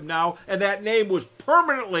asked him now, and that name was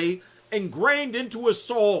permanently ingrained into his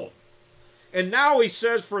soul. And now he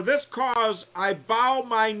says, for this cause I bow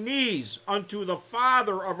my knees unto the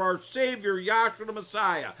Father of our Savior, Yahshua the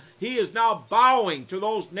Messiah. He is now bowing to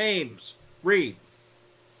those names. Read.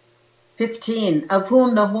 15, of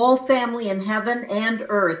whom the whole family in heaven and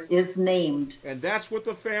earth is named. And that's what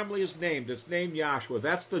the family is named. It's named Yahshua.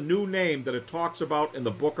 That's the new name that it talks about in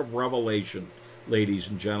the book of Revelation, ladies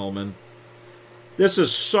and gentlemen. This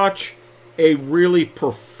is such a really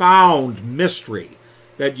profound mystery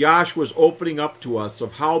that Yahshua is opening up to us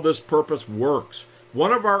of how this purpose works.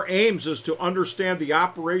 One of our aims is to understand the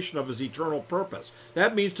operation of his eternal purpose.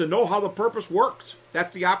 That means to know how the purpose works.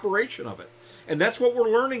 That's the operation of it. And that's what we're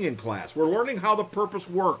learning in class. We're learning how the purpose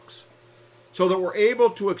works so that we're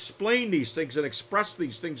able to explain these things and express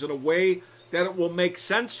these things in a way that it will make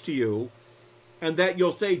sense to you and that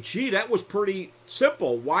you'll say, gee, that was pretty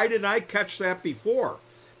simple. Why didn't I catch that before?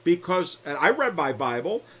 Because, and I read my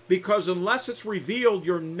Bible, because unless it's revealed,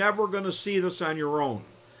 you're never going to see this on your own.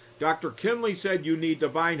 Dr. Kinley said you need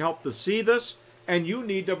divine help to see this, and you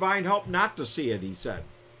need divine help not to see it, he said.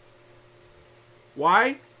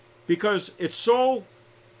 Why? Because it's so,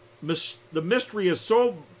 the mystery is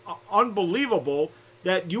so unbelievable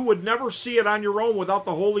that you would never see it on your own without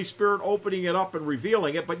the Holy Spirit opening it up and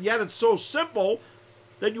revealing it. But yet it's so simple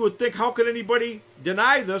that you would think, how could anybody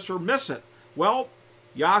deny this or miss it? Well,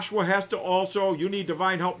 Yahshua has to also, you need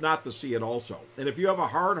divine help not to see it also. And if you have a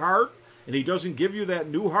hard heart and he doesn't give you that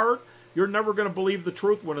new heart, you're never going to believe the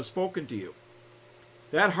truth when it's spoken to you.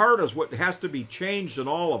 That heart is what has to be changed in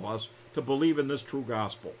all of us to believe in this true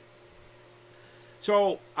gospel.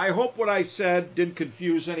 So I hope what I said didn't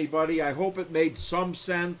confuse anybody. I hope it made some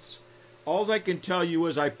sense. All I can tell you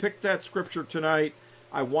is I picked that scripture tonight.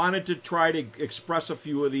 I wanted to try to express a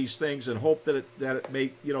few of these things and hope that it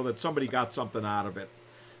made, that somebody got something out of it.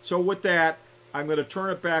 So with that, I'm going to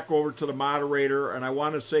turn it back over to the moderator, and I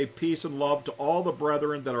want to say peace and love to all the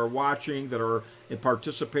brethren that are watching, that are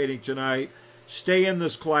participating tonight. Stay in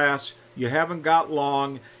this class. You haven't got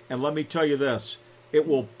long, and let me tell you this. it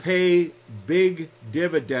will pay big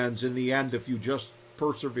dividends in the end if you just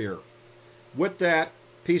persevere. With that,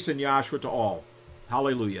 peace and Yahshua to all.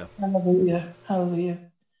 Hallelujah. Hallelujah. Hallelujah.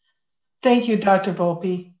 Thank you, Dr.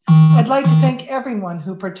 Volpe. I'd like to thank everyone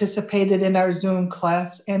who participated in our Zoom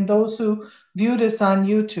class and those who viewed us on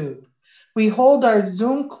YouTube. We hold our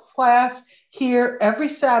Zoom class here every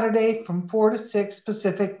Saturday from 4 to 6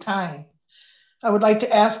 Pacific time. I would like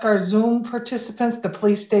to ask our Zoom participants to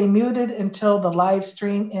please stay muted until the live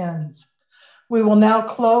stream ends. We will now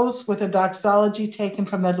close with a doxology taken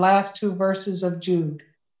from the last 2 verses of Jude.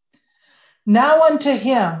 Now unto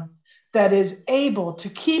him that is able to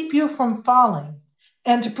keep you from falling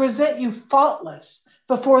and to present you faultless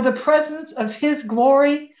before the presence of his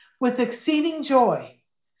glory with exceeding joy,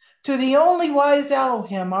 to the only wise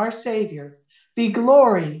Elohim, our Savior, be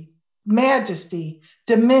glory, majesty,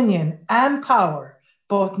 dominion, and power,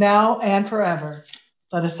 both now and forever.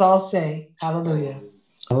 Let us all say, hallelujah.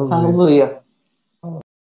 Hallelujah. Hallelujah.